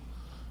to her.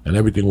 And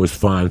everything was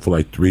fine for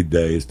like 3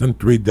 days. Then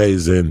 3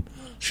 days in,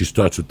 she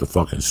starts with the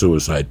fucking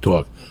suicide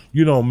talk.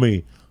 You know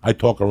me, I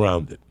talk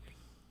around it.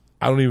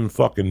 I don't even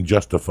fucking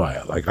justify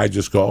it. Like, I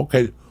just go,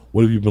 okay,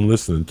 what have you been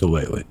listening to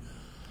lately?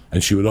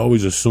 And she would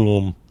always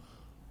assume,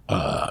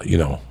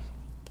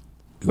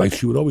 like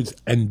she would always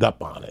end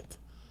up on it.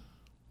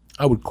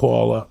 I would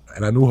call her,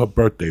 and I knew her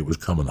birthday was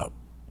coming up.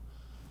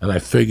 And I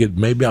figured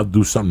maybe I'll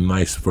do something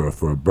nice for her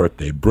for her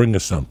birthday, bring her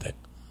something,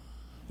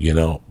 you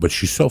know. But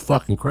she's so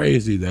fucking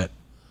crazy that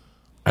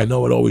I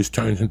know it always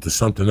turns into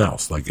something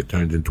else, like it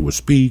turns into a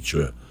speech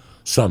or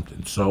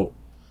something. So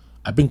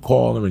I've been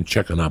calling her and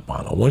checking up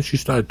on her. Once she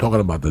started talking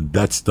about the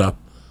debt stuff,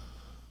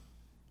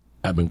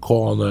 I've been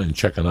calling her and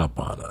checking up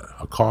on her.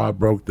 Her car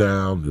broke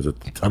down. There's a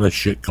ton of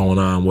shit going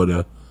on with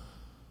her.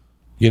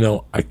 You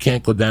know, I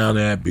can't go down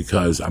there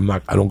because I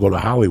don't go to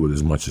Hollywood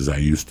as much as I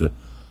used to,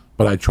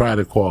 but I try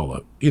to call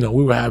her. You know,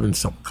 we were having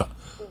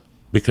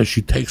because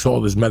she takes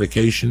all this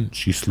medication,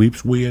 she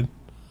sleeps weird.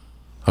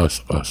 Her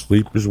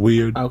sleep is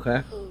weird.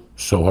 Okay.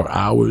 So her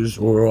hours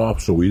were off,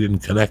 so we didn't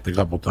connect a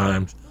couple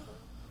times.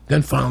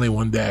 Then finally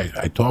one day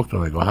I talked to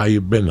her, I go, how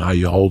you been? How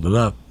you holding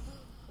up?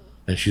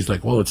 And she's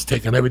like, well, it's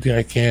taking everything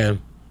I can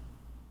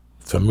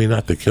for me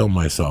not to kill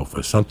myself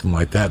or something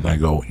like that. And I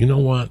go, you know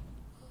what?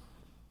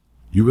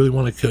 You really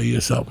want to kill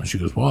yourself? And she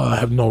goes, well, I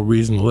have no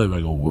reason to live. I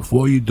go,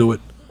 before you do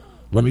it,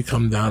 let me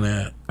come down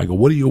there. I go,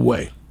 what do you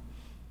weigh?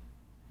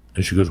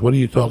 And she goes, what are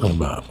you talking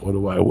about? What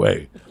do I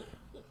weigh?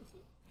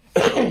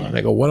 And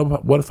I go,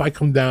 what if I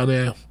come down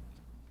there,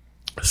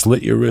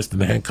 slit your wrist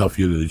and handcuff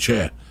you to the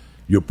chair?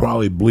 You'll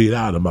probably bleed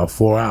out in about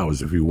 4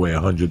 hours if you weigh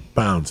 100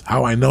 pounds.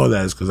 How I know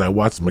that is because I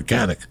watched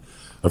Mechanic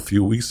a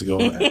few weeks ago.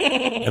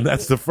 And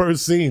that's the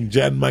first scene.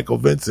 Jan Michael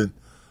Vincent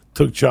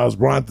took Charles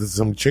Bronson to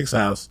some chick's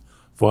house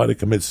for her to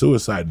commit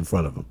suicide in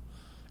front of him.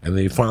 And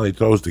then he finally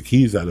throws the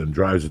keys at her and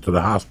drives her to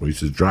the hospital. He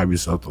says, drive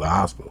yourself to the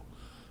hospital.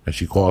 And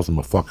she calls him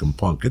a fucking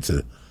punk.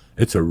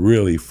 It's a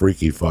really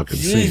freaky fucking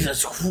scene.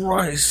 Jesus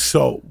Christ.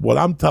 So what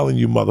I'm telling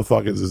you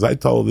motherfuckers is I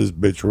told this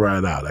bitch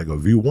right out. I go,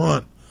 if you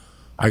want,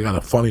 I got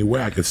a funny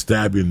way I could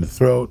stab you in the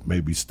throat,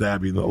 maybe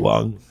stab you in the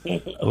lung.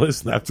 And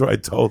listen, after I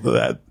told her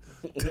that,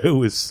 there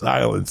was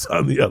silence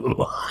on the other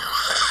line.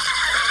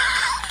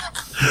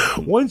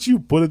 Once you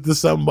put it to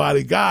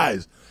somebody,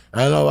 guys,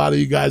 I know a lot of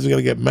you guys are going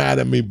to get mad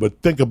at me,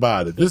 but think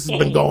about it. This has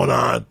been going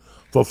on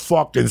for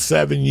fucking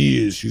 7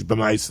 years. She's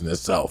been icing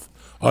herself.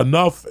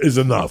 Enough is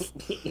enough.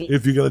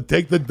 If you're going to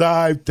take the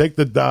dive, take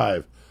the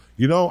dive.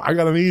 You know, I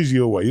got an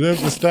easier way. You don't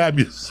have to stab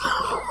yourself.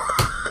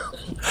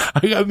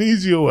 I got an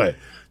easier way.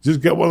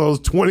 Just get one of those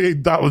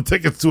 $28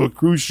 tickets to a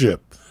cruise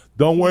ship.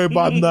 Don't worry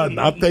about nothing.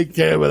 I'll take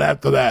care of it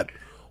after that.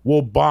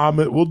 We'll bomb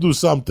it. We'll do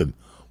something.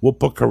 We'll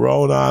put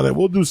Corona on it.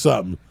 We'll do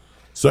something.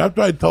 So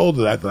after I told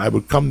her that I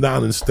would come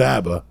down and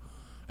stab her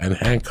and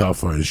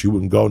handcuff her and she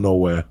wouldn't go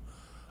nowhere.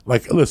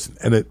 Like, listen,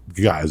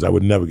 guys, I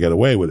would never get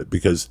away with it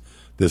because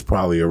there's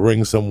probably a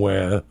ring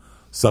somewhere.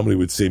 Somebody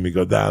would see me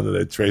go down and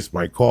they'd trace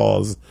my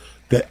calls,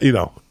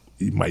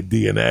 my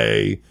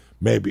DNA,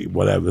 maybe,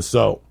 whatever.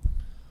 So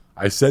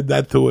I said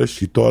that to her.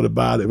 She thought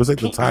about it. It was like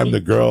the time the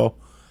girl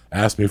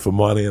asked me for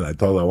money and I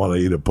told her I want to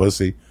eat a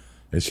pussy.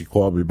 And she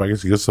called me back and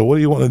she goes, so what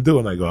do you want to do?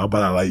 And I go, how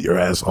about I light your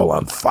asshole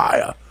on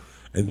fire?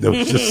 And there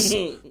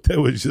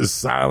was just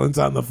silence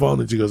on the phone.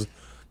 And she goes,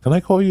 can I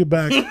call you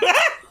back?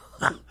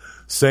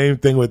 Same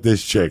thing with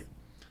this chick.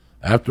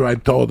 After I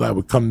told her I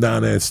would come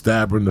down there and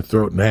stab her in the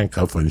throat and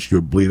handcuff her and she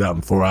would bleed out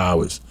in 4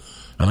 hours.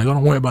 And I go,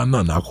 don't worry about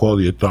nothing. I'll call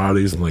the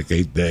authorities in like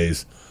 8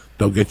 days.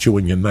 They'll get you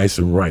when you're nice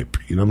and ripe.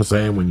 You know what I'm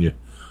saying?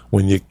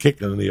 When you're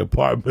kicking in the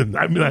apartment.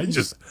 I mean,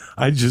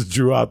 I just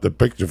drew out the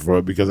picture for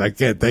her because I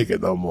can't take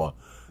it no more.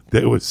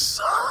 There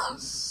was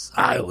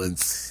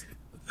silence.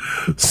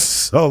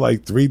 So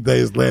like 3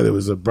 days later, it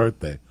was her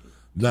birthday.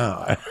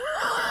 Now,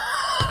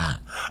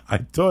 I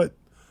thought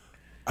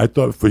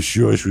for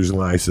sure she was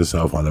going to ice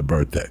herself on her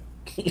birthday.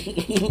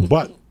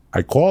 But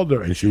I called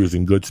her and she was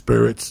in good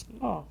spirits.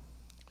 Oh.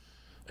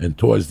 And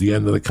towards the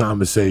end of the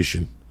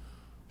conversation,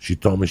 she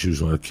told me she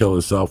was going to kill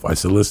herself. I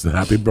said, listen,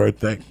 happy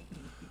birthday.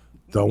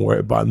 Don't worry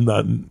about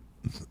nothing.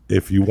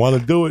 If you want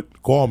to do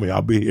it, call me.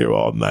 I'll be here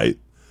all night.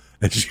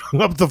 And she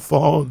hung up the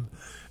phone.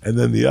 And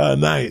then the other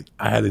night,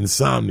 I had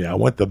insomnia. I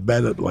went to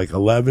bed at like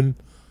 11,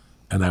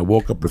 and I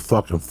woke up at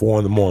fucking 4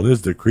 in the morning. This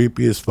is the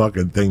creepiest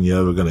fucking thing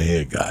you're ever going to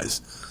hear,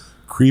 guys.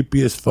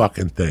 Creepiest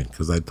fucking thing.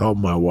 Because I told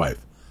my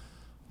wife.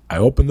 I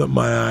opened up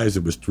my eyes.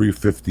 It was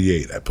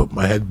 3:58. I put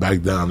my head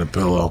back down the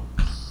pillow.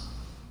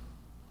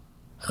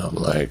 I'm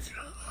like,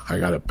 I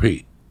got to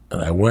pee.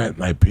 And I went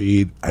and I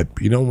peed.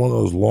 One of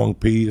those long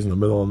pees in the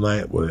middle of the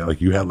night where like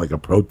you had like a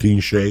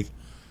protein shake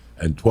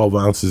and 12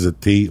 ounces of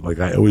tea. Like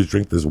I always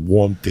drink this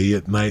warm tea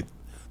at night,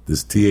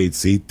 this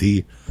THC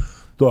tea.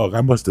 Dog, I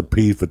must have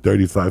peed for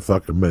 35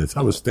 fucking minutes.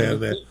 I was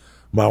standing there.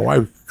 My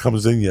wife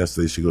comes in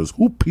yesterday. She goes,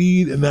 who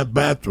peed in that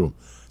bathroom?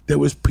 There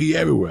was pee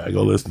everywhere. I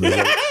go, listen,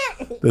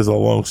 there's a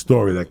long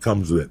story that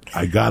comes with it.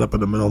 I got up in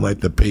the middle of the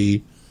night to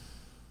pee.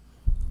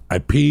 I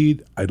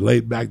peed. I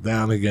laid back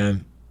down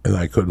again, and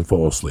I couldn't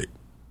fall asleep.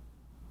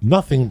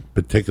 Nothing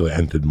particular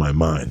entered my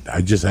mind.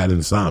 I just had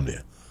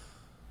insomnia.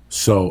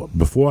 So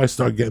before I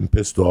start getting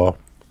pissed off,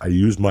 I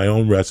used my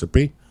own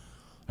recipe.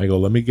 I go,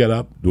 let me get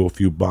up, do a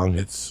few bong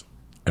hits,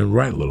 and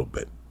write a little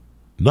bit.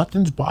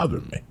 Nothing's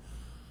bothering me.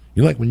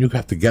 You know, like when you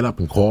have to get up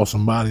and call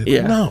somebody?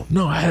 Yeah.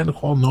 No, I hadn't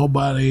called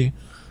nobody.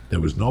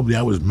 There was nobody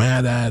I was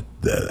mad at.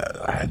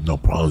 I had no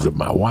problems with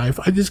my wife.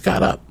 I just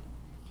got up,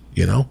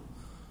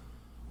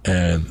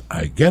 And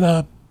I get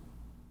up.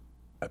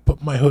 I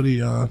put my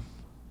hoodie on.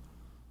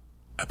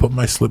 I put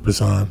my slippers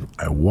on.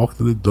 I walk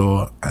to the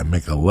door. I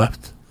make a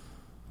left.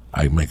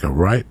 I make a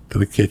right to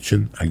the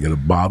kitchen. I get a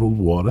bottled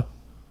water.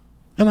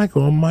 And I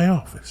go in my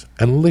office.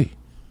 And Lee,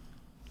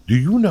 do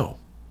you know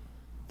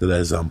that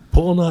as I'm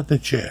pulling out the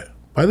chair,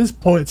 by this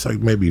point it's like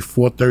maybe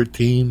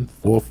 4:13,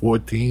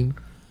 4:14.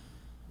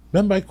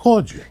 Remember I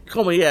called you.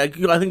 Call me, yeah. I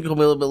think you called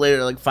me a little bit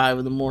later, like 5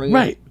 in the morning.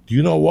 Right. Do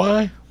you know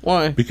why?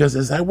 Why? Because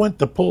as I went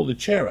to pull the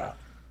chair out,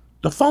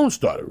 the phone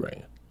started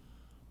ringing.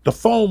 The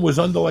phone was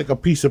under like a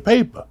piece of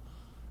paper.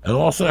 And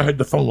all of a sudden I heard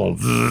the phone going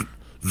zzz,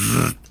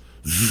 zzz,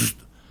 zzz.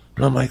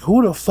 And I'm like,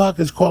 who the fuck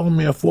is calling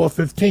me at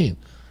 4:15?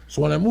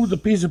 So when I moved the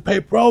piece of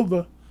paper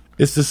over,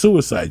 it's the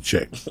suicide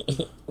chick.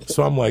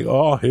 So I'm like,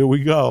 oh, here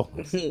we go.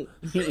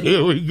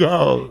 Here we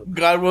go.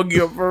 God woke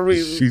you up for a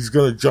reason. She's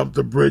going to jump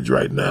the bridge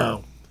right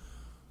now.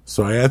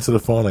 So I answer the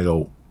phone. I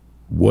go,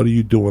 what are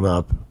you doing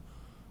up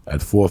at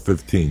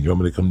 4:15? You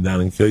want me to come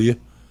down and kill you?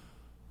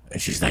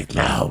 And she's like,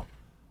 no,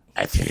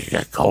 I think I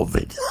got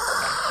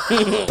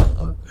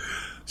COVID.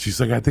 She's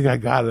like, I think I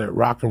got it at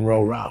Rock and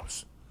Roll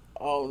Ralph's.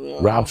 Oh, no.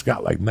 Ralph's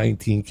got like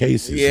 19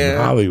 cases in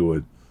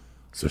Hollywood.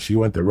 So she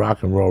went to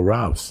Rock and Roll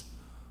Ralph's.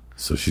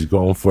 So she's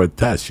going for a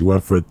test. She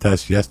went for a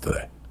test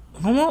yesterday.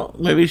 Well,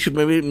 maybe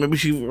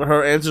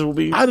her answers will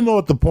be. I don't know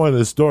what the point of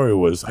the story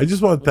was. I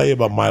just want to tell you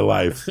about my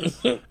life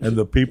and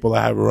the people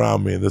I have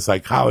around me and the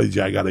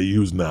psychology I got to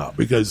use now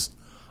because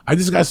I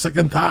just got sick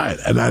and tired.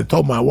 And I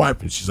told my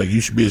wife, and she's like,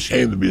 you should be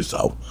ashamed of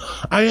yourself.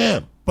 I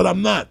am, but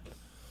I'm not.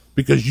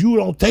 Because you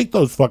don't take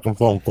those fucking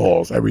phone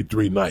calls every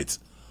 3 nights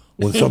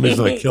when somebody's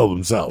going to kill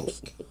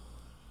themselves.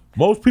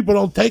 Most people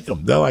don't take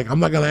them. They're like, I'm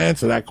not going to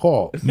answer that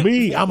call.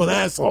 Me, I'm an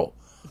asshole.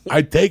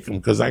 I take them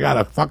because I got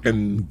to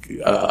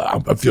fucking,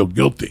 I feel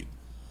guilty.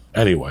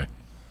 Anyway,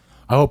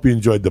 I hope you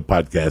enjoyed the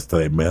podcast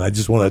today, man. I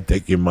just want to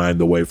take your mind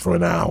away for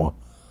an hour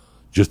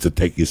just to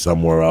take you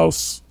somewhere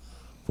else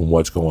from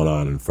what's going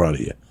on in front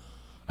of you.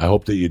 I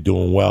hope that you're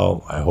doing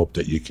well. I hope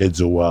that your kids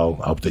are well.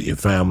 I hope that your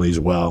family's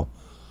well.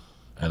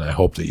 And I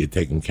hope that you're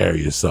taking care of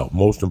yourself.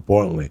 Most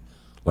importantly,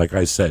 like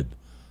I said,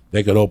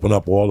 They could open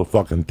up all the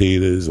fucking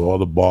theaters, all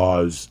the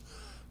bars.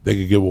 They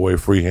could give away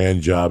free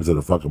hand jobs at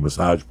a fucking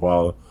massage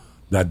parlor.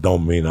 That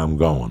don't mean I'm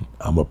going.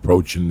 I'm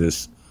approaching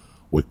this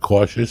with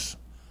cautious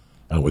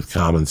and with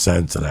common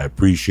sense, and I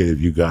appreciate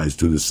if you guys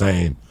do the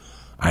same.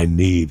 I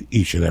need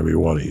each and every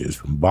one of you,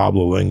 from Bob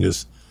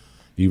Lalingus,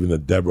 even the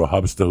Deborah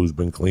Hubster who's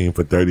been clean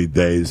for 30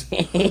 days.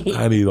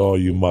 I need all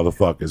you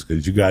motherfuckers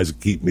because you guys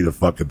keep me the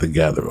fucking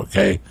together,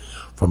 okay?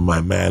 From my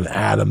man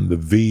Adam, the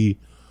V,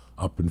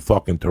 up in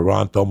fucking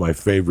Toronto, my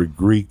favorite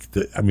Greek.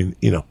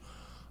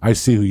 I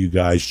see who you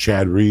guys,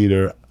 Chad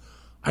Reeder.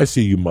 I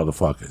see you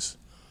motherfuckers.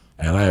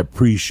 And I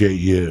appreciate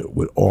you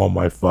with all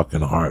my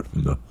fucking heart,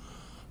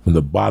 from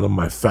the bottom of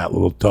my fat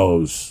little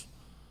toes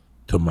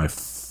to my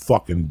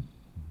fucking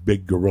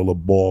big gorilla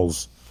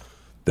balls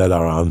that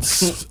are on.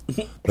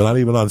 They're not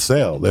even on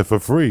sale. They're for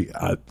free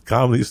at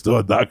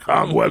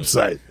ComedyStore.com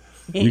website.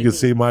 You can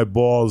see my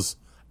balls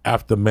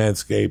after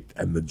Manscaped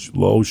and the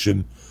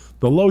lotion.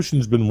 The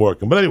lotion's been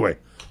working. But anyway,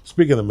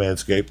 speaking of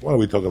Manscaped, why are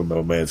we talking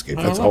about Manscaped?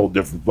 That's a whole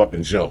different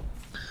fucking show.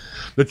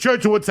 The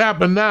Church of What's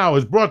Happened Now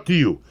is brought to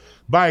you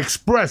by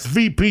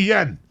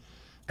ExpressVPN.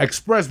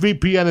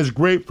 ExpressVPN is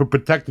great for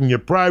protecting your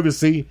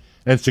privacy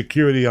and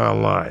security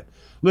online.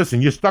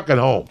 Listen, you're stuck at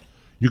home.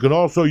 You can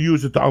also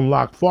use it to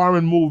unlock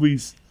foreign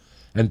movies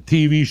and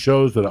TV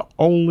shows that are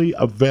only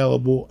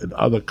available in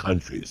other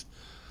countries.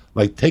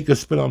 Like take a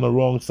spin on the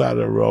wrong side of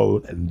the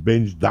road and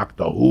binge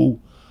Doctor Who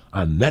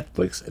on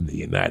Netflix in the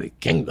United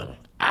Kingdom.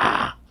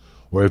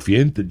 Or if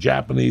you're into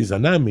Japanese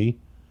anime,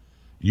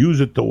 use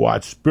it to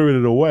watch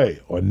Spirited Away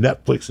or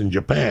Netflix in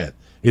Japan.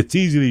 It's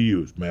easy to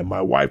use, man.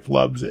 My wife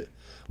loves it.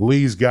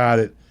 Lee's got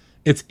it.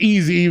 It's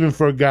easy even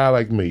for a guy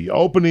like me. You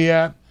open the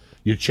app,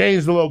 you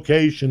change the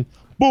location,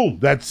 boom,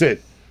 that's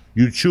it.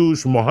 You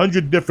choose from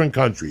 100 different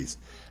countries.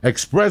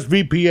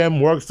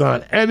 ExpressVPN works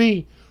on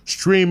any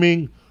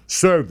streaming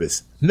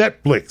service.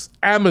 Netflix,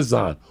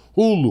 Amazon,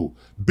 Hulu,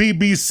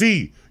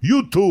 BBC,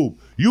 YouTube,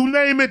 you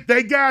name it,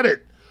 they got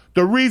it.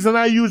 The reason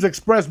I use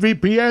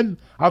ExpressVPN,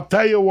 I'll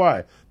tell you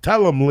why.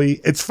 Tell them,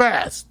 Lee, it's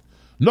fast.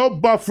 No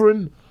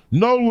buffering,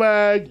 no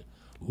lag.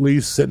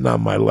 Lee's sitting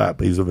on my lap.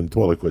 He's a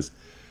ventriloquist.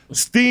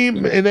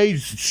 Stream in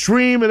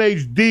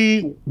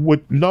HD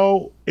with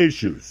no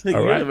issues. I think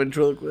all you're right? the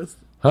ventriloquist.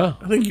 Huh?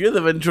 I think you're the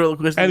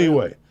ventriloquist.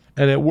 Anyway,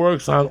 and it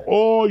works on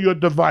all your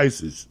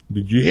devices.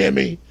 Did you hear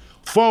me?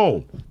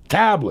 Phone,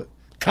 tablet,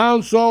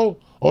 console,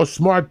 or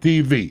smart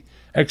TV.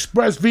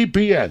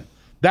 ExpressVPN.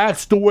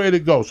 That's the way to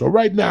go. So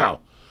right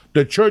now,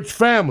 the church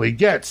family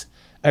gets,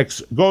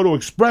 go to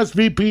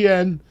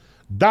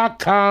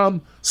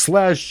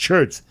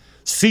expressvpn.com/church,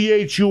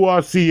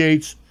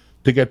 CHURCH,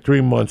 to get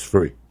 3 months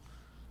free.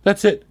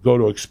 That's it. Go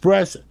to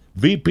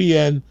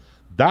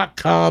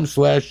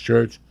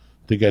expressvpn.com/church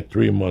to get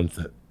 3 months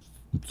in.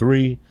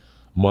 3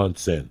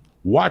 months in.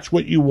 Watch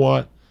what you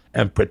want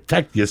and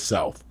protect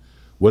yourself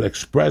with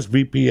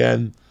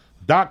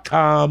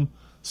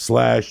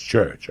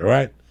expressvpn.com/church. All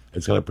right?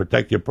 It's going to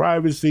protect your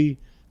privacy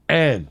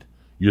and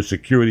your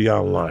security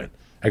online.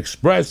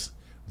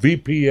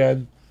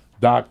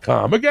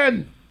 expressvpn.com.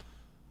 Again,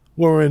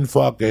 we're in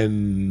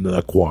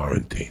fucking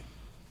quarantine.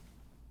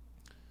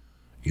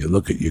 You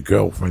look at your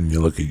girlfriend, you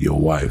look at your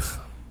wife,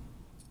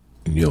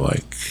 and you're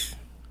like,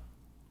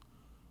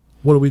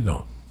 what are we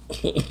doing?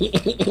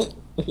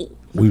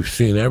 We've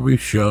seen every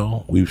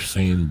show. We've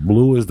seen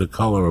Blue is the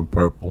Color of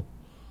Purple.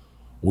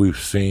 We've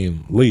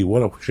seen, Lee,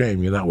 what a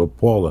shame you're not with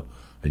Paula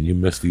and you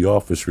missed the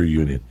Office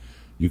reunion.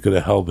 You could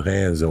have held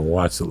hands and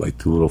watched it like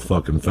two little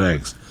fucking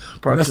fags.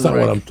 That's not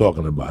what I'm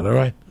talking about, all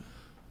right?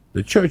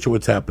 The Church of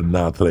What's Happened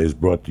Now today is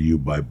brought to you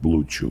by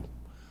Blue Chew.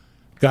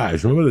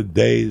 Guys, remember the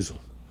days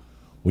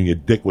when your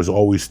dick was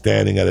always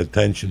standing at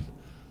attention?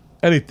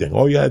 Anything.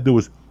 All you had to do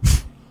was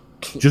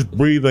just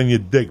breathe on your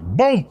dick.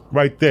 Boom!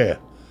 Right there.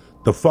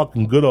 The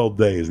fucking good old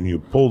days when you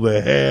pull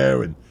their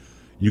hair and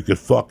you could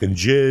fucking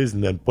jizz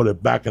and then put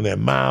it back in their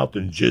mouth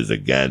and jizz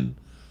again.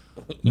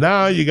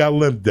 Now you got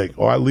limp dick,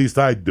 or at least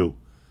I do.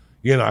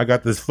 You know, I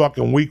got this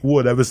fucking weak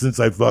wood ever since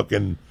I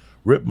fucking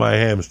ripped my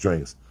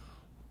hamstrings.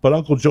 But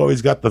Uncle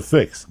Joey's got the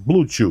fix.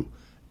 Blue Chew.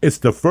 It's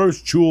the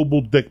first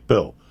chewable dick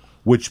pill,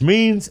 which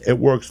means it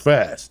works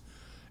fast.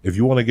 If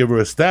you want to give her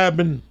a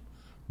stabbing,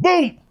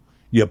 boom,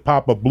 you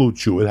pop a Blue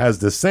Chew. It has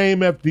the same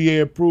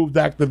FDA-approved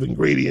active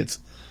ingredients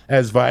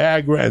as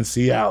Viagra and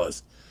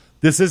Cialis.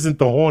 This isn't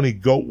the horny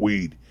goat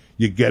weed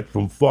you get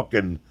from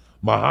fucking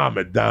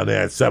Muhammad down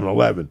there at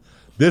 7-Eleven.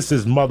 This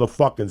is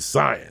motherfucking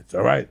science,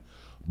 all right?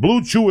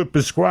 Blue Chew is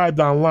prescribed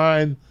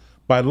online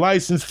by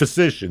licensed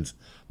physicians,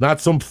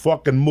 not some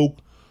fucking mook.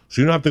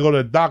 So you don't have to go to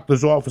the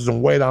doctor's office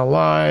and wait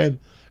online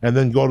and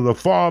then go to the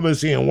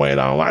pharmacy and wait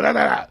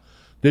online.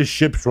 This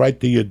ships right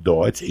to your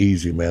door. It's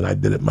easy, man. I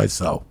did it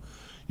myself.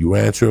 You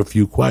answer a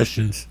few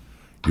questions.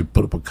 You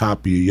put up a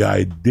copy of your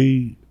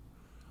ID.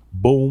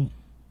 Boom.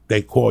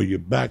 They call you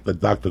back. The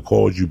doctor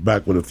calls you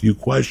back with a few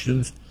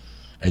questions,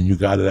 and you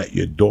got it at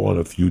your door in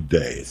a few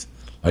days.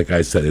 Like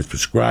I said, it's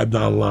prescribed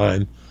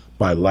online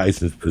by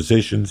licensed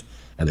physicians,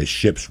 and it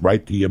ships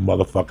right to your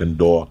motherfucking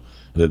door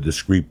in a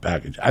discreet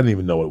package. I didn't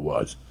even know it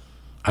was.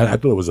 I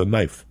thought it was a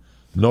knife.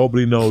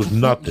 Nobody knows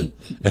nothing.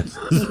 And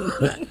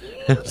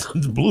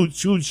since Blue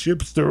Chew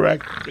ships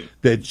direct,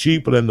 they're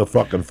cheaper than the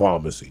fucking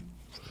pharmacy.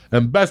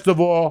 And best of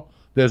all,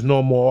 there's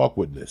no more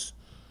awkwardness.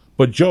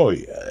 But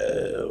Joey,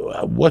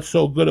 what's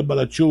so good about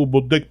a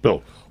chewable dick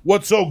pill?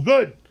 What's so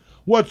good?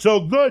 What's so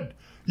good?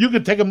 You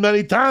can take them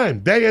anytime,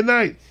 day and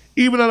night,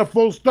 even on a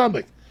full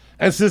stomach.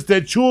 And since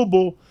they're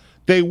chewable,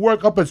 they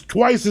work up as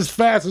twice as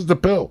fast as the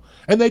pill.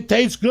 And they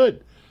taste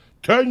good.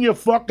 Turn your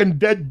fucking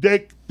dead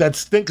dick that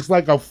stinks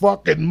like a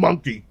fucking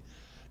monkey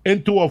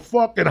into a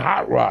fucking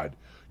hot rod.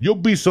 You'll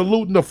be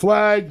saluting the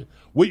flag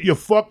with your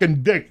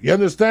fucking dick. You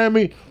understand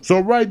me? So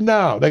right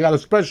now, they got a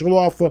special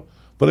offer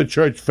for the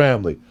church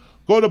family.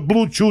 Go to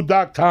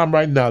BlueChew.com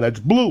right now. That's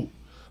Blue,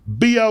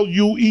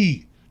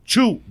 BLUE,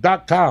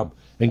 Chew.com,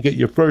 and get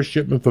your first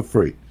shipment for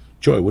free.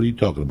 Joy, what are you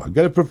talking about?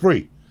 Get it for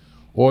free.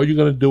 All you're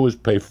going to do is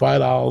pay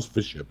 $5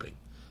 for shipping.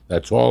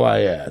 That's all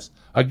I ask.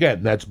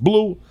 Again, that's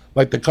blue,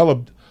 like the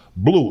color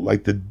blue,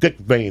 like the dick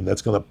vein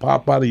that's going to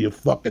pop out of your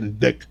fucking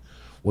dick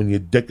when your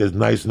dick is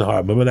nice and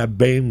hard. Remember that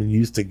vein when you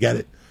used to get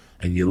it?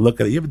 And you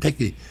look at it. You ever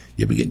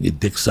getting your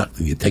dick sucked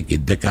and you take your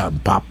dick out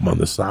and pop them on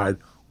the side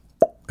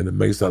and it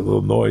makes that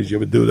little noise? You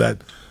ever do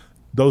that?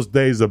 Those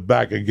days are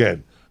back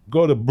again.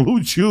 Go to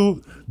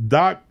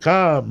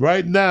BlueChew.com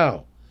right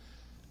now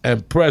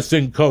and press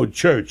in code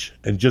CHURCH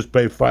and just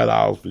pay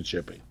 $5 for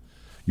shipping.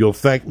 You'll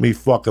thank me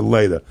fucking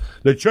later.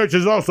 The church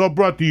is also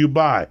brought to you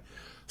by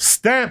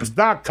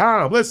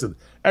Stamps.com. Listen,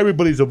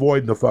 everybody's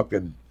avoiding the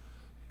fucking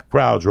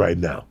crowds right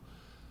now.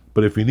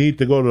 But if you need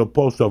to go to the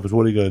post office,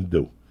 what are you going to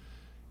do?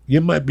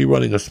 You might be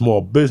running a small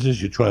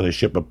business. You're trying to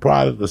ship a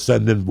product or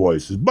send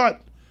invoices.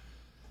 But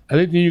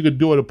anything you could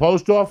do at a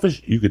post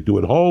office, you could do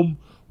at home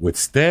with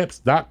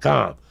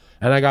Stamps.com.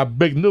 And I got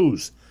big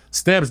news.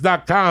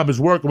 Stamps.com is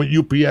working with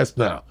UPS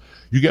now.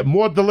 You get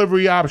more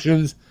delivery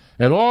options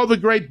and all the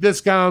great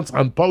discounts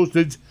on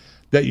postage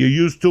that you're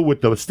used to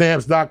with the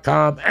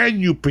Stamps.com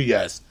and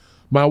UPS.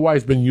 My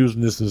wife's been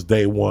using this since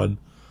day one.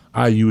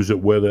 I use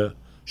it with her.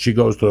 She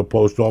goes to the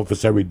post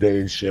office every day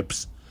and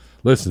ships.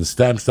 Listen,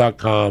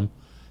 Stamps.com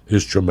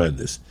is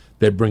tremendous.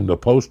 They bring the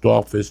post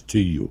office to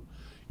you.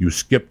 You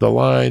skip the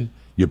line,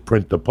 you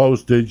print the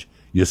postage,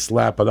 you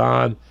slap it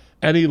on.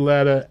 Any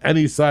letter,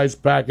 any size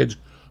package,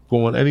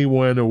 going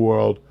anywhere in the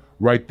world,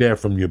 right there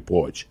from your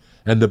porch.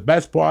 And the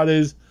best part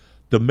is,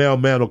 the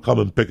mailman will come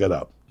and pick it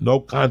up. No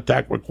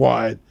contact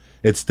required.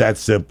 It's that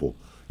simple.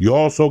 You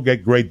also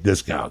get great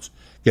discounts.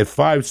 Get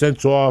 5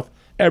 cents off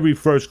every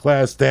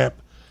first-class stamp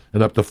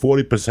and up to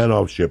 40%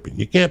 off shipping.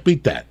 You can't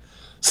beat that.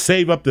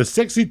 Save up to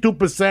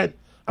 62%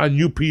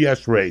 on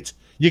UPS rates.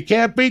 You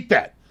can't beat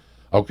that.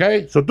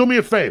 Okay? So do me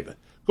a favor.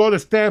 Go to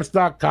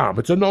Stamps.com.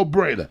 It's a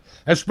no-brainer,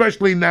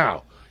 especially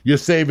now. You're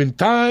saving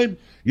time,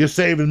 you're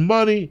saving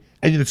money,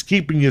 and it's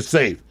keeping you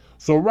safe.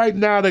 So right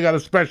now, they got a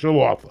special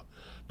offer.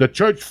 The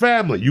church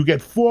family, you get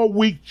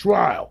 4-week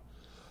trial,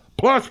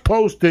 plus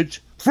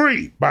postage,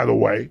 free, by the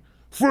way.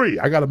 Free.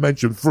 I got to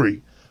mention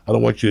free. I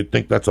don't want you to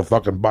think that's a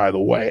fucking by the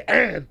way.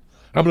 And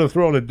I'm going to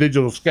throw in a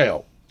digital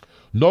scale.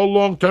 No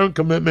long-term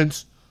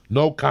commitments,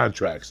 no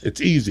contracts. It's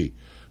easy.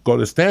 Go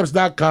to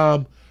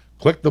Stamps.com,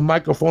 click the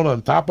microphone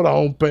on top of the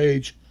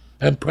homepage,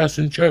 and press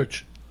in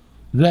church.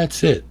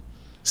 That's it.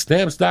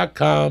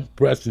 Stamps.com,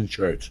 press in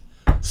church.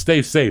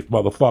 Stay safe,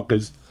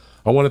 motherfuckers.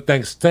 I want to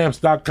thank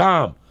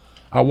Stamps.com.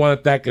 I want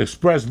to thank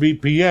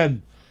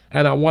ExpressVPN.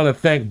 And I want to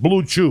thank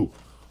Blue Chew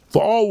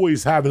for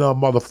always having our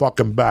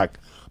motherfucking back.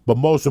 But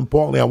most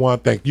importantly, I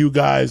want to thank you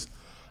guys.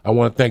 I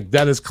want to thank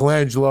Dennis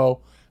Colangelo.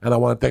 And I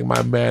want to thank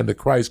my man, the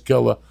Christ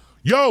Killer.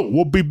 Yo,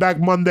 we'll be back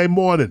Monday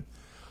morning.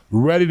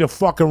 Ready to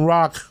fucking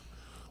rock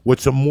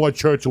with some more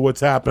church of what's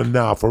happening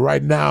now. For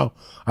right now,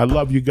 I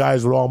love you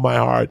guys with all my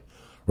heart.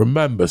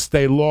 Remember,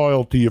 stay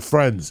loyal to your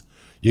friends.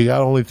 You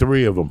got only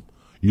 3 of them.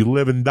 You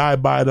live and die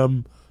by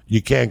them.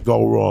 You can't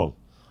go wrong.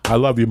 I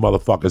love you,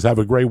 motherfuckers. Have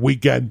a great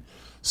weekend.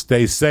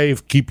 Stay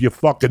safe. Keep your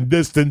fucking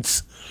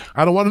distance.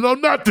 I don't want to know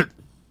nothing.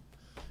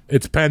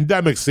 It's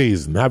pandemic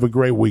season. Have a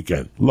great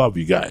weekend. Love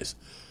you guys.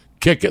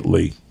 Kick it,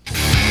 Lee.